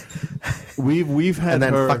 We've had and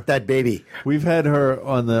then her, fuck that baby. We've had her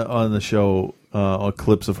on the show,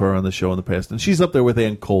 clips of her on the show in the past, and she's up there with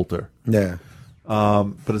Ann Coulter. Yeah.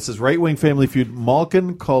 But it says Right-Wing Family Feud.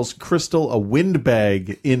 Malkin calls Kristol a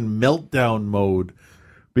windbag in meltdown mode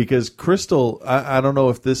because Kristol, I don't know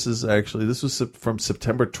if this is actually, this was from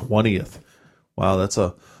September 20th. Wow, that's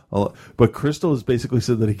a lot. But Kristol has basically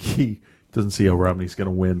said that he doesn't see how Romney's going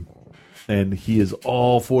to win. And he is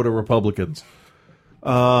all for the Republicans.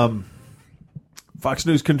 Fox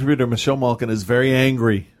News contributor Michelle Malkin is very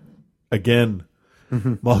angry. Again,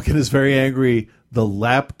 Malkin is very angry. The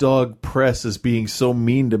lapdog press is being so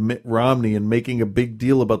mean to Mitt Romney and making a big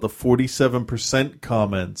deal about the 47%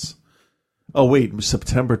 comments. Oh, wait,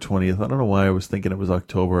 September 20th. I don't know why I was thinking it was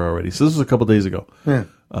October already. So this was a couple days ago. Yeah.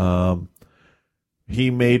 He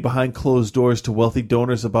made behind closed doors to wealthy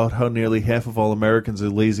donors about how nearly half of all Americans are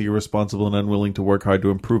lazy, irresponsible, and unwilling to work hard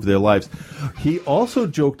to improve their lives. He also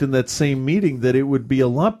joked in that same meeting that it would be a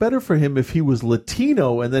lot better for him if he was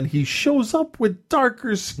Latino and then he shows up with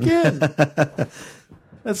darker skin.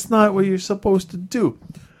 That's not what you're supposed to do.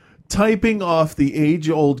 Typing off the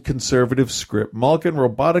age-old conservative script, Malkin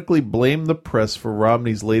robotically blamed the press for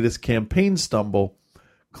Romney's latest campaign stumble,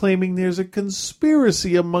 claiming there's a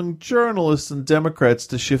conspiracy among journalists and Democrats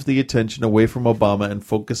to shift the attention away from Obama and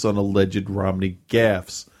focus on alleged Romney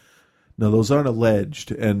gaffes. Now, those aren't alleged,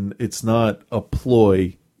 and it's not a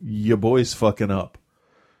ploy. Your boy's fucking up.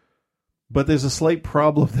 But there's a slight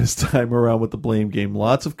problem this time around with the blame game.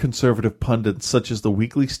 Lots of conservative pundits, such as the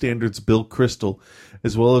Weekly Standard's Bill Kristol,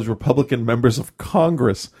 as well as Republican members of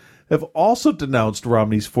Congress, have also denounced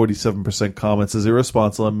Romney's 47% comments as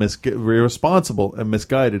irresponsible and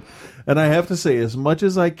misguided. And I have to say, as much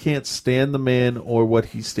as I can't stand the man or what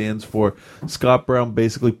he stands for, Scott Brown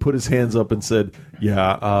basically put his hands up and said,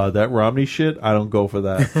 that Romney shit, I don't go for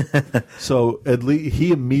that. So at least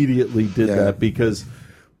he immediately did that because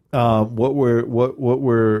what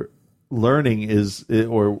we're learning is,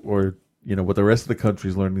 or you know, what the rest of the country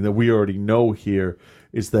is learning that we already know here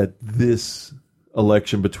is that this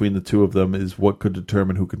election between the two of them is what could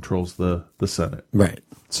determine who controls the Senate. Right.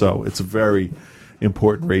 So it's a very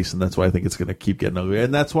important race, and that's why I think it's going to keep getting ugly.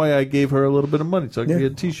 And that's why I gave her a little bit of money so I can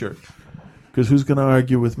get a T-shirt. Because who's going to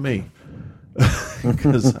argue with me?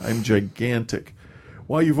 Because I'm gigantic.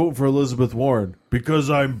 Why are you voting for Elizabeth Warren? Because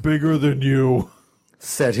I'm bigger than you.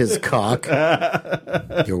 Said his cock.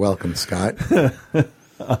 You're welcome, Scott.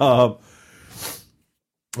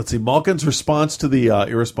 Let's see. Malkin's response to the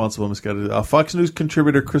irresponsible misguided. Fox News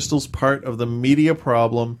contributor Kristol's part of the media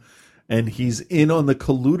problem, and he's in on the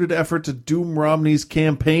colluded effort to doom Romney's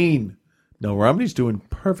campaign. No, Romney's doing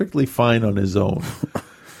perfectly fine on his own.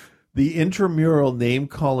 The intramural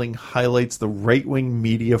name-calling highlights the right-wing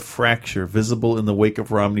media fracture visible in the wake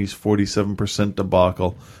of Romney's 47%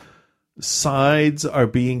 debacle. Sides are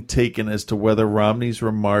being taken as to whether Romney's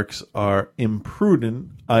remarks are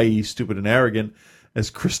imprudent, i.e. stupid and arrogant, as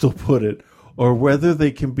Kristol put it, or whether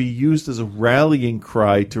they can be used as a rallying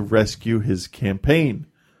cry to rescue his campaign.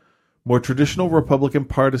 More traditional Republican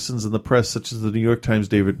partisans in the press, such as the New York Times'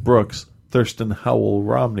 David Brooks, Thurston Howell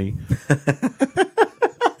Romney.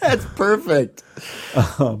 That's perfect.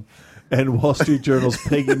 And Wall Street Journal's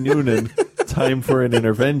Peggy Noonan, Time for an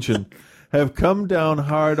Intervention, have come down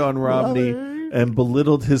hard on Romney and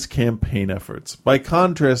belittled his campaign efforts. By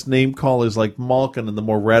contrast, name callers like Malkin and the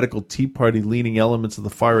more radical Tea Party-leaning elements of the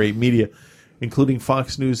far-right media, including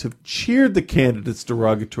Fox News, have cheered the candidate's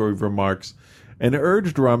derogatory remarks and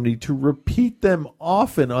urged Romney to repeat them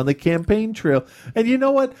often on the campaign trail. And you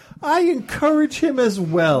know what? I encourage him as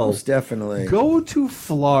well. Most definitely. Go to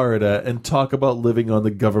Florida and talk about living on the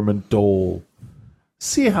government dole.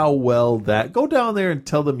 See how well that... Go down there and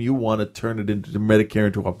tell them you want to turn it into Medicare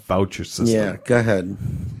into a voucher system. Yeah, go ahead.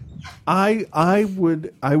 I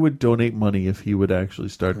would donate money if he would actually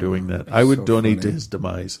start doing that. I would so donate funny. To his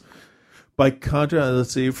demise. By contrast,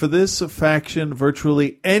 let's see, for this faction,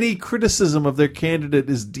 virtually any criticism of their candidate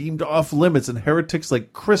is deemed off limits, and heretics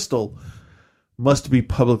like Kristol must be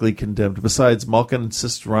publicly condemned. Besides, Malkin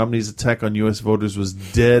insists Romney's attack on U.S. voters was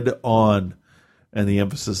dead on, and the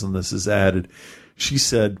emphasis on this is added. She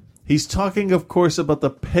said, he's talking, of course, about the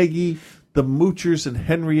Peggy, the Moochers, and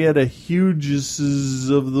Henrietta Hugheses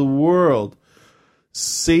of the world.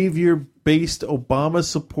 Savior-based Obama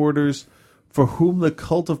supporters for whom the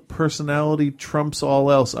cult of personality trumps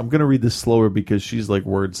all else. I'm going to read this slower because she's like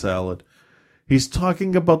word salad. He's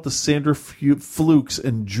talking about the Sandra Flukes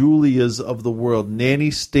and Julias of the world, nanny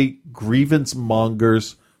state grievance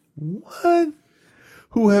mongers. What?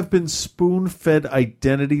 Who have been spoon-fed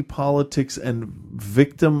identity politics and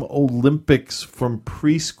victim Olympics from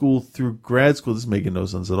preschool through grad school. This is making no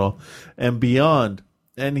sense at all. And beyond.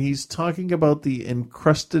 And he's talking about the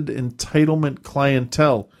encrusted entitlement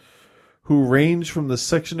clientele who range from the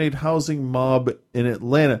Section 8 housing mob in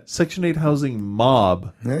Atlanta. Section 8 housing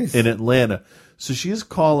mob in Atlanta. So she is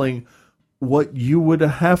calling what you would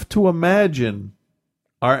have to imagine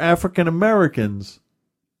are African Americans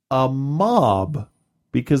a mob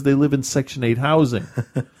because they live in Section 8 housing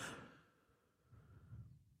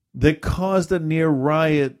that caused a near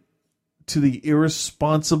riot to the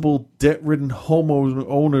irresponsible, debt-ridden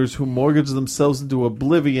homeowners who mortgage themselves into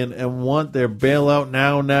oblivion and want their bailout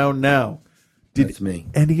now. Did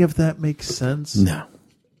any of that make sense? No.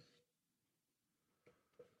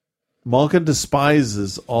 Malkin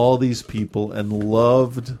despises all these people and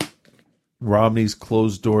loved Romney's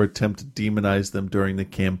closed-door attempt to demonize them during the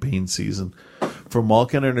campaign season. For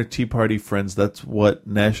Malkin and her Tea Party friends, that's what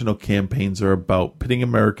national campaigns are about, pitting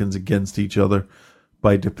Americans against each other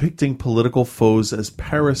by depicting political foes as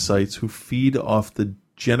parasites who feed off the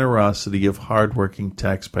generosity of hardworking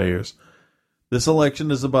taxpayers. This election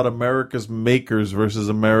is about America's makers versus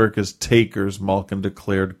America's takers, Malkin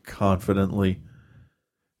declared confidently.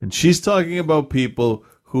 And she's talking about people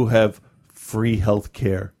who have free health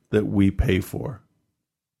care that we pay for.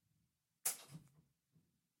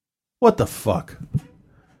 What the fuck?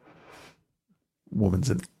 Woman's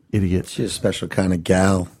an idiot. She's a special kind of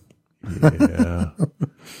gal. Yeah.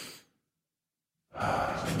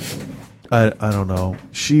 I don't know.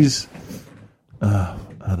 She's I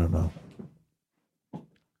don't know.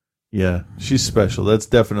 Yeah, she's special. That's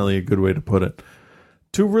definitely a good way to put it.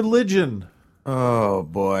 To religion. Oh,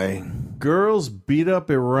 boy. Girls beat up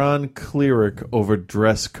Iran cleric over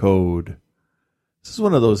dress code. This is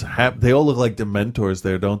one of those... they all look like Dementors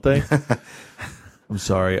there, don't they? I'm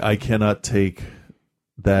sorry. I cannot take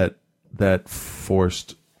that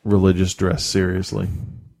forced religious dress seriously.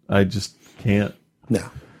 I just can't.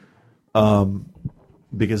 No.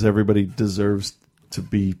 Because everybody deserves to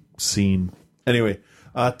be seen. Anyway,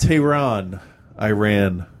 Tehran,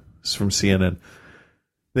 Iran. This is from CNN.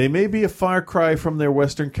 They may be a far cry from their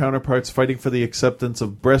Western counterparts fighting for the acceptance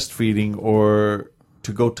of breastfeeding or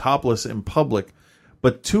to go topless in public,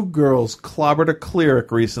 but two girls clobbered a cleric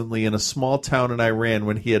recently in a small town in Iran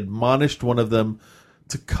when he admonished one of them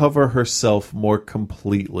to cover herself more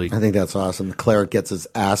completely. I think that's awesome. The cleric gets his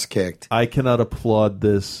ass kicked. I cannot applaud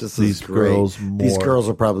these girls more. These girls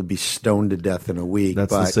will probably be stoned to death in a week.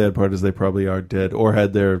 That's the sad part, is they probably are dead or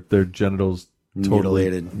had their genitals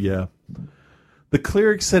mutilated. Yeah. The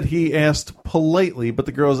cleric said he asked politely, but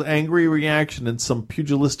the girl's angry reaction and some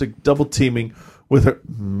pugilistic double-teaming with her...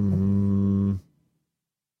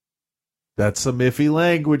 That's some iffy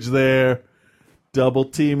language there.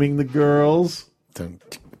 Double-teaming the girls.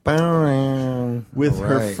 With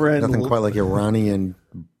her friend... Nothing quite like Iranian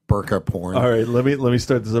burqa porn. All right, let me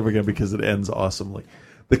start this over again because it ends awesomely.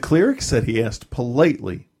 The cleric said he asked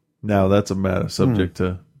politely. Now, that's a matter subject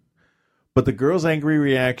to... But the girl's angry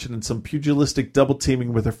reaction and some pugilistic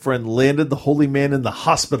double-teaming with her friend landed the holy man in the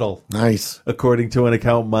hospital. Nice. According to an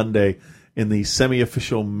account Monday in the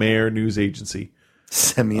semi-official Mayor news agency.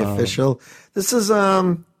 Semi-official? This is,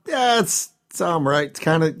 it's right. It's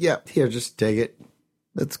kind of, here, just take it.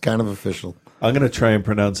 It's kind of official. I'm going to try and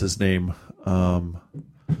pronounce his name. Sorry.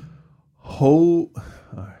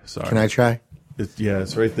 Can I try?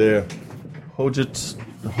 It's right there.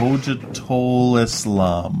 Hojatol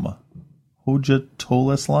Islam.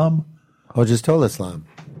 Hojatol Islam.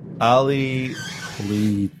 Ali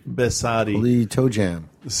Besadi. Ali Tojam.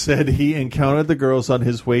 Said he encountered the girls on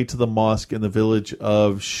his way to the mosque in the village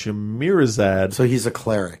of Shemirazad. So he's a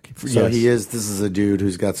cleric. So yes. This is a dude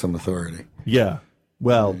who's got some authority. Yeah.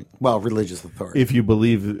 Well, religious authority. If you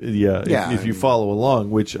believe, if you follow along,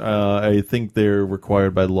 which I think they're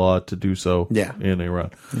required by law to do so in Iran.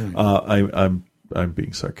 I'm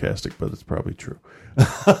being sarcastic, but it's probably true.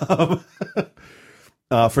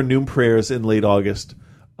 For noon prayers in late August,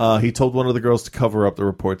 he told one of the girls to cover up, the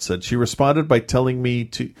report said. She responded by telling me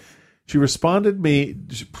to... She responded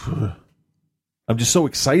I'm just so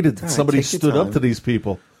excited that All right, somebody take your stood up time. to these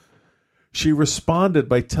people. She responded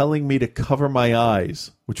by telling me to cover my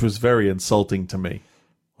eyes, which was very insulting to me.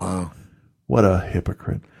 Wow. What a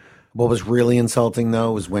hypocrite. What was really insulting,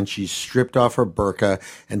 though, was when she stripped off her burqa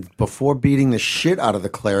and before beating the shit out of the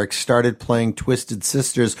cleric, started playing Twisted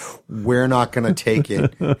Sisters, We're Not Gonna Take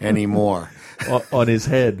It Anymore. On his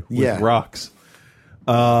head with rocks.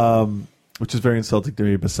 Which is very insulting to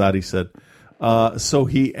me, Basadi said. So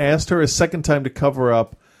he asked her a second time to cover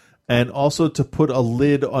up and also to put a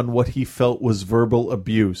lid on what he felt was verbal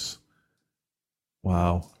abuse.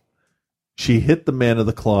 Wow. She hit the man of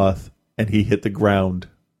the cloth, and he hit the ground.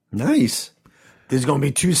 Nice. There's going to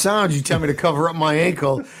be two sounds. You tell me to cover up my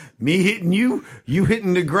ankle. Me hitting you, you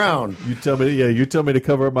hitting the ground. You tell me to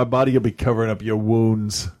cover up my body, you'll be covering up your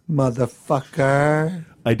wounds. Motherfucker.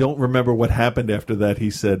 I don't remember what happened after that,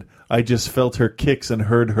 he said. I just felt her kicks and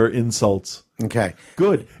heard her insults. Okay.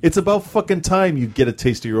 Good. It's about fucking time you get a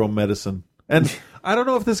taste of your own medicine. And I don't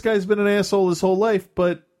know if this guy's been an asshole his whole life,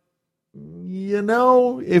 but, you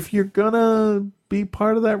know, if you're gonna be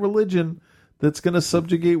part of that religion that's gonna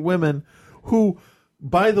subjugate women, who,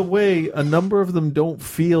 by the way, a number of them don't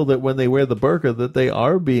feel that when they wear the burqa that they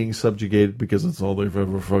are being subjugated because it's all they've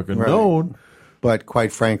ever fucking known. But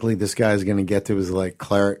quite frankly, this guy's going to get to his like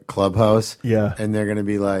cleric clubhouse. Yeah. And they're going to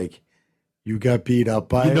be like, you got beat up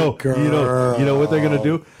by a girl. You know what they're going to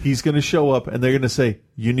do? He's going to show up and they're going to say,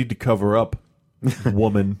 you need to cover up,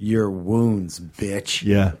 woman. Your wounds, bitch.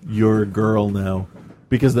 Yeah, you're a girl now.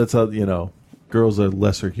 Because that's how, you know, girls are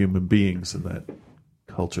lesser human beings in that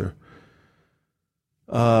culture.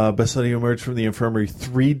 Basadi emerged from the infirmary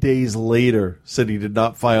 3 days later, said he did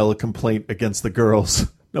not file a complaint against the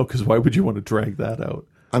girls. No, because why would you want to drag that out?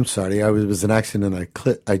 I'm sorry. It was an accident.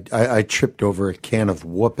 I tripped over a can of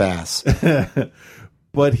whoop ass.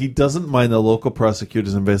 But he doesn't mind the local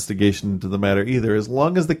prosecutor's investigation into the matter either, as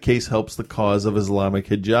long as the case helps the cause of Islamic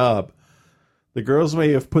hijab. The girls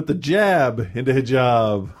may have put the jab into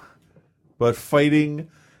hijab, but fighting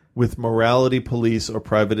with morality police or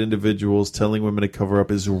private individuals telling women to cover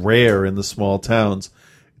up is rare in the small towns.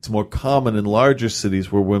 It's more common in larger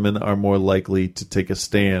cities where women are more likely to take a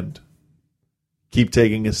stand. Keep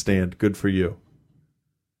taking a stand. Good for you.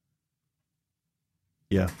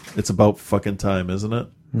 Yeah, it's about fucking time, isn't it?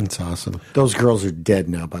 That's awesome. Those girls are dead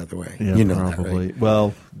now, by the way. Yeah, you know probably. that, right?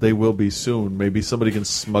 Well, they will be soon. Maybe somebody can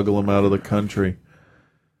smuggle them out of the country.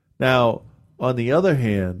 Now, on the other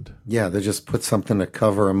hand... Yeah, they just put something to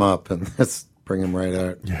cover them up and let's bring them right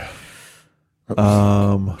out. Yeah.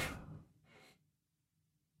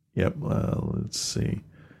 Yep, let's see.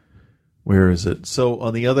 Where is it? So,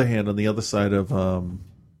 on the other hand, on the other side of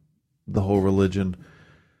the whole religion,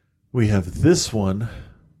 we have this one.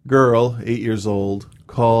 Girl, 8 years old,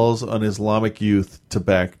 calls on Islamic youth to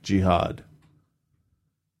back jihad.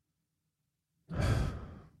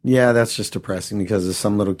 Yeah, that's just depressing because there's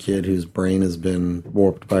some little kid whose brain has been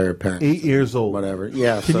warped by her parents. 8 years old. Whatever.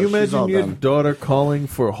 Yeah. Can you imagine your daughter calling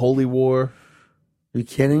for a holy war? Are you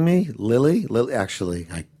kidding me? Lily? Actually,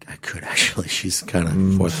 I could actually. She's kind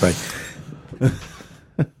of forthright.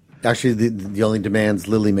 Actually, the only demands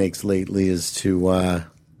Lily makes lately is to,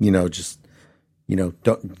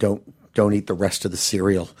 don't eat the rest of the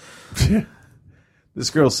cereal. This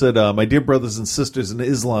girl said, my dear brothers and sisters in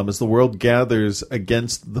Islam, as the world gathers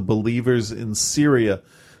against the believers in Syria,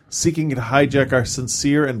 seeking to hijack our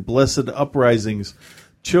sincere and blessed uprisings,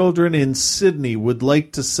 children in Sydney would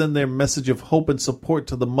like to send their message of hope and support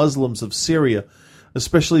to the Muslims of Syria,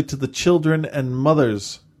 especially to the children and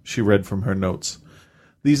mothers, she read from her notes.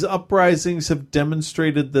 These uprisings have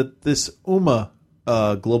demonstrated that this Ummah,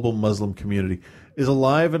 global Muslim community, is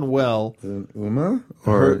alive and well.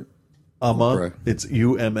 Ummah? Ummah, it's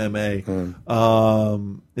U-M-M-A,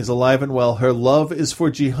 is alive and well. Her love is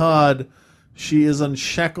for jihad. She has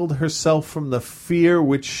unshackled herself from the fear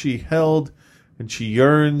which she held, and she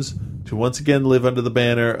yearns to once again live under the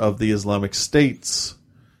banner of the Islamic States.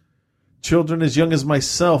 Children as young as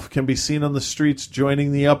myself can be seen on the streets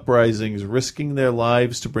joining the uprisings, risking their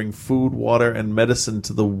lives to bring food, water, and medicine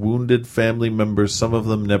to the wounded family members, some of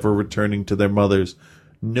them never returning to their mothers.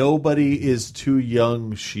 Nobody is too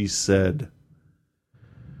young, she said.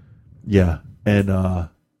 Yeah, and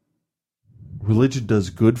religion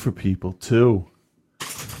does good for people, too.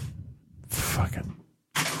 Fucking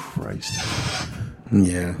Christ.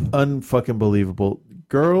 Yeah. Unfucking believable.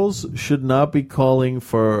 Girls should not be calling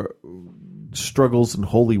for struggles and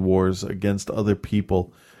holy wars against other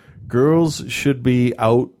people. Girls should be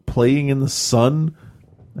out playing in the sun,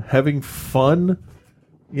 having fun,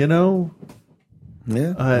 you know?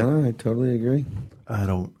 Yeah, I totally agree. I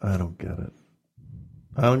don't get it.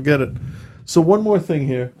 I don't get it. So one more thing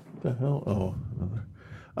here. What the hell? Oh, another.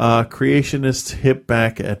 Creationists hit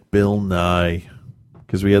back at Bill Nye,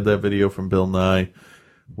 because we had that video from Bill Nye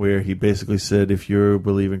where he basically said, if you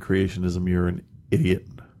believe in creationism, you're an idiot.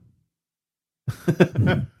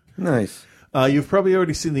 Nice. You've probably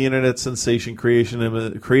already seen the internet sensation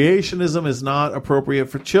Creationism is not appropriate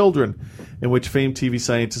for children, in which famed TV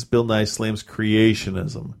scientist Bill Nye slams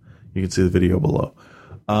creationism. You can see the video below.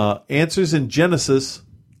 Answers in Genesis.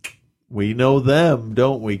 We know them,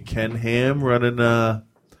 don't we? Ken Ham running the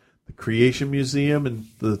Creation Museum and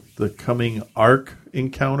the coming Ark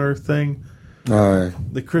encounter thing.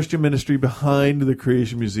 The Christian ministry behind the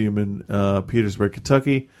Creation Museum in Petersburg,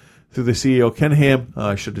 Kentucky, through the CEO Ken Ham,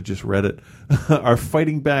 I should have just read it, are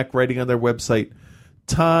fighting back, writing on their website,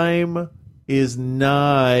 time is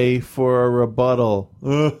nigh for a rebuttal.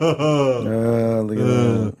 Look at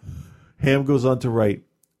that. Ham goes on to write,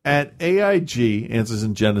 at AIG, Answers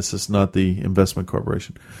in Genesis, not the investment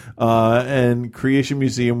corporation, and Creation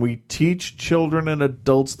Museum, we teach children and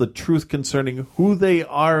adults the truth concerning who they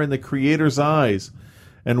are in the Creator's eyes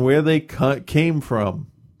and where they came from.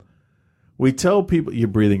 We tell people... You're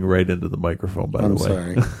breathing right into the microphone, by the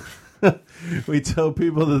way. I'm sorry. We tell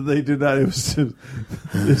people that they do not...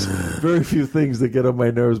 There's very few things that get on my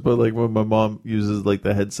nerves, but like when my mom uses like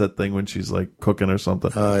the headset thing when she's like cooking or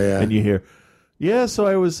something. Oh, yeah. And you hear... Yeah, so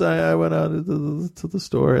I went out to the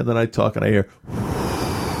store, and then I talk, and I hear...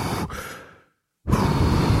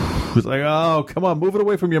 It's like, oh, come on, move it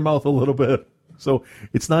away from your mouth a little bit. So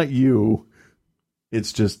it's not you.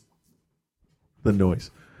 It's just the noise.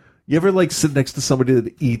 You ever like sit next to somebody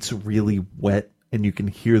that eats really wet, and you can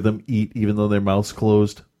hear them eat even though their mouth's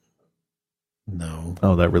closed? No.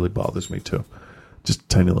 Oh, that really bothers me, too. Just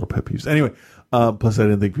tiny little pet peeves. Anyway, plus I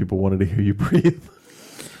didn't think people wanted to hear you breathe.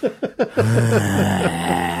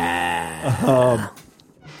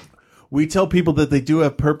 We tell people that they do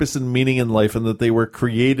have purpose and meaning in life and that they were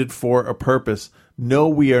created for a purpose. No,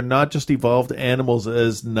 we are not just evolved animals,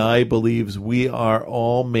 as Nye believes. We are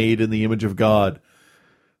all made in the image of God.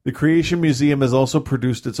 The Creation Museum has also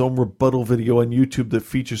produced its own rebuttal video on YouTube that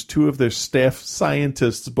features two of their staff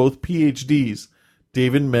scientists, both PhDs,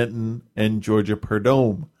 David Menton and Georgia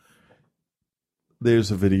Perdome. There's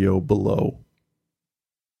a video below.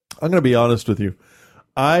 I'm going to be honest with you.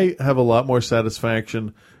 I have a lot more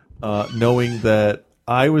satisfaction knowing that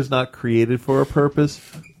I was not created for a purpose,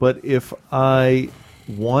 but if I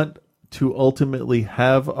want to ultimately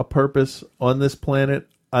have a purpose on this planet,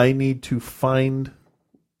 I need to find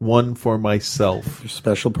one for myself. Your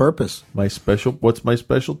special purpose. What's my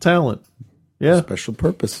special talent? Yeah. Special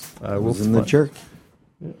purpose. I was in the jerk.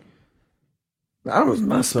 Yeah. That was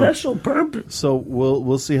my special purpose. So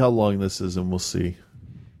we'll see how long this is, and we'll see.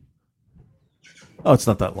 Oh, it's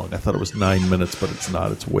not that long. I thought it was 9 minutes, but it's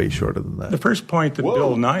not. It's way shorter than that. The first point that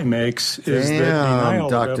Bill Nye makes is that denial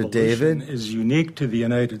Dr. of evolution David. is unique to the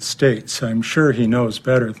United States. I'm sure he knows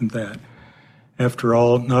better than that. After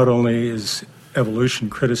all, not only is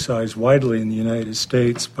evolution criticized widely in the United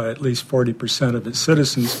States by at least 40% of its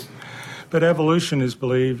citizens, but evolution is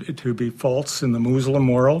believed to be false in the Muslim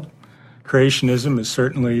world. Creationism is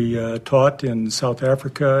certainly taught in South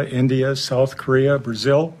Africa, India, South Korea,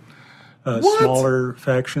 Brazil. Smaller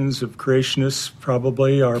factions of creationists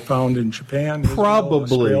probably are found in Japan, Israel,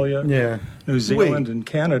 Australia, New Zealand, and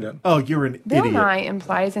Canada. Oh, you're an Bill Nye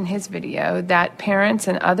implies in his video that parents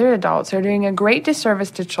and other adults are doing a great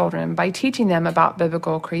disservice to children by teaching them about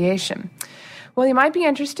biblical creation. Well, you might be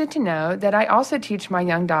interested to know that I also teach my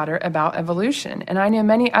young daughter about evolution, and I know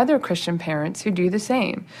many other Christian parents who do the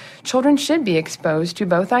same. Children should be exposed to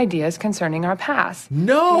both ideas concerning our past.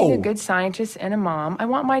 No! Being a good scientist and a mom, I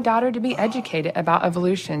want my daughter to be educated about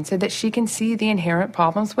evolution so that she can see the inherent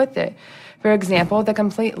problems with it. For example, the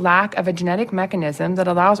complete lack of a genetic mechanism that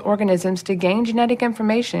allows organisms to gain genetic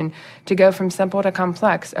information to go from simple to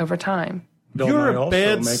complex over time. Bill You're Nye a also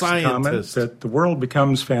bad makes scientist. a comment that the world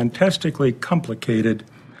becomes fantastically complicated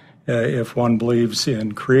if one believes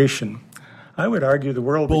in creation. I would argue the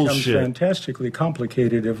world becomes fantastically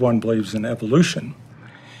complicated if one believes in evolution.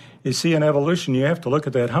 You see, in evolution, you have to look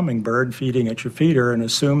at that hummingbird feeding at your feeder and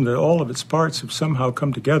assume that all of its parts have somehow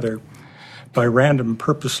come together by random,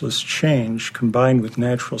 purposeless change combined with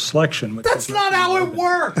natural selection. That's not how it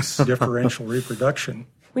works! Differential reproduction.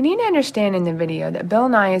 We need to understand in the video that Bill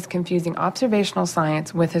Nye is confusing observational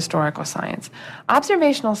science with historical science.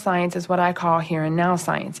 Observational science is what I call here and now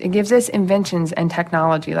science. It gives us inventions and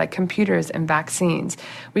technology like computers and vaccines.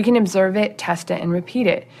 We can observe it, test it, and repeat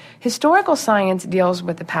it. Historical science deals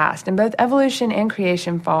with the past, and both evolution and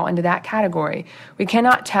creation fall into that category. We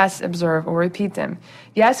cannot test, observe, or repeat them.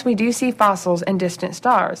 Yes, we do see fossils and distant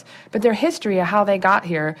stars, but their history of how they got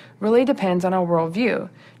here really depends on our worldview.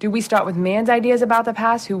 Do we start with man's ideas about the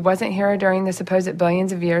past, who wasn't here during the supposed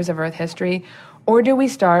billions of years of Earth history? Or do we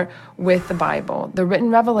start with the Bible, the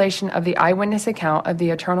written revelation of the eyewitness account of the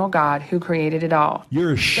eternal God who created it all?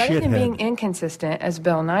 You're a Rather than shithead. being inconsistent, as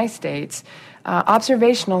Bill Nye states,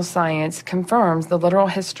 observational science confirms the literal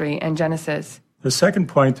history and Genesis. The second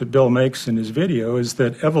point that Bill makes in his video is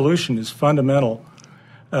that evolution is fundamental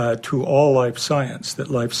to all life science, that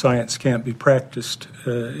life science can't be practiced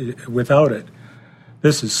without it.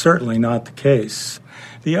 This is certainly not the case.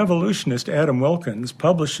 The evolutionist Adam Wilkins,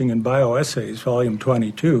 publishing in Bioessays, volume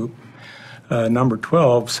 22, number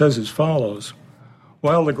 12, says as follows: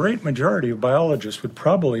 while the great majority of biologists would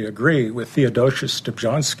probably agree with Theodosius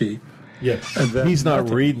Dobzhansky, Yes, that he's not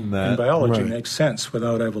nothing reading that. in biology Right. makes sense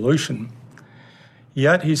without evolution.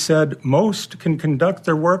 Yet, he said, most can conduct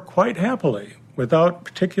their work quite happily without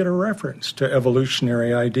particular reference to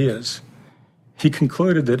evolutionary ideas. He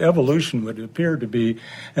concluded that evolution would appear to be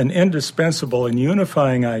an indispensable and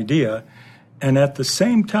unifying idea, and at the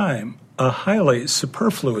same time, a highly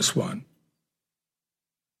superfluous one.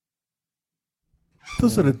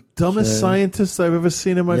 Those are the dumbest Okay. scientists I've ever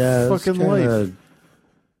seen in my fucking life.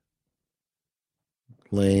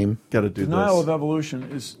 Lame. Got to do Denial this. of evolution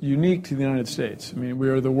is unique to the United States. I mean, we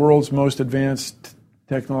are the world's most advanced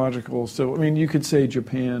technological. So, I mean, you could say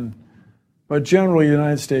Japan, but generally, the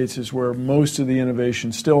United States is where most of the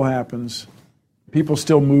innovation still happens. People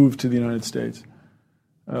still move to the United States.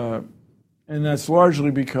 And that's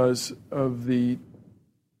largely because of the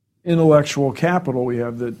intellectual capital we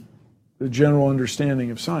have, the general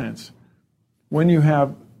understanding of science. When you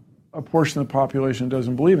have a portion of the population that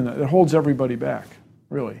doesn't believe in that, it holds everybody back,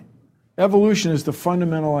 really. Evolution is the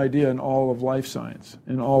fundamental idea in all of life science,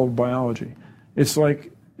 in all of biology. It's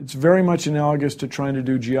it's very much analogous to trying to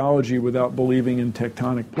do geology without believing in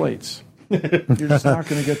tectonic plates. You're just not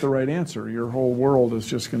going to get the right answer. Your whole world is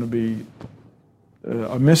just going to be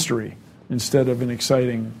a mystery instead of an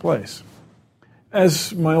exciting place.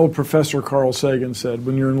 As my old professor Carl Sagan said,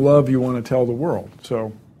 when you're in love, you want to tell the world.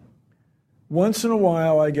 So once in a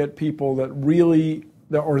while, I get people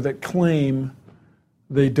that claim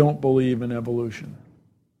they don't believe in evolution.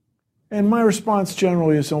 And my response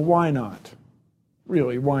generally is, why not?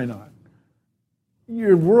 Really, why not?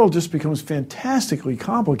 Your world just becomes fantastically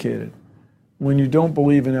complicated when you don't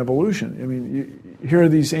believe in evolution. I mean, here are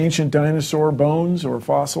these ancient dinosaur bones or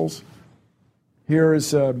fossils. Here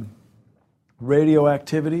is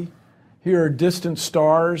radioactivity. Here are distant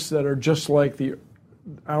stars that are just like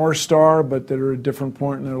our star, but that are at a different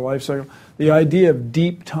point in their life cycle. The idea of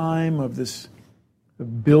deep time, of this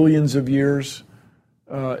billions of years,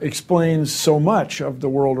 explains so much of the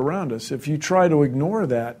world around us. If you try to ignore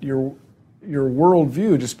that, your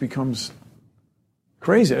worldview just becomes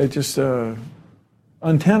crazy. It's just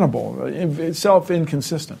untenable. It's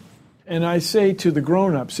self-inconsistent. And I say to the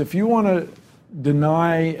grown-ups, if you want to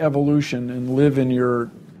deny evolution and live in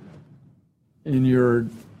your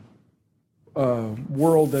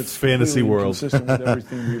world that's fantasy completely world consistent with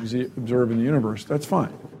everything we observe in the universe, that's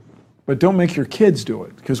fine. But don't make your kids do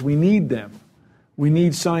it, because we need them. We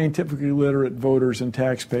need scientifically literate voters and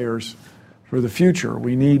taxpayers for the future.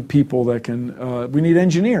 We need people that can, we need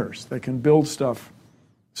engineers that can build stuff,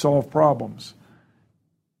 solve problems.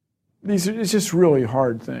 It's just really a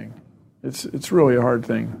hard thing. It's really a hard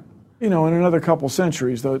thing. You know, in another couple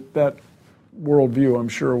centuries, that worldview, I'm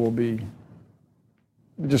sure, it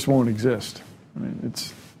just won't exist. I mean,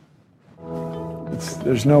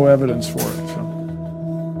 there's no evidence for it. So.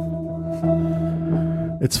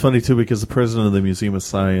 It's funny, too, because the president of the Museum of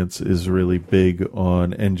Science is really big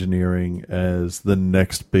on engineering as the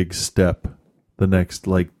next big step, the next,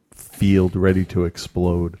 field ready to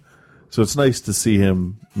explode. So it's nice to see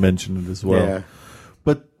him mention it as well. Yeah.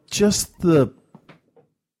 But just the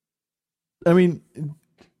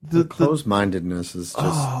closed-mindedness is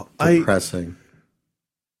just depressing.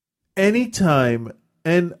 Anytime,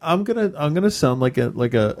 and I'm gonna sound like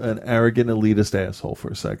an arrogant elitist asshole for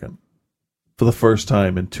a second. For the first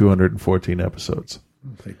time in 214 episodes.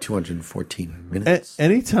 Like 214 minutes.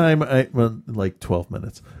 Anytime 12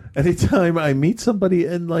 minutes. Anytime I meet somebody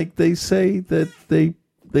and they say that they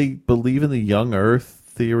believe in the young Earth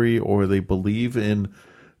theory, or they believe in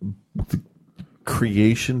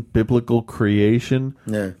creation, biblical creation,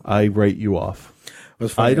 I write you off.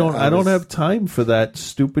 I don't have time for that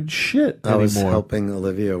stupid shit I was anymore. helping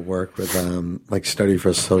Olivia work with study for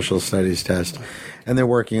a social studies test, and they're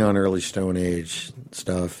working on early Stone Age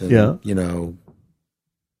stuff, and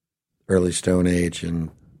early Stone Age and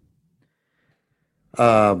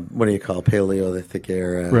what do you call Paleolithic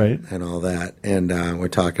era, right, and all that. And we're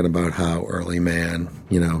talking about how early man,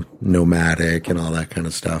 nomadic and all that kind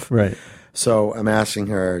of stuff, right. So I'm asking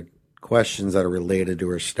her questions that are related to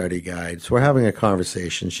her study guide. So we're having a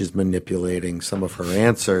conversation. She's manipulating some of her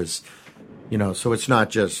answers, so it's not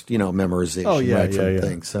just, memorization, from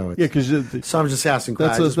things. So so I'm just asking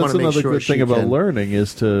questions. That's another good thing about learning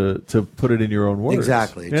is to put it in your own words.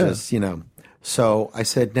 Exactly. Just, So I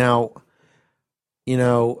said, now,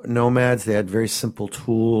 nomads, they had very simple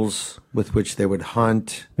tools with which they would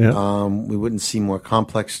hunt. Yeah. We wouldn't see more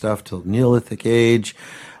complex stuff till Neolithic age.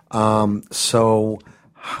 So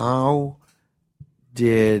how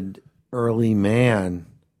did early man,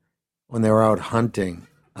 when they were out hunting,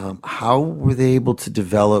 how were they able to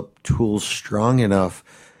develop tools strong enough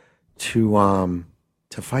to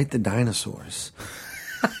fight the dinosaurs?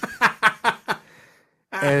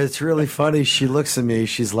 And it's really funny. She looks at me.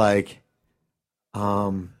 She's like,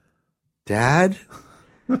 Dad?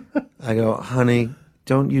 I go, honey,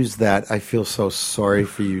 don't use that. I feel so sorry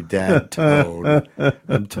for you, Dad Toad.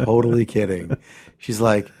 I'm totally kidding. She's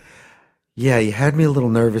like, yeah, you had me a little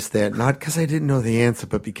nervous there. Not because I didn't know the answer,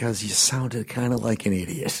 but because you sounded kind of like an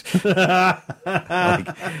idiot.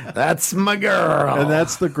 That's my girl. And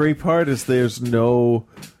that's the great part is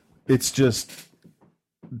it's just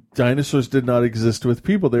dinosaurs did not exist with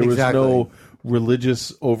people. There was no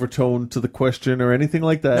religious overtone to the question or anything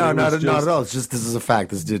like that. No, not at all. It's just this is a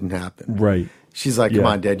fact. This didn't happen. Right. She's like, come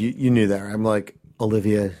on, Dad, you knew that. I'm like,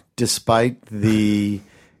 Olivia, despite the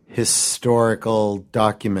historical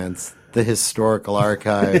documents, the historical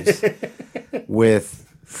archives with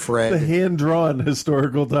Fred. The hand-drawn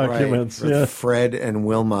historical documents. Right, with Fred and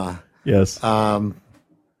Wilma. Yes. I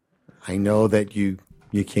know that you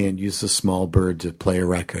can't use a small bird to play a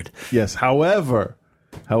record. Yes. However,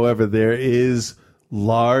 there is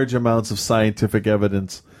large amounts of scientific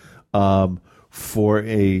evidence for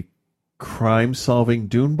a crime-solving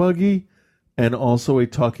dune buggy and also a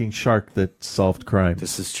talking shark that solved crime.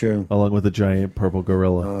 This is true. Along with a giant purple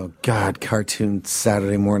gorilla. Oh, God. Cartoon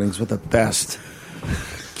Saturday mornings were the best.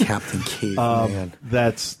 Captain Caveman.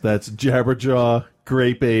 That's Jabberjaw,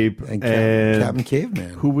 Grape Ape, and Captain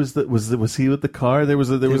Caveman. Who was that? Was he with the car? There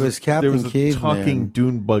was a talking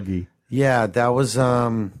dune buggy. Yeah, that was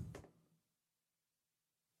what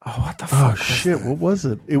the fuck? Oh shit! What was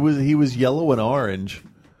it? He was yellow and orange,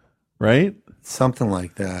 right? Something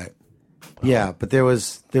like that. Yeah, but there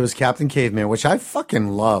was Captain Caveman, which I fucking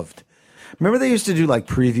loved. Remember they used to do like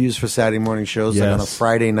previews for Saturday morning shows like on a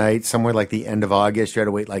Friday night, somewhere like the end of August. You had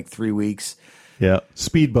to wait like 3 weeks. Yeah,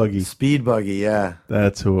 Speed Buggy. Speed Buggy, yeah.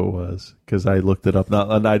 That's who it was because I looked it up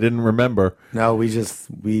and I didn't remember. No, we just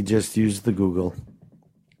used the Google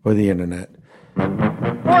or the internet.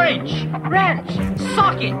 Wrench!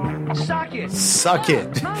 Suck it! Suck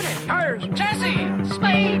it! Motor! Tires! Chassis!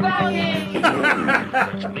 Speed buggy!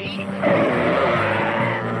 Speed.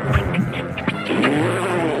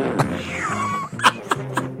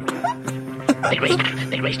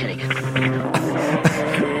 Big race today.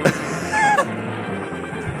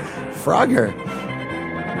 Frogger.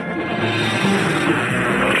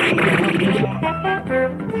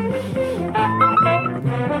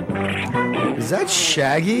 Is that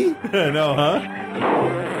Shaggy? No, huh?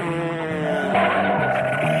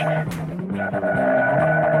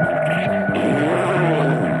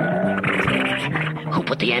 Who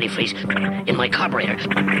put the antifreeze in my carburetor?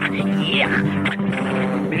 Yeah.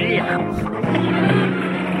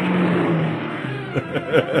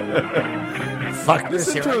 Fuck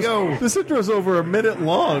this, here I go. This intro's over a minute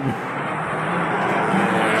long.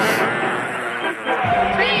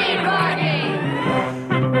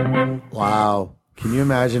 Wow. Can you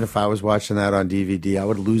imagine if I was watching that on DVD? I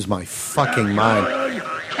would lose my fucking mind.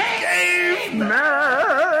 Caveman!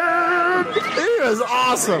 It was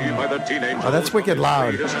awesome. By the teenagers, oh, that's wicked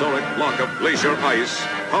loud. Historic block of glacier ice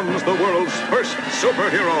comes the world's first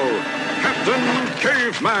superhero, Captain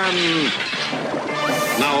Caveman.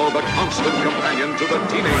 Now the constant companion to the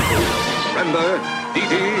teenagers, Brenda, Dee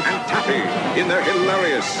Dee, and Taffy in their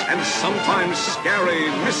hilarious and sometimes scary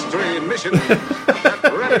mystery mission. Get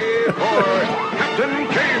ready for Captain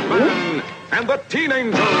Caveman and the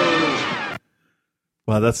Teenagers.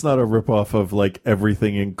 Wow, that's not a ripoff of like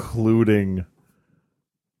everything, including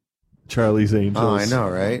Charlie's Angels. Oh, I know,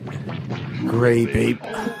 right? Grape Ape.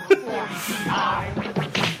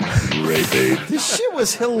 Grape Ape. This shit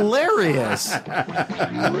was hilarious.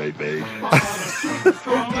 Grape Ape.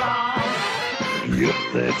 Yep,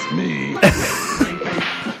 that's me.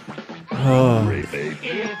 Grape Ape.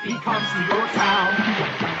 If he comes to your town,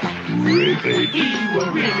 Grape Ape. he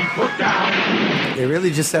will really put down. They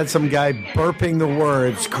really just had some guy burping the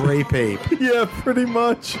words Grape Ape. Yeah, pretty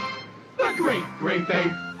much. The great Grape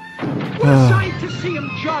Ape. What a sight to see him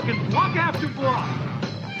jogging block after block.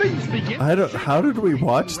 Things begin. How did we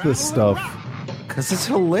watch this stuff? Because it's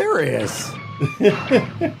hilarious. The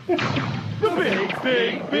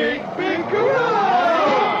big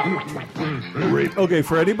gorilla. Okay,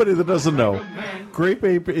 for anybody that doesn't know, Grape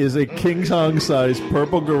Ape is a King Kong-sized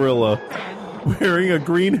purple gorilla wearing a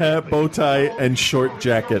green hat, bow tie, and short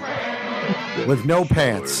jacket. With no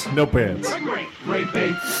pants. No pants. Grape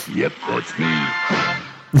Ape. Yep, that's me.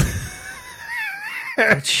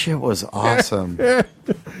 That shit was awesome.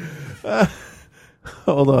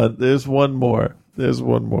 Hold on. There's one more.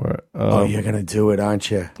 Oh, you're going to do it, aren't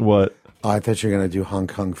you? What? Oh, I thought you were going to do Hong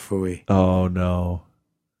Kong Phooey. Oh, no.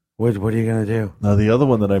 What are you going to do? No, the other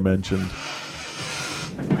one that I mentioned.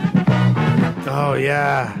 Oh,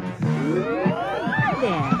 yeah.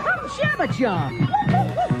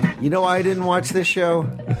 You know why I didn't watch this show?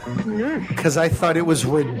 Because I thought it was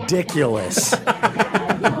ridiculous.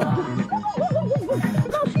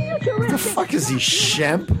 What the fuck is he,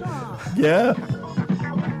 Shemp? Yeah.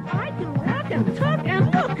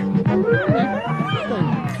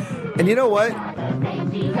 And you know what?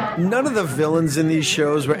 None of the villains in these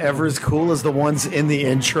shows were ever as cool as the ones in the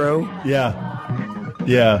intro. Yeah.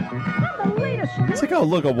 Yeah. It's like, oh,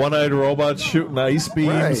 look, a one-eyed robot shooting ice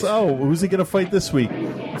beams. Right. Oh, who's he going to fight this week?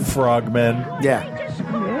 Frogmen. Yeah.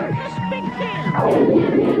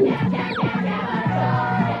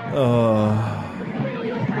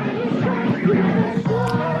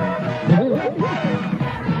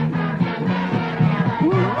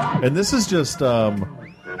 And this is just, I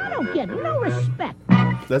don't get no respect.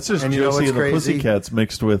 that's just And you know Josie what's and the crazy? Pussycats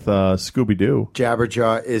mixed with Scooby-Doo.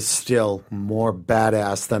 Jabberjaw is still more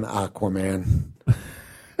badass than Aquaman.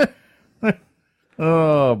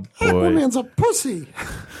 Oh, boy. Aquaman's a pussy.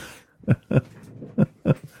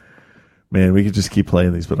 Man, we could just keep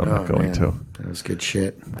playing these, but I'm not going man. to. That was good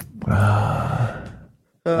shit. I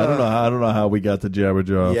don't know how we got to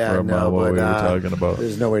Jabberjaw from what we were talking about.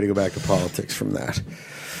 There's no way to go back to politics from that.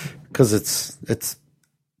 Because it's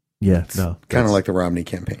kind of like the Romney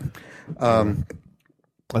campaign. I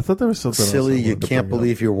thought there was something silly. else You can't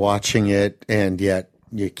believe you're watching it, and yet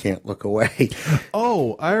you can't look away.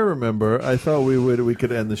 Oh, I remember. I thought we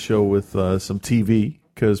could end the show with some TV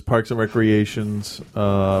because Parks and Recreations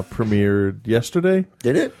premiered yesterday.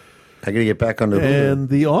 Did it? I got to get back on Hulu. And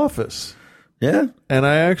The Office. Yeah, and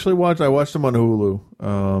I actually watched them on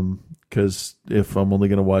Hulu. Because if I'm only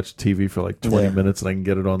going to watch TV for like 20 minutes and I can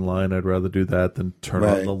get it online, I'd rather do that than turn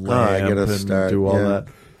on the lamp and do all that.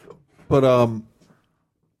 But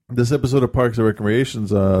this episode of Parks and Recreations,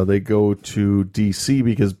 they go to D.C.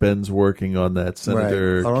 because Ben's working on that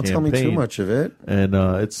senator Don't campaign. tell me too much of it. And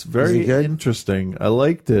it's very interesting. I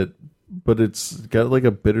liked it, but it's got like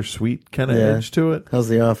a bittersweet kind of edge to it. How's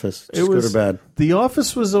The Office? Just good or bad? The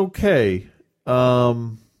Office was okay.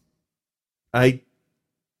 I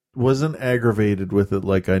wasn't aggravated with it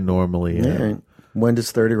like I normally am. All right. When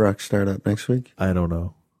does 30 Rock start up? Next week? I don't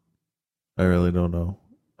know. I really don't know.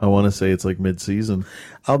 I want to say it's like mid-season.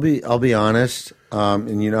 I'll be honest,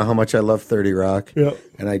 and you know how much I love 30 Rock. Yeah.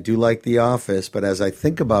 And I do like The Office, but as I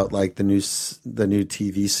think about like the new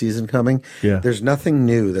TV season coming, there's nothing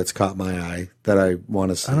new that's caught my eye that I want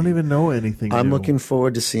to see. I don't even know anything I'm new. looking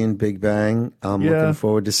forward to seeing Big Bang. I'm looking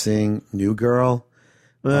forward to seeing New Girl.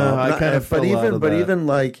 I kind of but even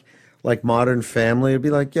like Modern Family, it'd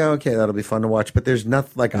be like, yeah, okay, that'll be fun to watch. But there's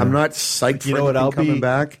nothing like I'm not psyched for anything coming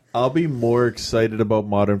back. I'll be more excited about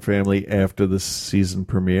Modern Family after the season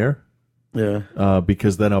premiere. Yeah,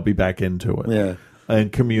 because then I'll be back into it. Yeah,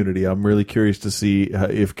 and Community, I'm really curious to see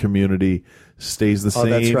if Community stays the same. Oh,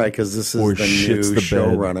 that's right, because this is the new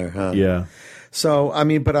showrunner, huh? Yeah. So I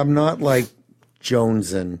mean, but I'm not like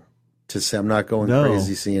jonesing to say I'm not going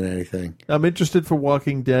crazy seeing anything. I'm interested for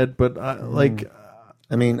Walking Dead, but I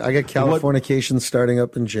mean, I got Californication starting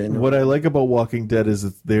up in January. What I like about Walking Dead is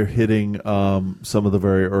that they're hitting some of the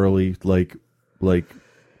very early, like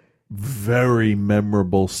very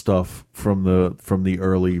memorable stuff from the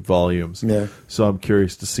early volumes. Yeah. So I'm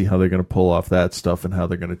curious to see how they're going to pull off that stuff and how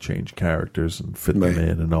they're going to change characters and fit them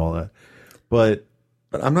in and all that. But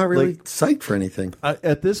I'm not really psyched for anything.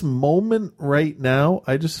 At this moment right now,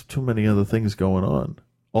 I just have too many other things going on.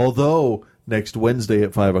 Although next Wednesday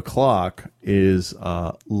at 5 o'clock is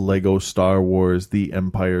Lego Star Wars: The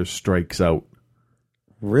Empire Strikes Out.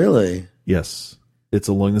 Really? Yes. It's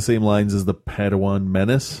along the same lines as the Padawan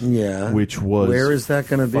Menace. Yeah. Which was Where is that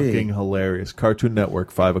going to be? fucking hilarious. Cartoon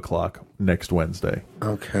Network, 5 o'clock next Wednesday.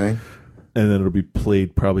 Okay. And then it'll be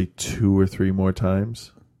played probably 2 or 3 more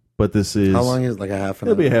times. But this is... How long is it? Like a half an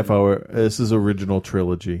hour? It'll be a half hour. This is original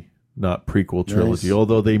trilogy, not prequel trilogy. Nice.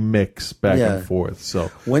 Although they mix back Yeah. and forth. So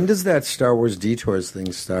When does that Star Wars Detours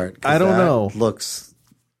thing start? 'Cause I don't that know. Looks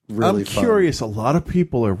really I'm fun. curious. A lot of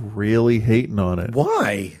people are really hating on it.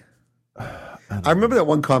 Why? I remember that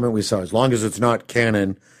one comment we saw. As long as it's not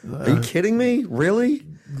canon. Are you kidding me? Really?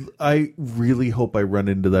 I really hope I run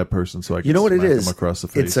into that person so I can You know what it smack is? them across the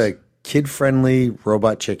face. It's a kid-friendly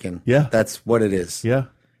robot chicken. Yeah. That's what it is. Yeah.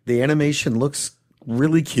 The animation looks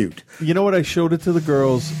really cute. You know what? I showed it to the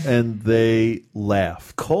girls and they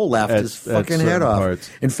laughed. Cole laughed at- his at fucking certain head off. parts.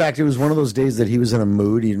 In fact, it was one of those days that he was in a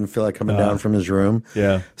mood. He didn't feel like coming down from his room.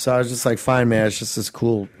 Yeah. So I was just like, fine, man. It's just this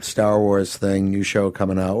cool Star Wars thing, new show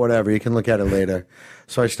coming out. Whatever. You can look at it later.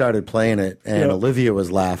 So I started playing it, and Yep. Olivia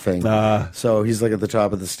was laughing. So he's like at the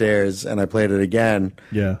top of the stairs, and I played it again.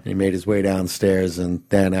 Yeah. He made his way downstairs, and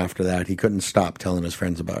then after that, he couldn't stop telling his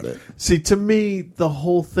friends about it. See, to me, the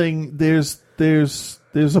whole thing, there's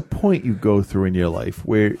a point you go through in your life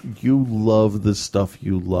where you love the stuff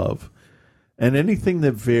you love. And anything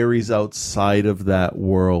that varies outside of that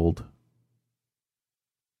world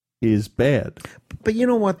is bad. But you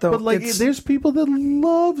know what, though? But like, there's people that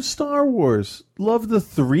love Star Wars, love the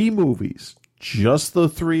 3 movies, just the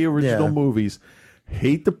 3 original Yeah. movies,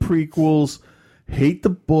 hate the prequels, hate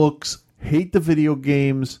the books, hate the video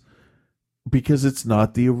games, because it's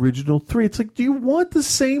not the original 3. It's like, do you want the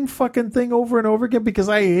same fucking thing over and over again? Because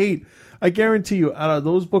I guarantee you, out of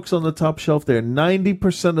those books on the top shelf there,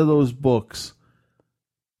 90% of those books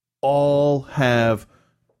all have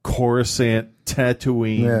Coruscant,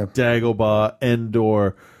 Tatooine, Dagobah,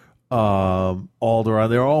 Endor, Alderaan.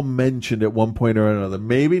 They're all mentioned at one point or another.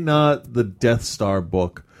 Maybe not the Death Star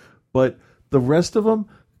book, but the rest of them,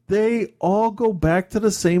 they all go back to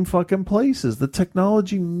the same fucking places. The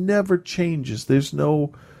technology never changes. There's never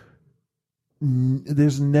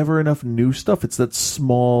enough new stuff. It's that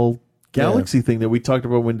small galaxy thing that we talked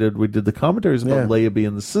about when we did the commentaries about Leia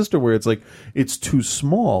being the sister, where it's like, it's too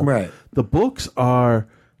small. Right. The books are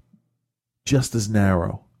just as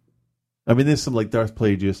narrow. I mean, there's some like Darth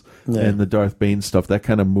Plagueis and the Darth Bane stuff that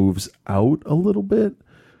kind of moves out a little bit,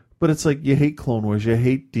 but it's like, you hate Clone Wars, you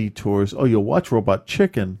hate Detours. Oh, you'll watch Robot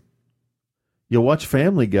Chicken, you'll watch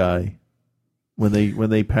Family Guy when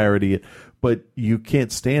they parody it, but you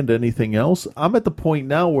can't stand anything else. I'm at the point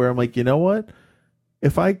now where I'm like, you know what?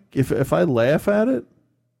 If I laugh at it,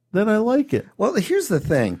 then I like it. Well, here's the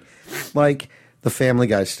thing, like the Family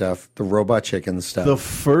Guy stuff, the Robot Chicken stuff. The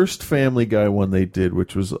first Family Guy one they did,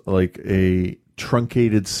 which was like a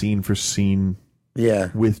truncated scene for scene,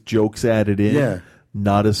 with jokes added in,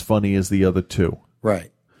 not as funny as the other 2. Right.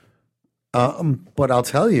 But I'll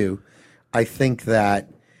tell you, I think that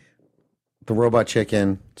the Robot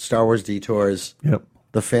Chicken, Star Wars Detours,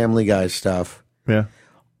 the Family Guy stuff,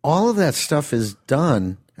 all of that stuff is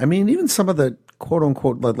done. I mean, even some of the quote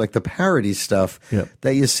unquote like the parody stuff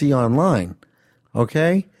that you see online.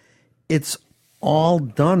 Okay, it's all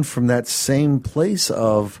done from that same place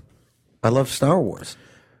of I love Star Wars.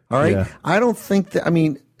 All right, Yeah. I don't think that. I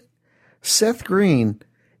mean, Seth Green,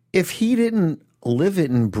 if he didn't live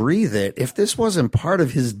it and breathe it, if this wasn't part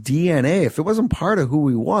of his DNA, if it wasn't part of who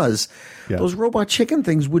he was, those Robot Chicken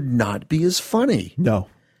things would not be as funny. No,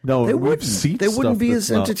 they we've wouldn't. seen They wouldn't stuff be that's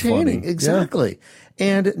as not entertaining. funny. Exactly,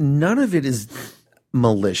 and none of it is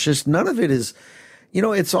malicious. None of it is. You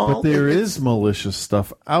know, it's all. But there is malicious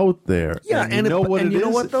stuff out there. Yeah, and you know what and it you know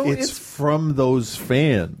is? what, though? It's from those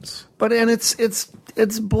fans. But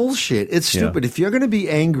it's bullshit. It's stupid. If you're going to be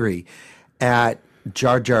angry at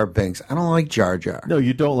Jar Jar Binks, I don't like Jar Jar. No,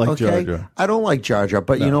 you don't like Jar Jar. I don't like Jar Jar.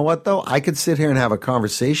 But No. you know what, though? I could sit here and have a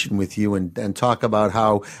conversation with you and talk about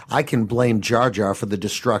how I can blame Jar Jar for the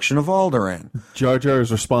destruction of Alderaan. Jar Jar is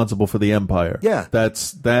responsible for the Empire. Yeah.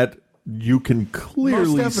 That you can Most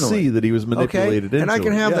clearly definitely. see that he was manipulated into and I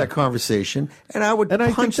can it. have Yeah. that conversation, and I would And I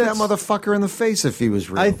think punch that that's- motherfucker in the face if he was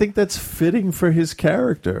real. I think that's fitting for his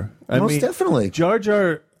character. I Most mean, definitely. Jar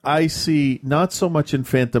Jar, I see not so much in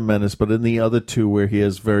Phantom Menace, but in the other 2 where he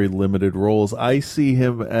has very limited roles. I see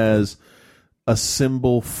him as a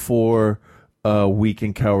symbol for a weak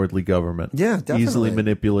and cowardly government. Yeah, definitely. Easily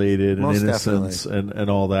manipulated and Most innocence and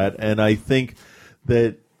all that. And I think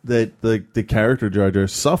that the character Jar Jar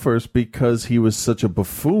suffers because he was such a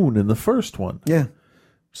buffoon in the first one. Yeah.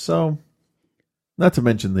 So Not to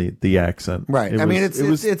mention the accent. Right. It I mean,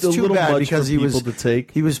 was- it's a too little bad much because for he was people to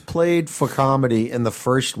take. he was played for comedy in the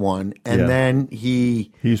first one, and Yeah. then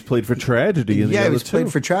he was played for tragedy. In the yeah, he other was played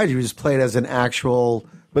two. for tragedy. He was played as an actual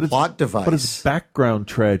plot device. But it's background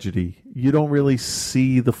tragedy. You don't really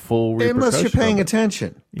see the full repercussion. Unless you're paying of it.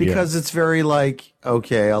 attention, because it's very like,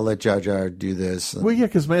 okay, I'll let Jar Jar do this. Well, yeah,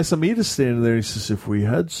 because Masamita's standing there. He says, "If we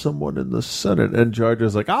had someone in the Senate," and Jar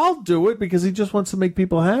Jar's like, "I'll do it," because he just wants to make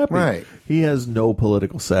people happy. Right. He has no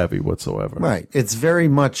political savvy whatsoever. Right. It's very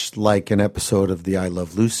much like an episode of the I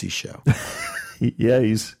Love Lucy show. Yeah,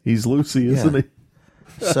 he's Lucy, isn't Yeah.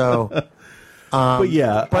 he? So, But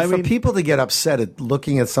yeah, but I for mean- people to get upset at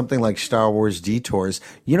looking at something like Star Wars Detours,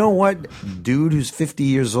 you know what, dude who's 50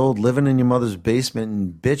 years old living in your mother's basement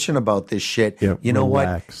and bitching about this shit, you know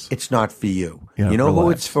relax. what? It's not for you. Yeah, you know who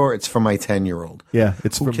relax. it's for? It's for my 10-year-old. Yeah,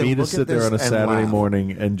 it's Who for can me to look at sit there this on a and Saturday laugh.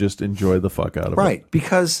 morning and just enjoy the fuck out of it. Right,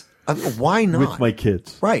 because why not? With my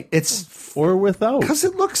kids. Right. It's or without. Because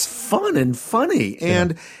it looks fun and funny.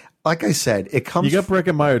 And like I said, it comes You got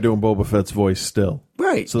Breckin Meyer doing Boba Fett's voice still.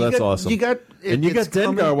 Right. So You that's got- awesome. you got- and you got it's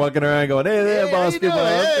Dengar coming- walking around going, "Hey there, basketball."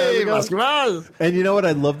 Hey, How's it going?" basketball. And you know what?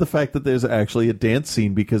 I love the fact that there's actually a dance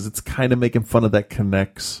scene because it's kind of making fun of that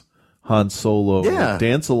connects Han Solo Yeah.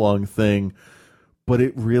 dance along thing. But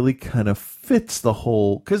it really kind of fits the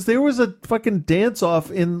whole, because there was a fucking dance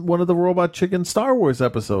off in one of the Robot Chicken Star Wars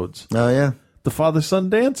episodes. Oh yeah, the father son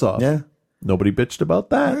dance off. Yeah, nobody bitched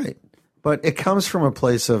about that. Right. But it comes from a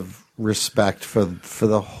place of respect for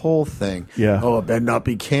the whole thing. Yeah. Oh, it better not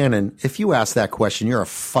be canon. If you ask that question, you're a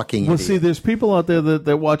fucking Well, idiot. see, there's people out there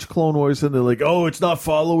that watch Clone Wars and they're like, "Oh, it's not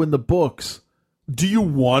following the books." Do you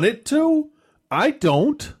want it to? I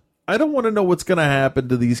don't. I don't want to know what's going to happen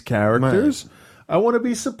to these characters. I want to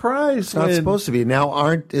be surprised. It's not when- supposed to be.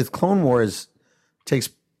 Now, Clone Wars takes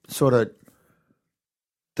sort of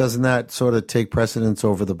doesn't that sort of take precedence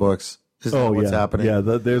over the books? Is that what's yeah. happening? Yeah,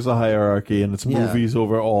 there's a hierarchy, and it's Yeah. movies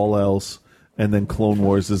over all else, and then Clone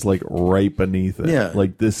Wars is like right beneath it. Yeah.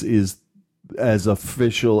 Like this is as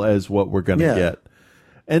official as what we're gonna Yeah. get.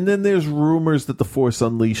 And then there's rumors that the Force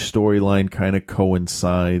Unleashed storyline kind of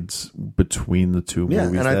coincides between the two Yeah,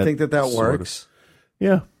 movies. and I think that sort of- works.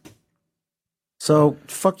 Yeah. So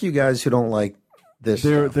fuck you guys who don't like this.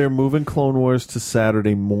 They're moving Clone Wars to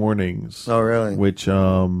Saturday mornings. Oh, really? Which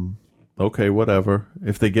okay, whatever.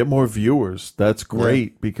 If they get more viewers, that's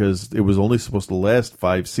great because it was only supposed to last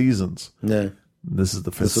 5 seasons. Yeah. This is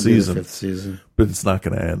the 5th This will be the season. 5th season. But it's not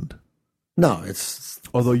going to end. No, it's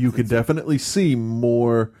although you can definitely see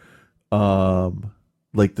more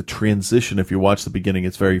like the transition. If you watch the beginning,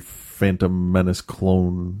 it's very Phantom Menace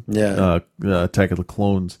clone Attack of the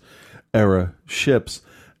Clones era ships.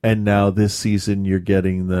 And now this season, you're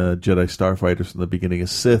getting the Jedi Starfighters from the beginning of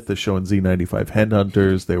Sith. They're showing Z-95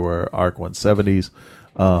 Headhunters. They were ARC 170s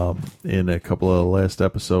in a couple of the last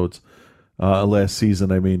episodes, last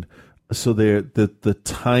season. I mean, so the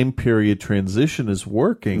time period transition is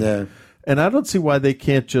working. Yeah. And I don't see why they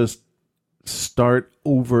can't just start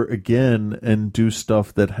over again and do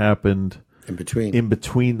stuff that happened in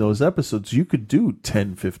between those episodes. You could do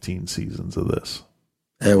 10, 15 seasons of this.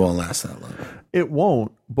 It won't last that long. It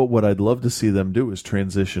won't, but what I'd love to see them do is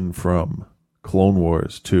transition from Clone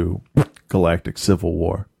Wars to Galactic Civil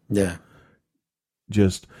War. Yeah.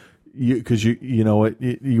 Just because you know what,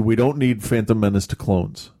 we don't need Phantom Menace to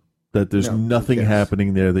clones. That there's No, who nothing cares?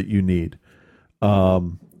 happening there that you need.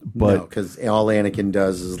 But because all Anakin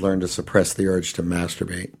does is learn to suppress the urge to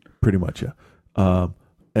masturbate. pretty much, yeah.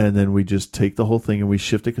 And then we just take the whole thing and we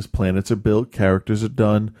shift it because planets are built, characters are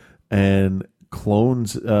done, and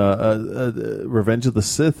clones. Revenge of the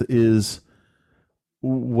Sith is,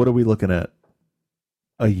 what are we looking at?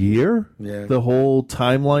 A year? Yeah. The whole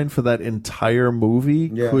timeline for that entire movie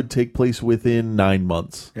could take place within 9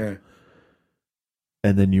 months. Yeah.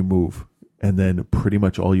 And then you move, and then pretty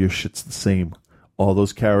much all your shit's the same. All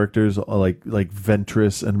those characters are like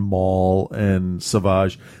Ventress and Maul and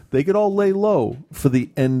Savage, they could all lay low for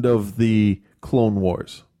the end of the Clone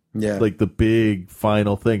Wars. Yeah. Like the big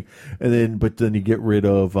final thing. And then you get rid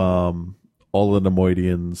of all of the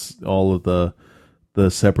Neimoidians, all of the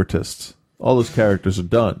Separatists. All those characters are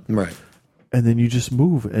done. Right. And then you just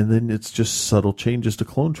move, and then it's just subtle changes to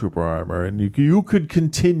Clone Trooper armor. And you could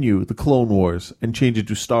continue the Clone Wars and change it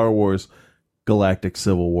to Star Wars Galactic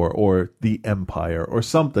Civil War or the Empire or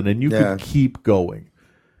something, and you Yeah. could keep going.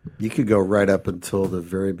 You could go right up until the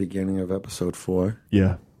very beginning of episode 4.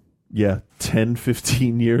 Yeah. Yeah. 10,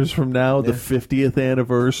 15 years from now, the 50th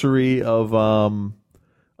anniversary of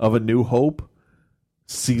A New Hope,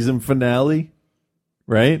 season finale,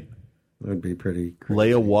 right? That would be pretty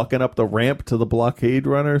crazy. Leia walking up the ramp to the blockade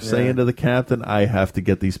runner, saying to the captain, "I have to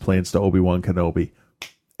get these plans to Obi-Wan Kenobi."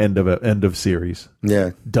 End of series.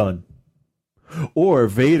 Yeah. Done. Or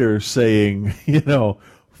Vader saying,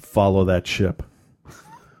 follow that ship.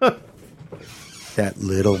 That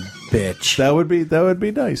little bitch. That would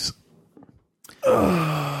be nice.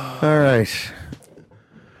 All right.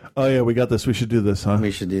 Oh yeah, we got this. We should do this, huh?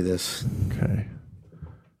 We should do this. Okay.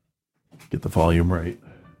 Get the volume right.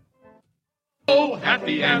 Oh,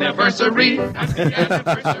 happy anniversary, happy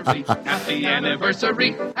anniversary, happy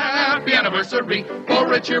anniversary, happy anniversary.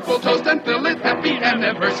 Pour a cheerful toast and fill it, happy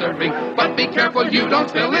anniversary. But be careful you don't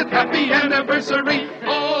spill it, happy anniversary.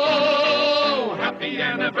 Oh, happy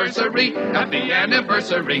anniversary, happy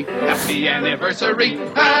anniversary, happy anniversary,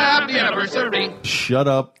 happy anniversary. Shut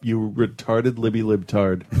up, you retarded libby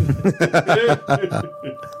libtard.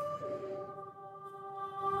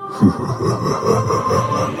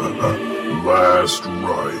 Last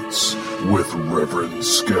Rites with Reverend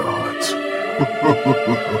Scott.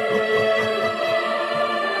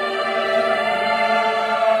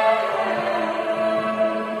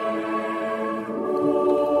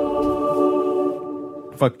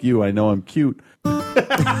 Fuck you, I know I'm cute. I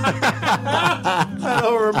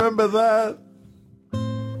don't remember that.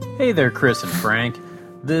 Hey there, Chris and Frank.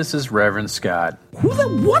 This is Reverend Scott.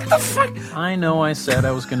 What the fuck? I know I said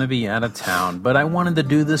I was going to be out of town, but I wanted to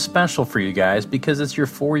do this special for you guys because it's your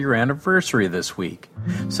 4-year anniversary this week.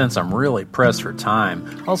 Since I'm really pressed for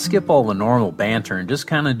time, I'll skip all the normal banter and just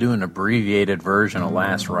kind of do an abbreviated version of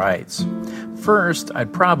Last Rites. First,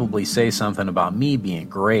 I'd probably say something about me being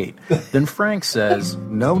great. Then Frank says,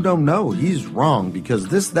 No, he's wrong because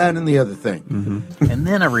this, that, and the other thing. Mm-hmm. And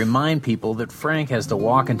then I remind people that Frank has to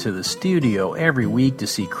walk into the studio every week to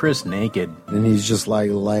see Chris naked. And he's just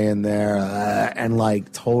like laying there and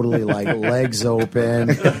like totally like legs open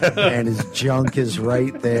and his junk is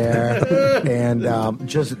right there and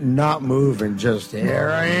just not moving, just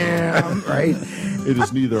here I am, right? It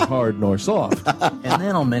is neither hard nor soft. And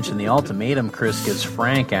then I'll mention the ultimatum Chris gives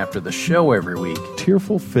Frank after the show every week.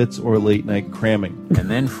 Tearful fits or late night cramming.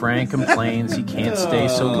 And then Frank complains he can't stay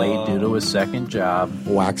so late due to his second job.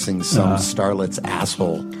 Waxing some starlet's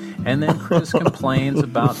asshole. And then Chris complains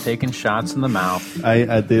about taking shots in the mouth.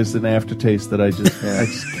 There's an aftertaste that I just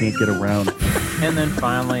can't get around. And then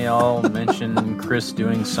finally I'll mention Chris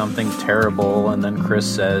doing something terrible, and then Chris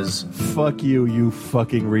says, "Fuck you, you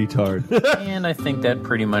fucking retard." And I think that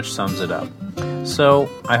pretty much sums it up. So,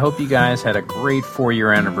 I hope you guys had a great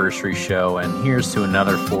 4-year anniversary show, and here's to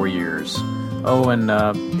another 4 years. Oh, and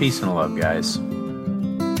peace and love, guys.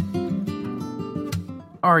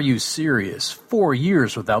 Are you serious? 4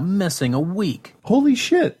 years without missing a week. Holy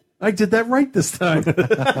shit. I did that right this time.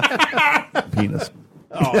 Penis.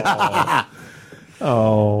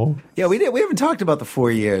 Oh. Yeah, we haven't talked about the 4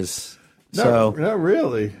 years. So Not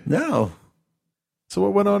really. No. So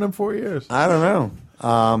what went on in 4 years? I don't know.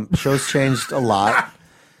 Show's changed a lot.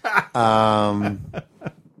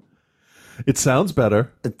 It sounds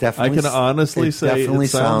better. It definitely. I can honestly say definitely it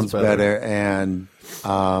sounds better. And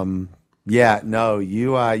yeah, no,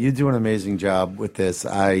 you do an amazing job with this.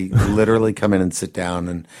 I literally come in and sit down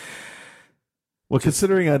and. Well,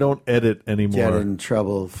 considering I don't edit anymore, get in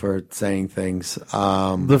trouble for saying things.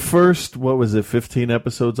 The first, 15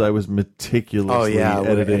 episodes, I was meticulously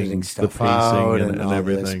editing the pacing and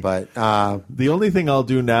everything. This, but the only thing I'll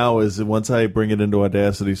do now is once I bring it into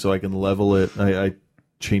Audacity so I can level it, I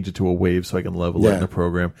change it to a wave so I can level it in the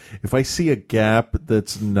program. If I see a gap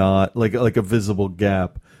that's not like a visible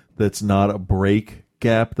gap that's not a break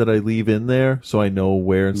gap that I leave in there, so I know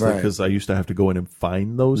where and stuff, because I used to have to go in and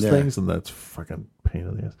find those things, and that's fucking pain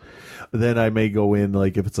in the ass. Then I may go in,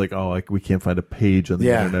 like if it's like, we can't find a page on the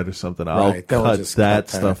internet or something, I'll cut that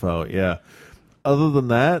stuff out. Yeah. Other than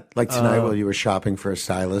that, like tonight while you were shopping for a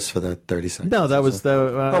stylist for the 30 seconds. No, that was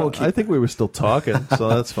I think we were still talking, so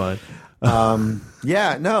that's fine.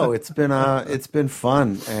 Yeah, no, it's been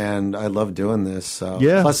fun, and I love doing this. So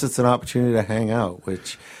plus it's an opportunity to hang out,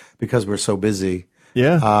 which because we're so busy.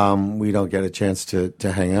 Yeah. We don't get a chance to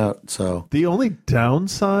hang out. So the only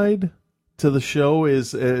downside to the show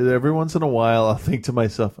is every once in a while I'll think to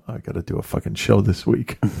myself, I got to do a fucking show this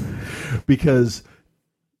week because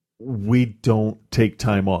we don't take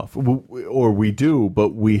time off, or we do,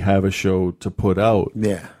 but we have a show to put out.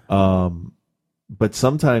 Yeah. But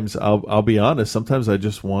sometimes I'll be honest, sometimes I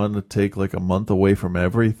just want to take like a month away from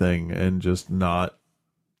everything and just not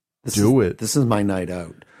do it. This is my night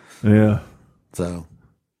out. Yeah. So,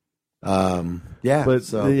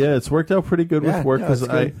 it's worked out pretty good with work because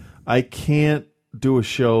I can't do a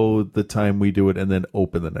show the time we do it and then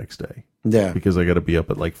open the next day. Yeah, because I got to be up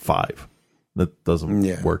at like 5. That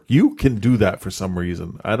doesn't work. You can do that for some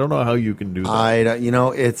reason. I don't know how you can do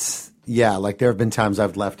that. Like there have been times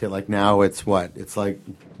I've left it. Like now it's what? It's like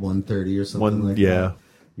 1:30 or something like that.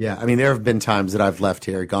 Yeah, I mean, there have been times that I've left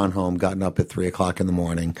here, gone home, gotten up at 3:00 in the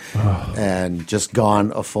morning, and just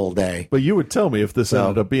gone a full day. But you would tell me if this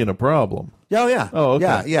ended up being a problem. Oh, yeah. Oh,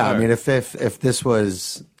 okay. Yeah. All I mean, if this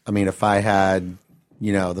was, if I had, the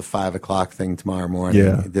 5:00 thing tomorrow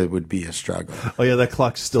morning, there would be a struggle. Oh, yeah, that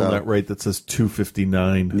clock's still not right. That says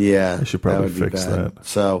 2:59. Yeah. I should probably that would be fix bad. that.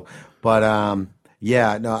 So, but,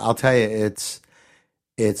 I'll tell you,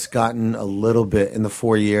 it's gotten a little bit, in the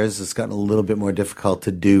 4 years, it's gotten a little bit more difficult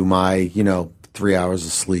to do my, 3 hours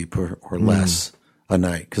of sleep or less a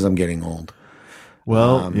night because I'm getting old.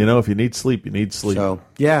 Well, if you need sleep, you need sleep. So,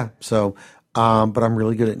 yeah. So, but I'm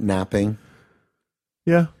really good at napping.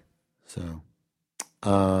 Yeah. So,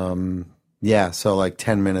 so like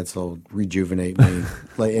 10 minutes will rejuvenate me.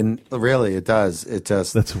 And really, it does. It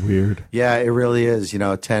just. That's weird. Yeah, it really is.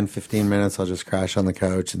 10, 15 minutes, I'll just crash on the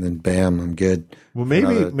couch and then bam, I'm good. Well,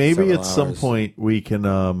 maybe at some point we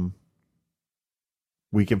can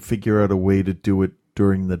figure out a way to do it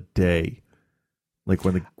during the day. Like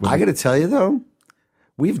when I got to tell you though,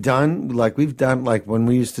 we've done when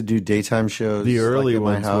we used to do daytime shows, the early at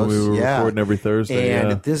my ones house, when we were recording every Thursday,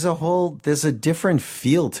 and there's a different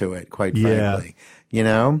feel to it, quite frankly.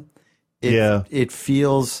 It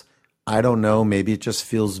feels, I don't know, maybe it just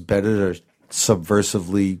feels better to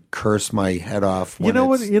subversively curse my head off. When you know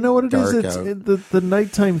what it is? It's out. the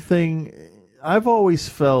nighttime thing. I've always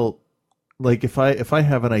felt like if I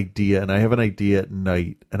have an idea and I have an idea at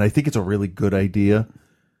night and I think it's a really good idea,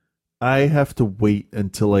 I have to wait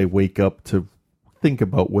until I wake up to think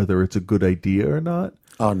about whether it's a good idea or not.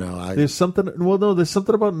 Oh no, there's something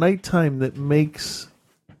about nighttime that makes,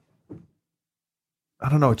 I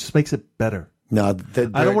don't know, it just makes it better. No, I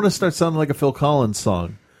don't want to start sounding like a Phil Collins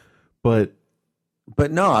song, but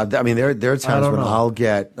no, I mean there are times when I'll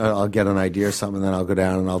get an idea or something, and then I'll go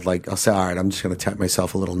down and I'll say, all right, I'm just going to type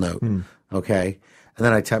myself a little note, okay, and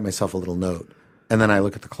then I type myself a little note, and then I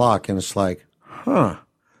look at the clock and it's like,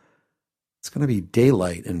 it's going to be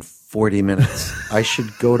daylight in 40 minutes. I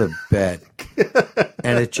should go to bed.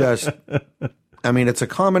 And it just, it's a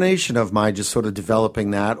combination of my just sort of developing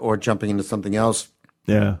that or jumping into something else.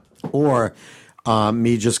 Yeah. Or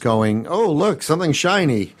me just going, oh, look, something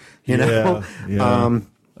shiny, Yeah.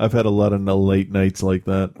 I've had a lot of late nights like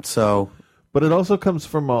that. So, but it also comes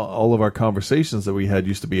from all of our conversations that we had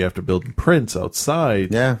used to be after building prints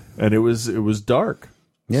outside. Yeah. And it was dark.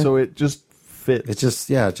 Yeah. So it just fit. It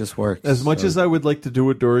just works. As much as I would like to do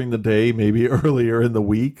it during the day, maybe earlier in the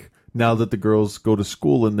week, now that the girls go to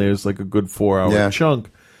school and there's like a good 4-hour chunk,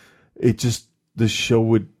 the show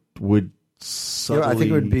would subtly, I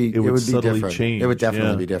think it would be subtly different. change. It would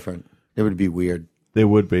definitely be different. It would be weird. It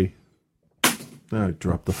would be. I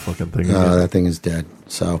dropped the fucking thing. That thing is dead.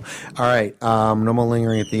 So, all right. No more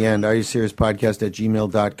lingering at the end. Are you serious podcast at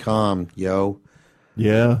gmail.com, yo?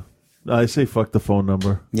 Yeah. I say fuck the phone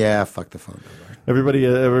number. Yeah, fuck the phone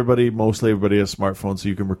number. Mostly everybody has smartphones, so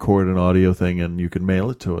you can record an audio thing and you can mail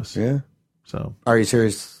it to us. Yeah. So, are you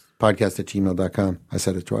serious podcast at gmail.com? I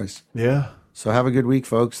said it twice. Yeah. So have a good week,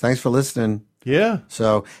 folks. Thanks for listening. Yeah.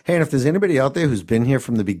 So, hey, and if there's anybody out there who's been here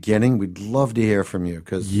from the beginning, we'd love to hear from you.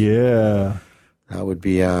 That would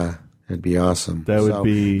be it'd be awesome. That would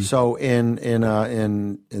be so. In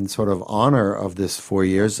sort of honor of this 4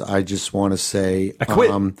 years, I just want to say, I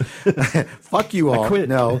quit. Fuck you all. I quit.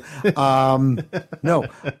 No,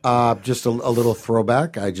 just a little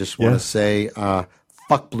throwback. I just want to say,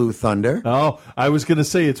 fuck Blue Thunder. Oh, I was going to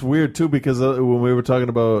say it's weird too because when we were talking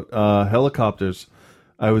about helicopters,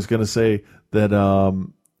 I was going to say that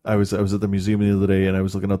I was at the museum the other day and I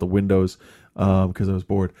was looking out the windows because I was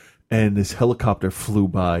bored. And this helicopter flew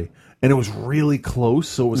by, and it was really close,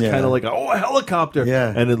 so it was kind of like, a helicopter.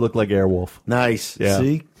 Yeah. And it looked like Airwolf. Nice. Yeah.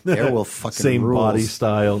 See? Airwolf fucking Same rules. body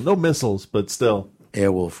style. No missiles, but still.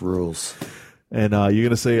 Airwolf rules. And you're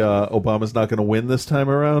going to say Obama's not going to win this time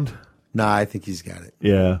around? Nah, I think he's got it.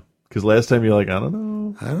 Yeah. Because last time you're like, I don't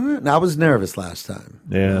know. I was nervous last time.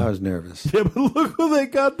 Yeah. I was nervous. Yeah, but look who they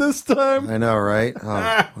got this time. I know, right?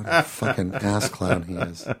 Oh, what a fucking ass clown he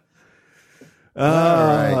is.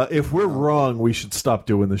 Right. If we're wrong, we should stop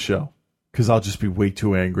doing the show because I'll just be way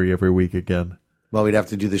too angry every week again. Well, we'd have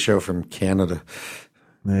to do the show from Canada.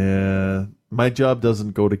 Yeah, my job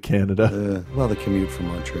doesn't go to Canada. Well, the commute from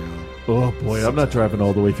Montreal. Oh boy, I'm not driving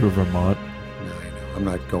all the way through Vermont. No, I know. I'm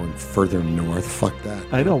not going further north. Fuck that.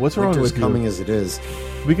 I know. What's wrong Winter's with you? coming as it is.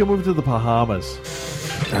 We can move to the Bahamas.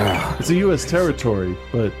 It's a U.S. territory,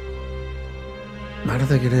 but I don't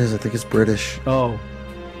think it is. I think it's British. Oh.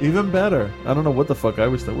 Even better. I don't know what the fuck I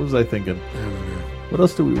was thinking. What was I thinking? I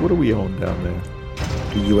don't know. What do we own down there?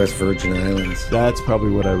 The U.S. Virgin Islands. That's probably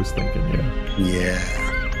what I was thinking, yeah.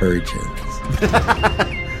 Yeah, virgins.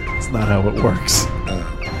 That's not how it works.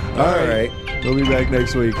 All right. We'll be back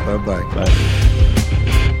next week. Bye-bye. Bye.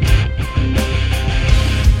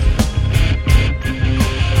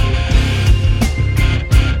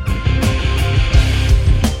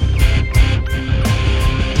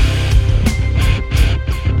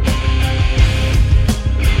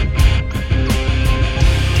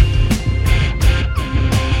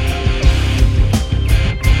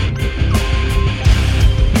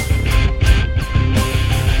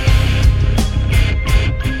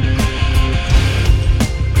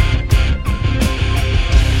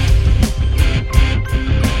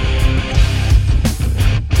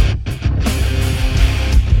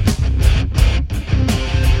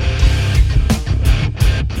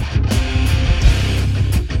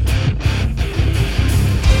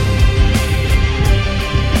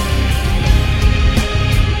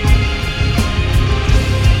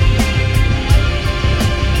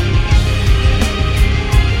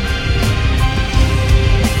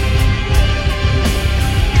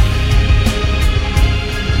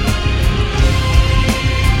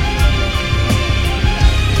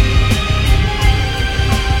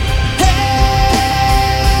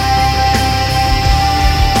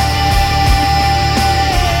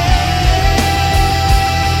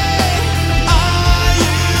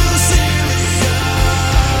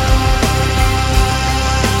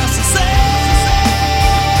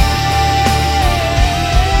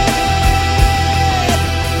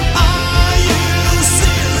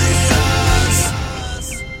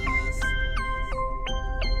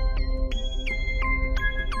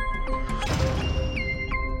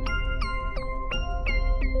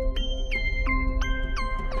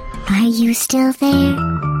 Are you still there?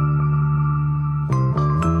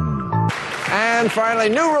 And finally,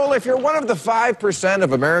 new rule, if you're one of the 5%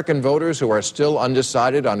 of American voters who are still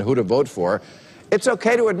undecided on who to vote for, it's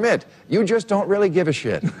okay to admit you just don't really give a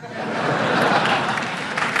shit.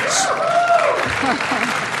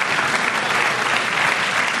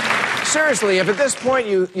 Seriously, if at this point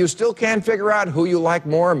you still can't figure out who you like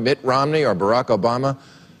more, Mitt Romney or Barack Obama,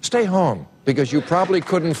 stay home, because you probably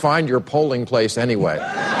couldn't find your polling place anyway.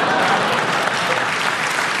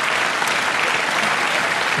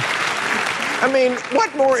 I mean,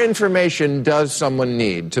 what more information does someone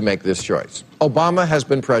need to make this choice? Obama has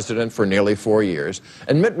been president for nearly 4 years,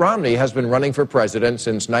 and Mitt Romney has been running for president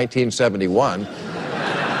since 1971,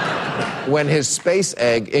 when his space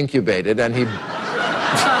egg incubated and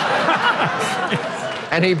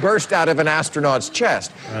he burst out of an astronaut's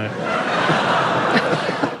chest. Right.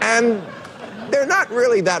 And they're not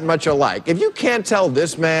really that much alike. If you can't tell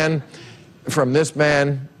this man from this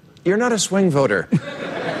man, you're not a swing voter.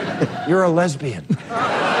 You're a lesbian.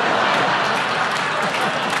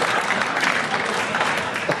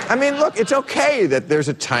 I mean, look, it's okay that there's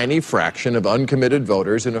a tiny fraction of uncommitted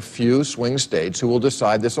voters in a few swing states who will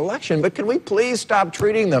decide this election, but can we please stop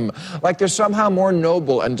treating them like they're somehow more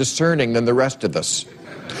noble and discerning than the rest of us?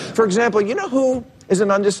 For example, you know who is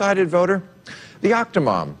an undecided voter? The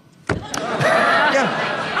Octomom.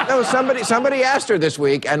 Yeah. No, somebody asked her this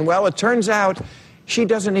week, and well, it turns out she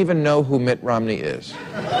doesn't even know who Mitt Romney is.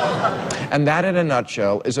 And that, in a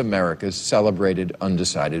nutshell, is America's celebrated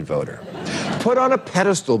undecided voter. Put on a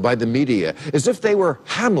pedestal by the media as if they were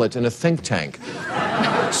Hamlet in a think tank,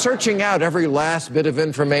 searching out every last bit of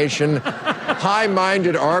information,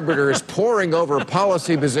 high-minded arbiters poring over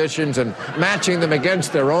policy positions and matching them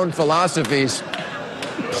against their own philosophies.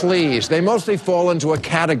 Please, they mostly fall into a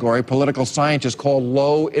category political scientists call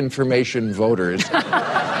low-information voters,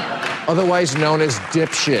 otherwise known as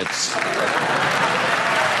dipshits.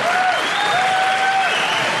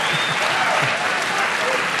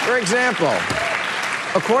 For example,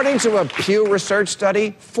 according to a Pew Research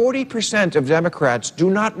study, 40% of Democrats do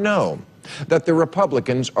not know that the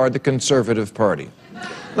Republicans are the conservative party.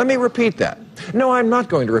 Let me repeat that. No, I'm not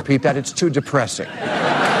going to repeat that. It's too depressing.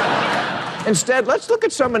 Instead, let's look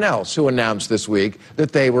at someone else who announced this week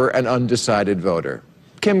that they were an undecided voter.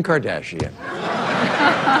 Kim Kardashian.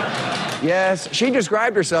 Yes, she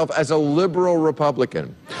described herself as a liberal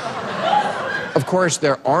Republican. Of course,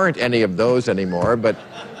 there aren't any of those anymore, but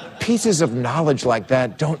pieces of knowledge like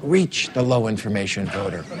that don't reach the low-information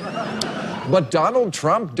voter. But Donald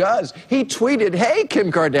Trump does. He tweeted, "Hey,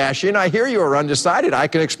 Kim Kardashian, I hear you are undecided. I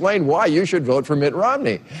can explain why you should vote for Mitt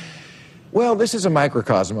Romney." Well, this is a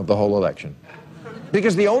microcosm of the whole election.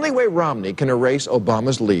 Because the only way Romney can erase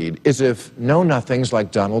Obama's lead is if know-nothings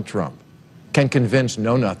like Donald Trump can convince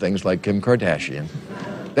know-nothings like Kim Kardashian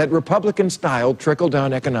that Republican-style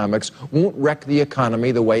trickle-down economics won't wreck the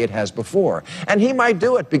economy the way it has before. And he might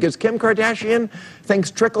do it because Kim Kardashian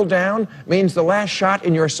thinks trickle-down means the last shot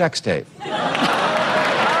in your sex tape.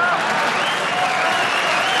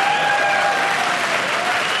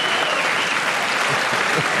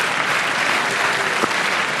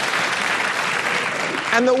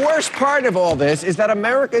 And the worst part of all this is that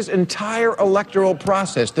America's entire electoral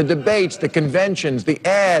process, the debates, the conventions, the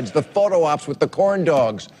ads, the photo ops with the corn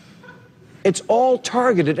dogs, it's all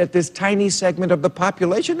targeted at this tiny segment of the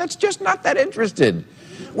population that's just not that interested,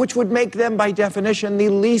 which would make them, by definition, the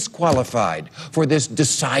least qualified for this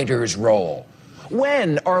decider's role.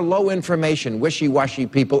 When are low-information, wishy-washy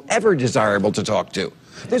people ever desirable to talk to?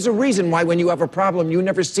 There's a reason why when you have a problem, you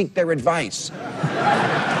never seek their advice.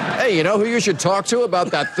 Hey, you know who you should talk to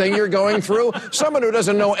about that thing you're going through? Someone who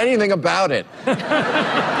doesn't know anything about it.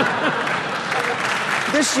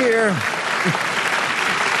 This year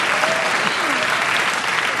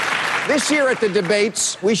at the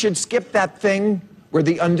debates, we should skip that thing where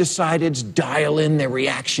the undecideds dial in their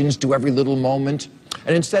reactions to every little moment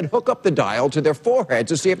and instead hook up the dial to their foreheads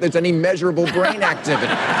to see if there's any measurable brain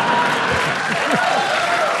activity.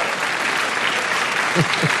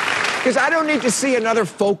 Because I don't need to see another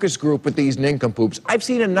focus group with these nincompoops. I've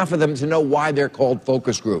seen enough of them to know why they're called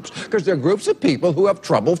focus groups. Because they're groups of people who have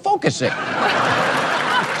trouble focusing.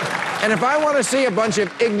 And if I want to see a bunch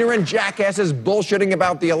of ignorant jackasses bullshitting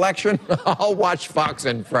about the election, I'll watch Fox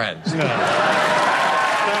and Friends. No. I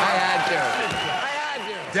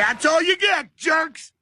had to. That's all you get, jerks!